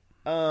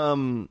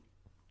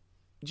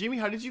 Jimmy,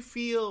 how did you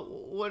feel?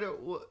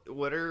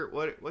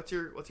 What's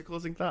your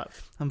closing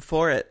thoughts? I'm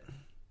for it.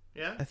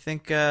 Yeah, I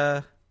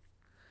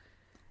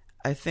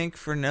think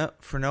for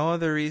no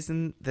other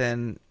reason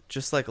than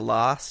just like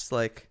Lost,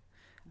 like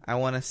I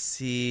want to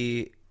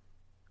see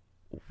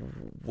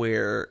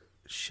where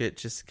shit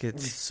just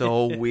gets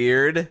so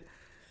weird.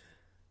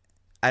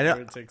 I Where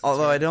don't. it takes a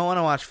Although turn. I don't want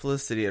to watch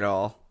Felicity at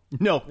all.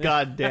 no,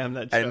 goddamn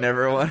that show. I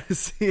never want to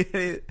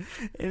see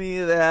any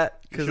of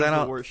that because Show's I the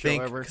don't worst show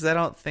think ever. because I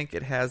don't think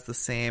it has the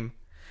same.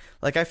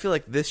 Like I feel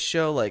like this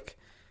show, like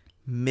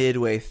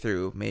midway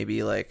through,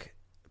 maybe like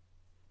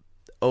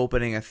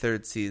opening a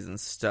third season,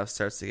 stuff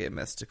starts to get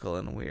mystical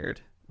and weird.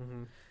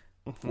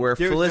 Where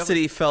There's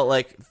Felicity felt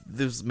like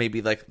this was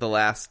maybe like the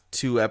last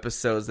 2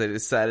 episodes they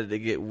decided to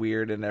get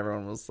weird and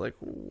everyone was like,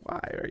 "Why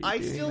are you?" I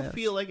doing still this?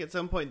 feel like at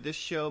some point this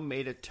show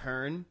made a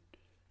turn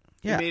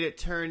Yeah. It made it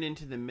turn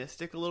into the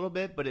mystic a little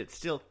bit, but it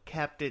still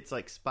kept its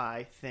like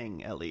spy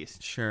thing at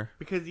least. Sure.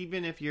 Because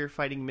even if you're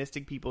fighting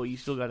mystic people, you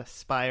still got to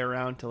spy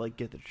around to like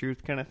get the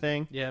truth, kind of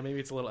thing. Yeah, maybe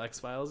it's a little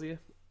X-Files-y.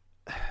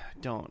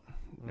 Don't.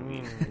 I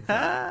mean,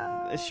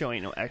 it's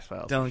showing no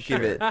X-Files. Don't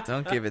give it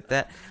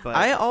that. But-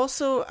 I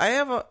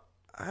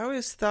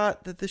always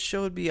thought that this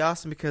show would be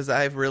awesome because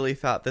I really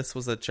thought this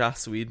was a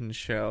Joss Whedon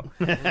show.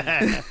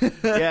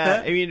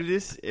 Yeah,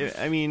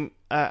 I mean,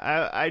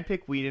 I'd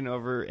pick Whedon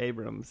over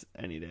Abrams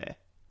any day.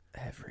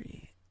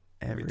 Every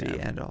time.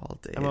 and all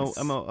days.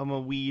 I'm a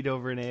weed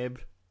over an Abe.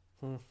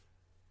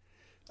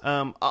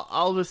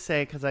 I'll just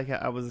say because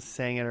I was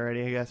saying it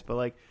already, I guess, but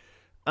like,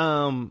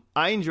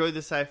 I enjoyed the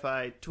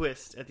sci-fi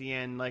twist at the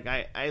end. Like,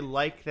 I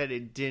like that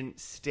it didn't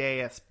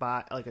stay a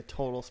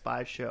total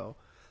spy show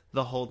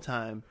the whole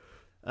time.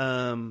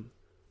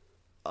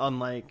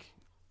 Unlike,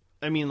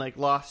 I mean, like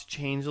Lost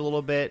changed a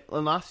little bit.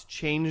 Lost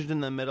changed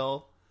in the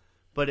middle,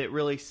 but it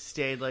really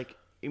stayed like.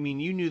 I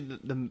mean, you knew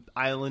that the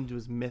island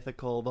was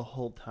mythical the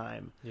whole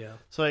time. Yeah.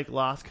 So like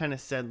Lost kind of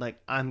said like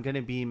I'm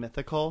gonna be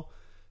mythical.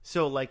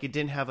 So like it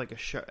didn't have like a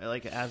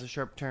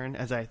sharp turn,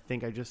 as I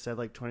think I just said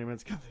like 20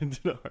 minutes ago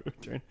into the hard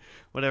turn,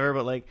 whatever.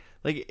 But like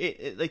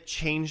it like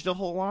changed a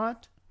whole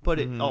lot, but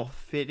it all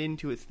fit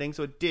into its thing.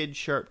 So it did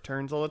sharp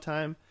turns all the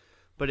time,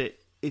 but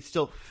it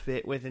still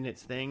fit within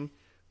its thing.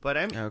 But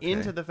I'm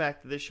into the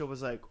fact that this show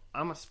was like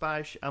I'm a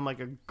spy. I'm like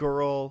a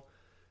girl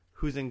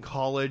who's in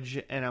college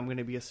and I'm going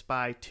to be a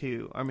spy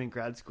too. I'm in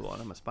grad school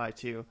and I'm a spy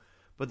too.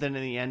 But then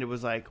in the end, it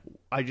was like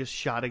I just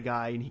shot a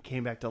guy and he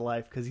came back to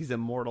life because he's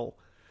immortal.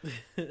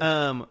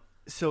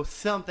 So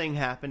something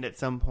happened at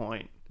some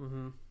point.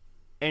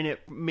 And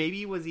it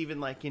maybe was even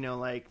like,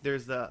 like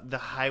there's the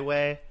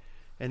highway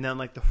and then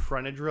like the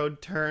frontage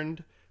road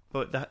turned,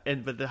 but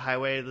the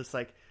highway just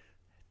like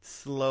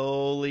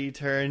slowly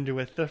turned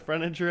with the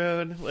frontage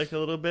road like a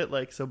little bit.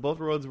 Like, so both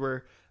roads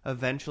were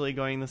eventually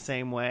going the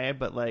same way,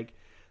 but like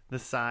the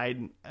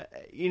side,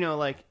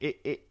 like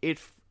it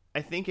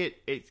I think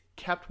it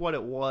kept what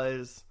it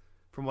was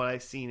from what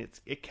I've seen.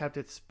 It kept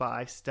its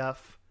spy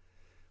stuff,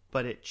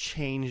 but it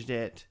changed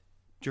it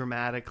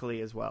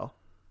dramatically as well.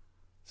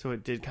 So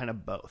it did kind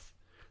of both.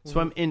 So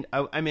I'm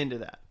into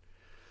that.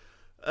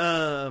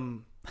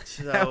 So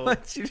I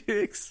want you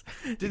to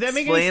did that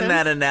make any explain sense?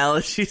 that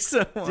analogy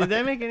so much. Did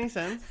that make any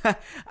sense?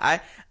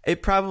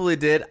 It probably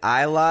did.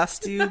 I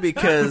lost you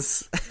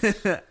because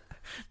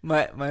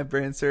my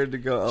brain started to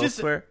go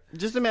elsewhere.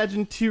 Just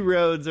imagine two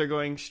roads are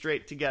going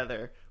straight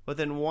together, but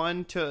then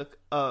one took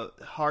a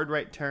hard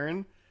right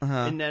turn,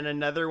 and then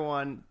another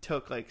one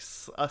took like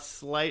a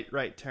slight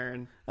right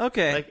turn.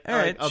 Okay, like all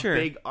right, a sure.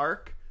 big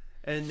arc,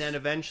 and then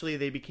eventually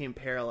they became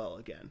parallel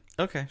again.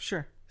 Okay,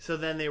 sure. So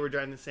then they were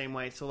driving the same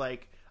way. So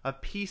like a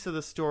piece of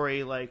the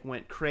story like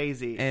went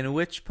crazy. And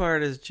which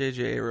part is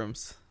J.J.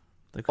 Abrams?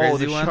 The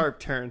crazy the one? sharp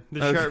turn.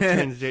 The sharp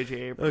turn's J.J.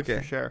 Abrams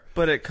for sure.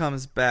 But it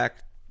comes back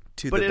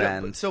to the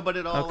bend. But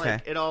it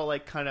all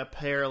kind of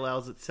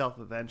parallels itself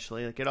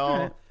eventually. Like it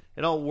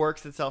all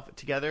works itself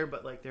together.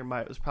 But like it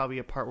was probably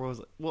a part where it was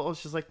like, well,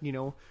 it's just like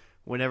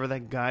whenever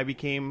that guy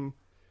became,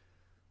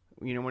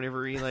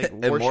 whenever he like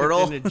worshipped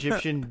Immortal? an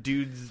Egyptian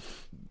dude's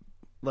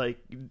like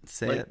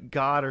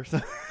god or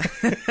something.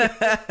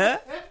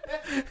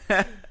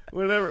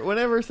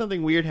 Whenever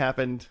something weird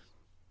happened.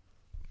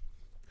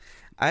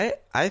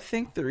 I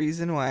think the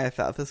reason why I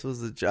thought this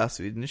was a Joss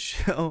Whedon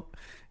show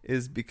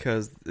is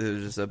because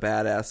there's just a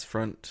badass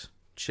front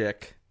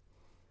chick.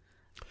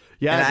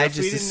 Yeah, and I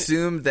just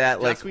assumed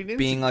that like Whedon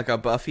being like a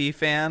Buffy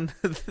fan,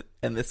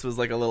 and this was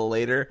like a little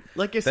later,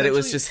 like that it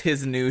was just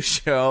his new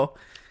show,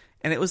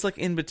 and it was like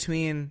in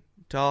between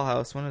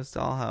Dollhouse. When was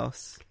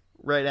Dollhouse?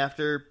 Right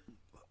after.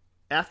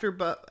 I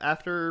don't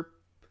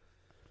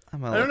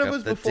know if it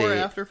was before or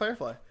after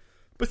Firefly.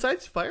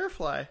 Besides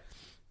Firefly,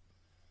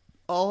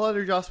 all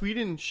other Joss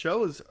Whedon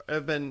shows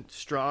have been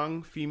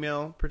strong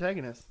female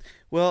protagonists.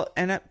 Well,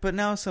 but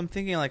now so I'm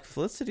thinking like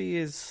Felicity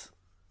is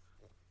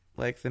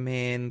like the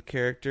main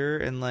character,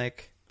 and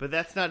like, but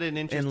that's not an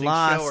interesting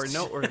Lost. show or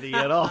noteworthy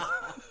at all.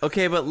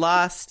 Okay, but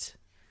Lost,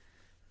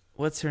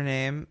 what's her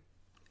name,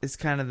 is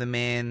kind of the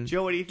main.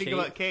 Joe, what do you think Kate.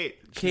 about Kate?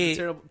 She's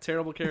a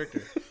terrible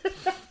character.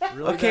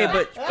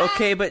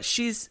 Really but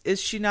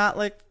is she not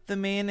like the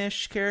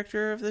main-ish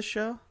character of the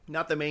show?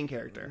 Not the main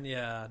character.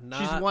 Yeah,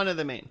 She's one of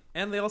the main.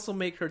 And they also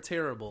make her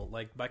terrible.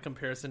 Like by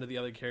comparison to the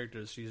other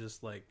characters, she's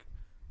just like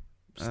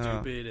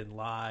stupid and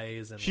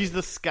lies. And she's the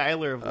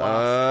Skylar of Lost.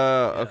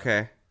 Oh,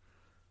 okay.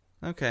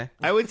 Okay.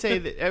 I would say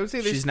there's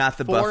she's not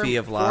the Buffy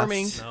of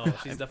Lost. No,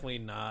 she's definitely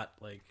not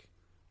like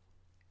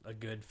a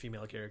good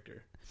female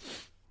character.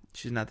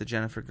 She's not the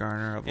Jennifer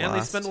Garner of Lost. And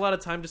they spend a lot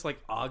of time just like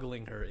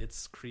ogling her.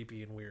 It's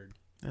creepy and weird.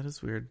 That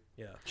is weird.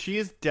 Yeah. She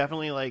is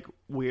definitely like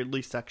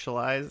weirdly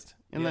sexualized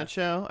in that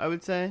show, I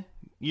would say.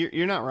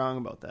 You're not wrong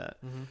about that.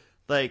 Mm-hmm.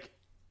 Like,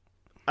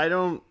 I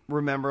don't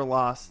remember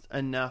Lost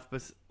enough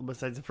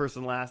besides the first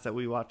and last that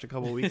we watched a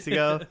couple weeks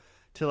ago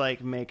to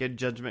like make a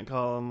judgment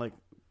call on like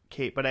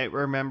Kate, but I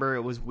remember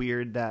it was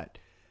weird that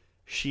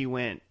she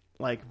went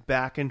like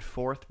back and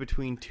forth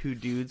between two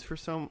dudes for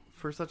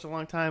such a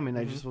long time, and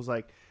I just was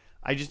like,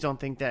 I just don't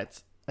think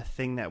that's a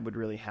thing that would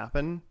really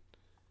happen.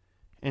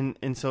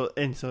 And so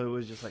it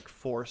was just like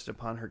forced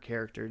upon her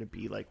character to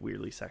be like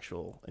weirdly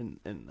sexual in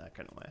that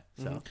kind of way.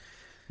 So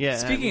yeah.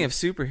 Speaking of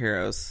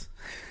superheroes,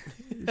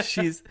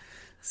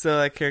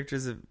 that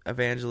character's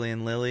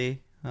Evangeline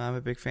Lilly, who I'm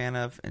a big fan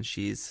of, and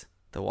she's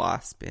the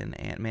Wasp in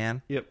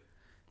Ant-Man. Yep.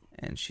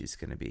 And she's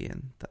going to be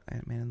in the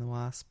Ant-Man and the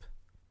Wasp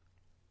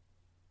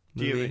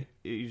Are movie.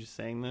 you just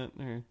saying that,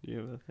 or do you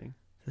have a thing?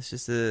 That's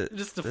just a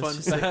fun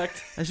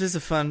fact. That's just a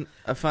fun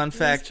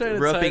fact, trying to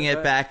roping tie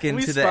it back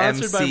into the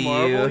sponsored MCU. by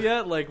Marvel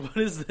yet? Like, what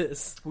is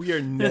this? We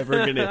are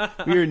never gonna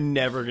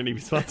be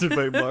sponsored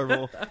by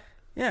Marvel.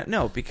 Yeah,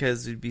 no,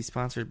 because we'd be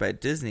sponsored by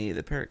Disney,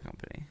 the parent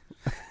company.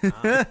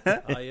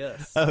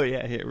 Yes. Oh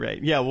yeah,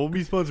 right. Yeah, we'll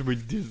be sponsored by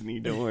Disney.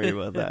 Don't worry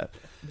about that.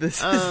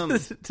 This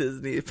is the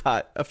Disney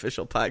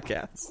official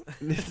podcast.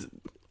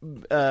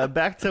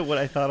 Back to what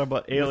I thought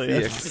about The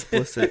Alias.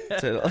 explicit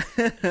title.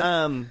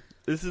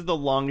 This is the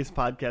longest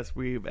podcast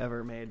we've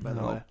ever made, by the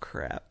way. Oh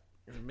crap!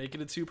 Make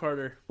it a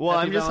two-parter. Well,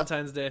 Happy I'm just-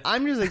 Valentine's Day.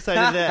 I'm just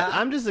excited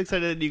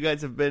that you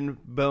guys have been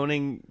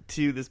boning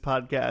to this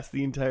podcast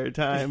the entire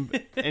time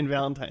in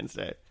Valentine's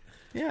Day.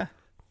 Yeah,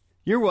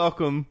 You're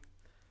welcome.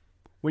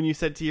 When you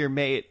said to your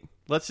mate,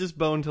 "Let's just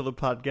bone till the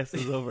podcast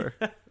is over,"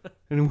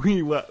 and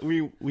we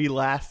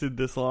lasted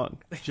this long,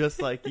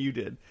 just like you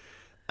did.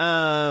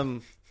 I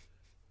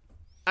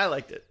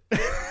liked it.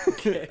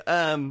 Okay.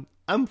 I'm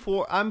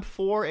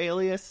for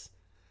Alias.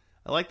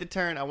 I like the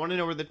turn. I want to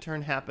know where the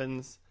turn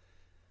happens.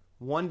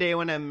 One day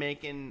when I'm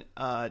making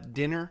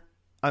dinner,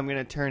 I'm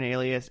gonna turn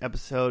Alias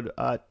episode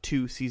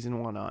 2, season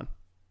 1 on.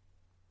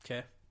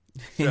 Okay.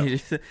 you're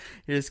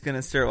just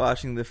gonna start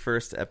watching the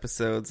first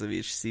episodes of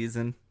each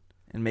season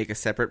and make a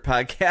separate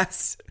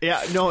podcast.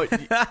 Yeah, no.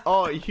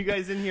 Oh, you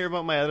guys didn't hear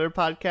about my other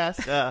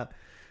podcast?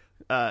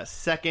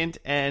 Second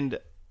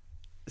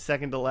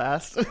to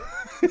last.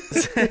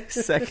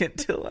 Second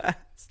to last.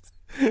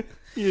 You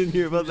didn't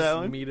hear about that Just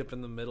one? meet up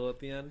in the middle at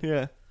the end.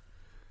 Yeah.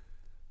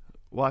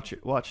 Watch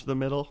the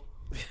middle.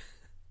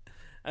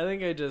 I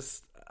think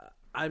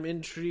I'm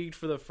intrigued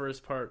for the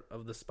first part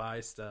of the spy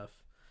stuff.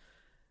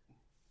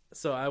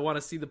 So I want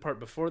to see the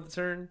part before the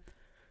turn.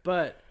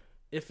 But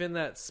if in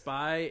that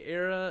spy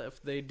era,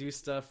 if they do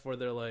stuff where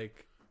they're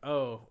like,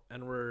 oh,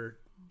 and we're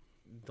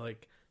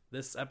like,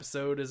 this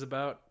episode is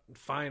about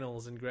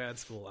finals in grad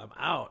school, I'm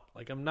out.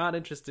 Like, I'm not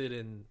interested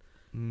in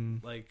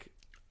like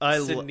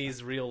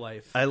Sydney's real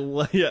life. I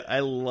love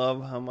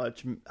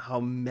how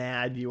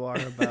mad you are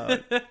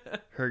about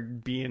her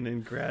being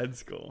in grad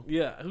school.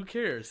 Yeah, who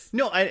cares?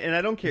 No,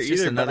 I don't care It's either.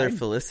 just another but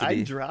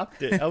Felicity. I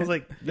dropped it. I was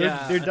like,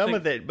 they're done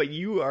with it, but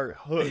you are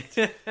hooked.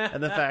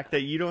 And the fact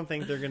that you don't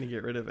think they're going to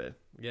get rid of it.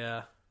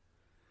 Yeah.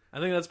 I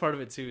think that's part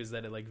of it too, is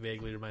that it like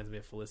vaguely reminds me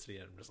of Felicity,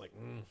 and I'm just like,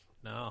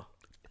 no.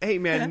 Hey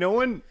man, no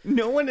one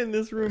in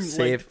this room liked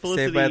Saved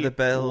Felicity by the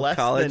Bell less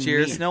college than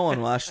years. me. No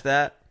one watched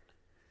that.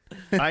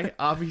 I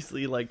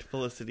obviously liked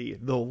Felicity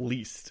the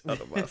least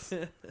out of us.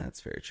 That's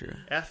very true.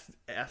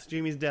 Ask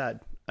Jamie's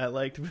dad. I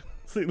liked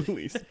Felicity the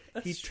least.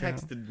 He true.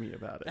 texted me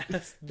about it.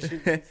 That's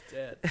Jimmy's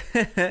dad.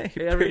 Hey,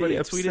 Hey, everybody,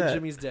 tweeted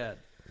Jimmy's dad.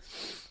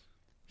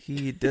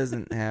 He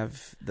doesn't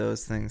have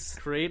those things.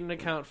 Create an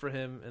account for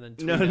him and then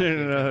tweet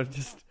No.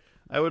 Just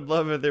I would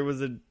love if there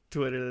was a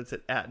Twitter that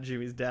said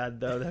 @Jimmy's dad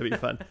though. That'd be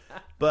fun.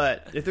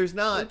 But if there's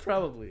not, It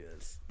probably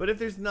is. But if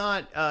there's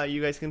not,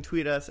 you guys can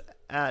tweet us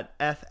at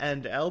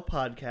FNL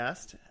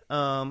Podcast,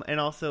 and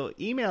also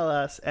email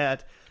us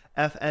at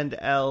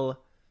FNL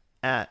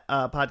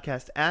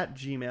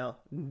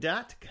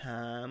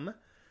podcast@gmail.com.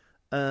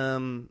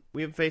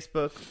 We have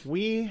Facebook.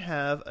 We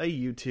have a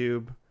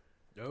YouTube.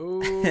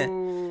 Oh.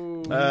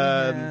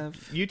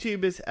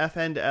 YouTube is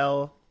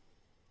FNL,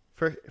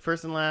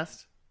 first and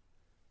last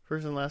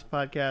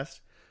podcast.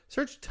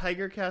 Search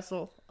Tiger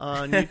Castle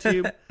on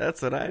YouTube.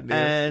 That's what I do.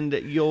 And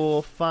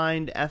you'll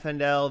find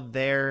FNL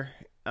there.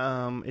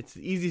 It's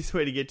the easiest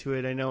way to get to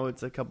it. I know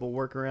it's a couple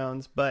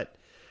workarounds, but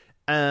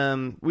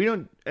we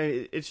don't.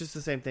 It's just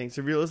the same thing.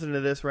 So if you're listening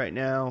to this right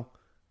now,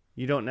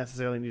 you don't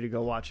necessarily need to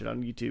go watch it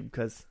on YouTube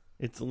because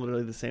it's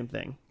literally the same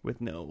thing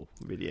with no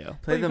video.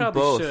 Play you them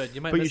probably both. should.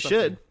 You might But miss you something.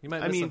 should. You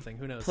might I miss mean, something.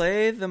 Who knows?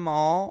 Play them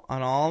all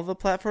on all the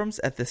platforms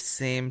at the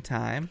same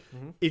time.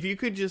 If you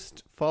could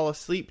just fall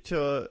asleep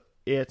to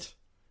it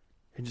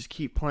and just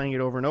keep playing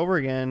it over and over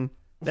again,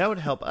 that would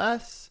help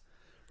us.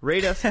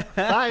 Rate us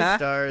 5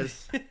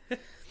 stars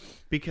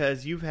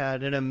because you've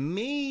had an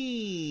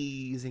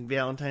amazing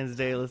Valentine's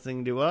Day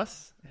listening to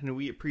us, and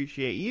we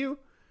appreciate you,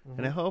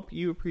 and I hope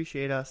you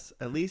appreciate us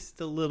at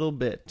least a little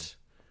bit.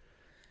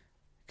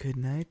 Good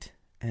night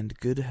and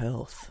good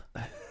health.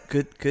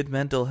 Good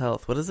mental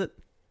health. What is it?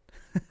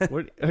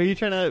 What are you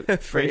trying to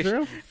phrase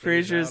him?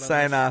 Frasier's out on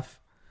sign this. off.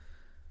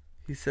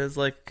 He says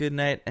like good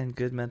night and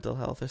good mental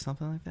health or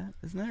something like that.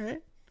 Isn't that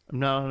right? I'm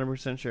not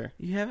 100% sure.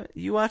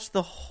 You watched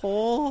the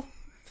whole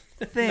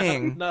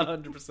thing. Not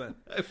 100%.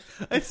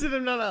 I said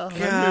I'm not 100%.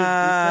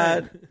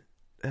 God.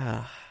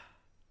 Ah.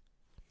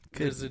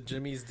 There's a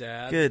Jimmy's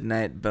Dad. Good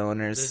night,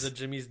 boners. There's a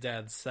Jimmy's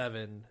Dad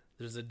 7.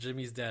 There's a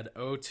Jimmy's Dad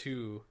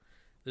 02.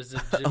 There's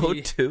a Oh,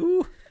 Jimmy.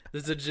 two?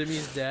 There's a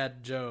Jimmy's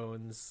Dad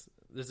Jones.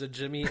 There's a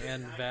Jimmy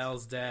and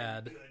Val's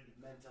dad.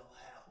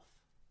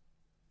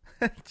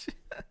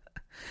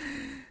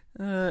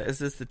 Is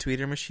this the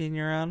tweeter machine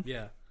you're on?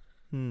 Yeah.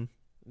 Hmm.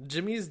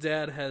 Jimmy's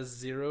dad has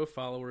 0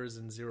 followers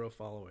and 0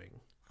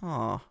 following.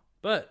 Aw.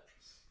 But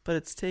But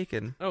it's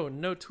taken. no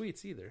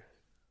tweets either.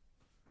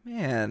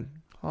 Man.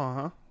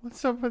 Aw,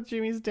 what's up with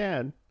Jimmy's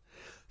dad?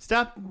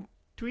 Stop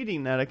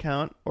tweeting that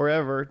account or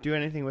ever do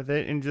anything with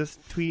it and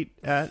just tweet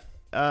at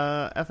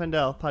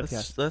FNL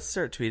podcast. Let's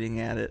start tweeting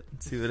at it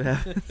and see what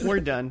happens. We're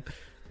done.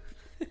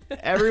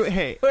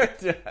 Everybody's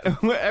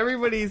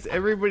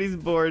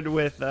bored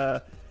with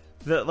the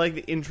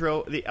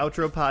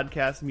outro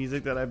podcast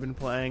music that I've been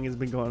playing has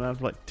been going on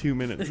for like 2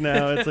 minutes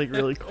now. It's like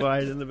really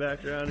quiet in the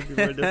background. And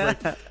people are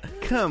just like,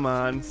 come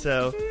on.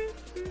 So,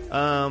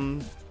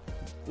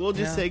 we'll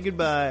just say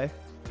goodbye.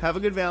 Have a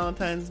good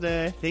Valentine's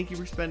Day. Thank you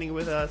for spending it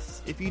with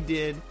us. If you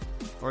did,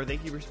 or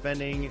thank you for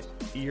spending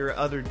your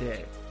other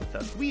day with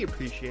us. We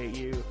appreciate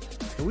you.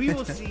 And we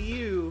will see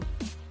you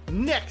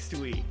next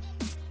week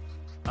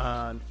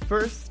on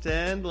First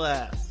and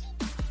Last.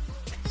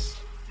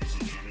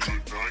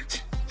 Good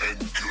night and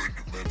good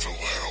mental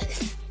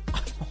health.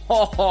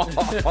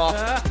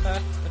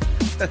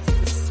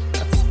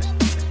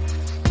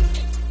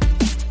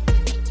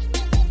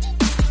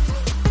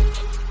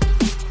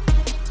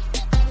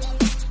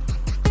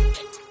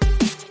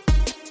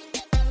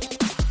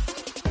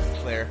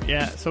 Claire.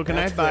 Yeah, so can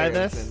I buy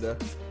this?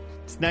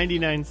 It's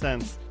 99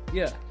 cents.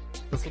 Yeah.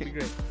 This will be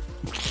great.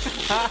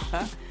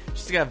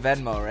 She's got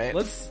Venmo, right?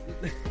 Let's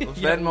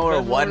Venmo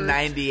her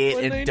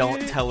 $198 and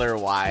don't tell her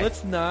why.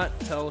 Let's not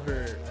tell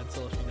her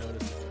until she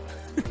notices.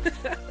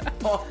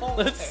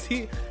 Let's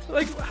see.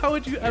 Like, how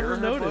would you ever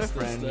notice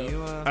this,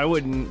 though? I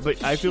wouldn't,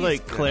 but I feel She's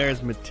like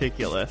Claire's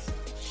meticulous.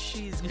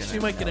 She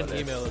might get an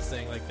email that's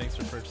saying, like, thanks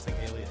for purchasing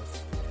Alias.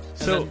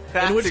 So,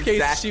 In which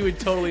case, she would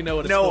totally know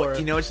what it's No, for.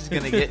 you know what she's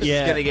gonna get?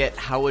 Yeah. She's gonna get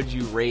How Would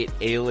You Rate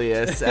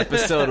Alias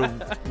episode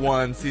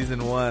 1,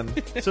 season 1.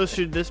 So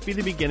should this be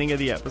the beginning of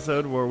the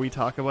episode where we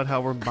talk about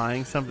how we're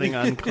buying something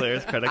on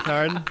Claire's credit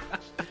card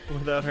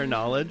without her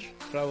knowledge?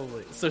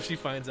 Probably. So she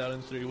finds out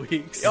in 3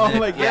 weeks. Oh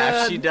my god!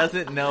 Yeah, if she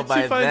doesn't know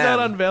by She finds then. out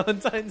on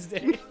Valentine's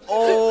Day.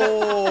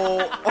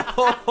 Oh.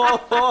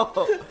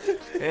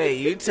 Hey,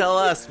 you tell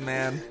us,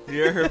 man.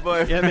 You're her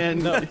boyfriend. Yeah, man.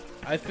 No,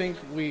 I think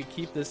we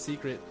keep this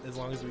secret as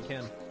long as we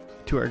can.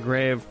 To our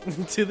grave.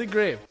 To the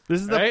grave.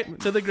 This is the Right?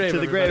 To the grave, To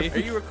the everybody.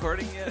 grave. Are you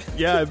recording yet?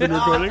 Yeah, I've been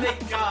recording. Oh,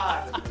 thank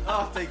God.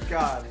 Oh, thank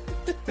God.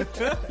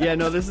 Yeah,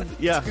 no, this is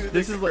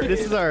this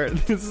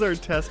is our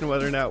test on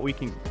whether or not we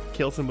can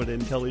kill somebody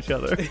and tell each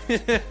other. This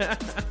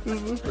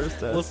is the first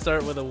test. We'll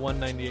start with a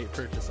 $198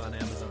 purchase on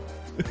Amazon.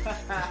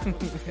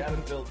 Gotta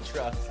build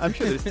trust. I'm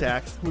sure there's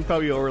tax. We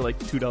probably owe her like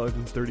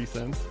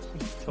 $2.30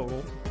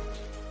 total.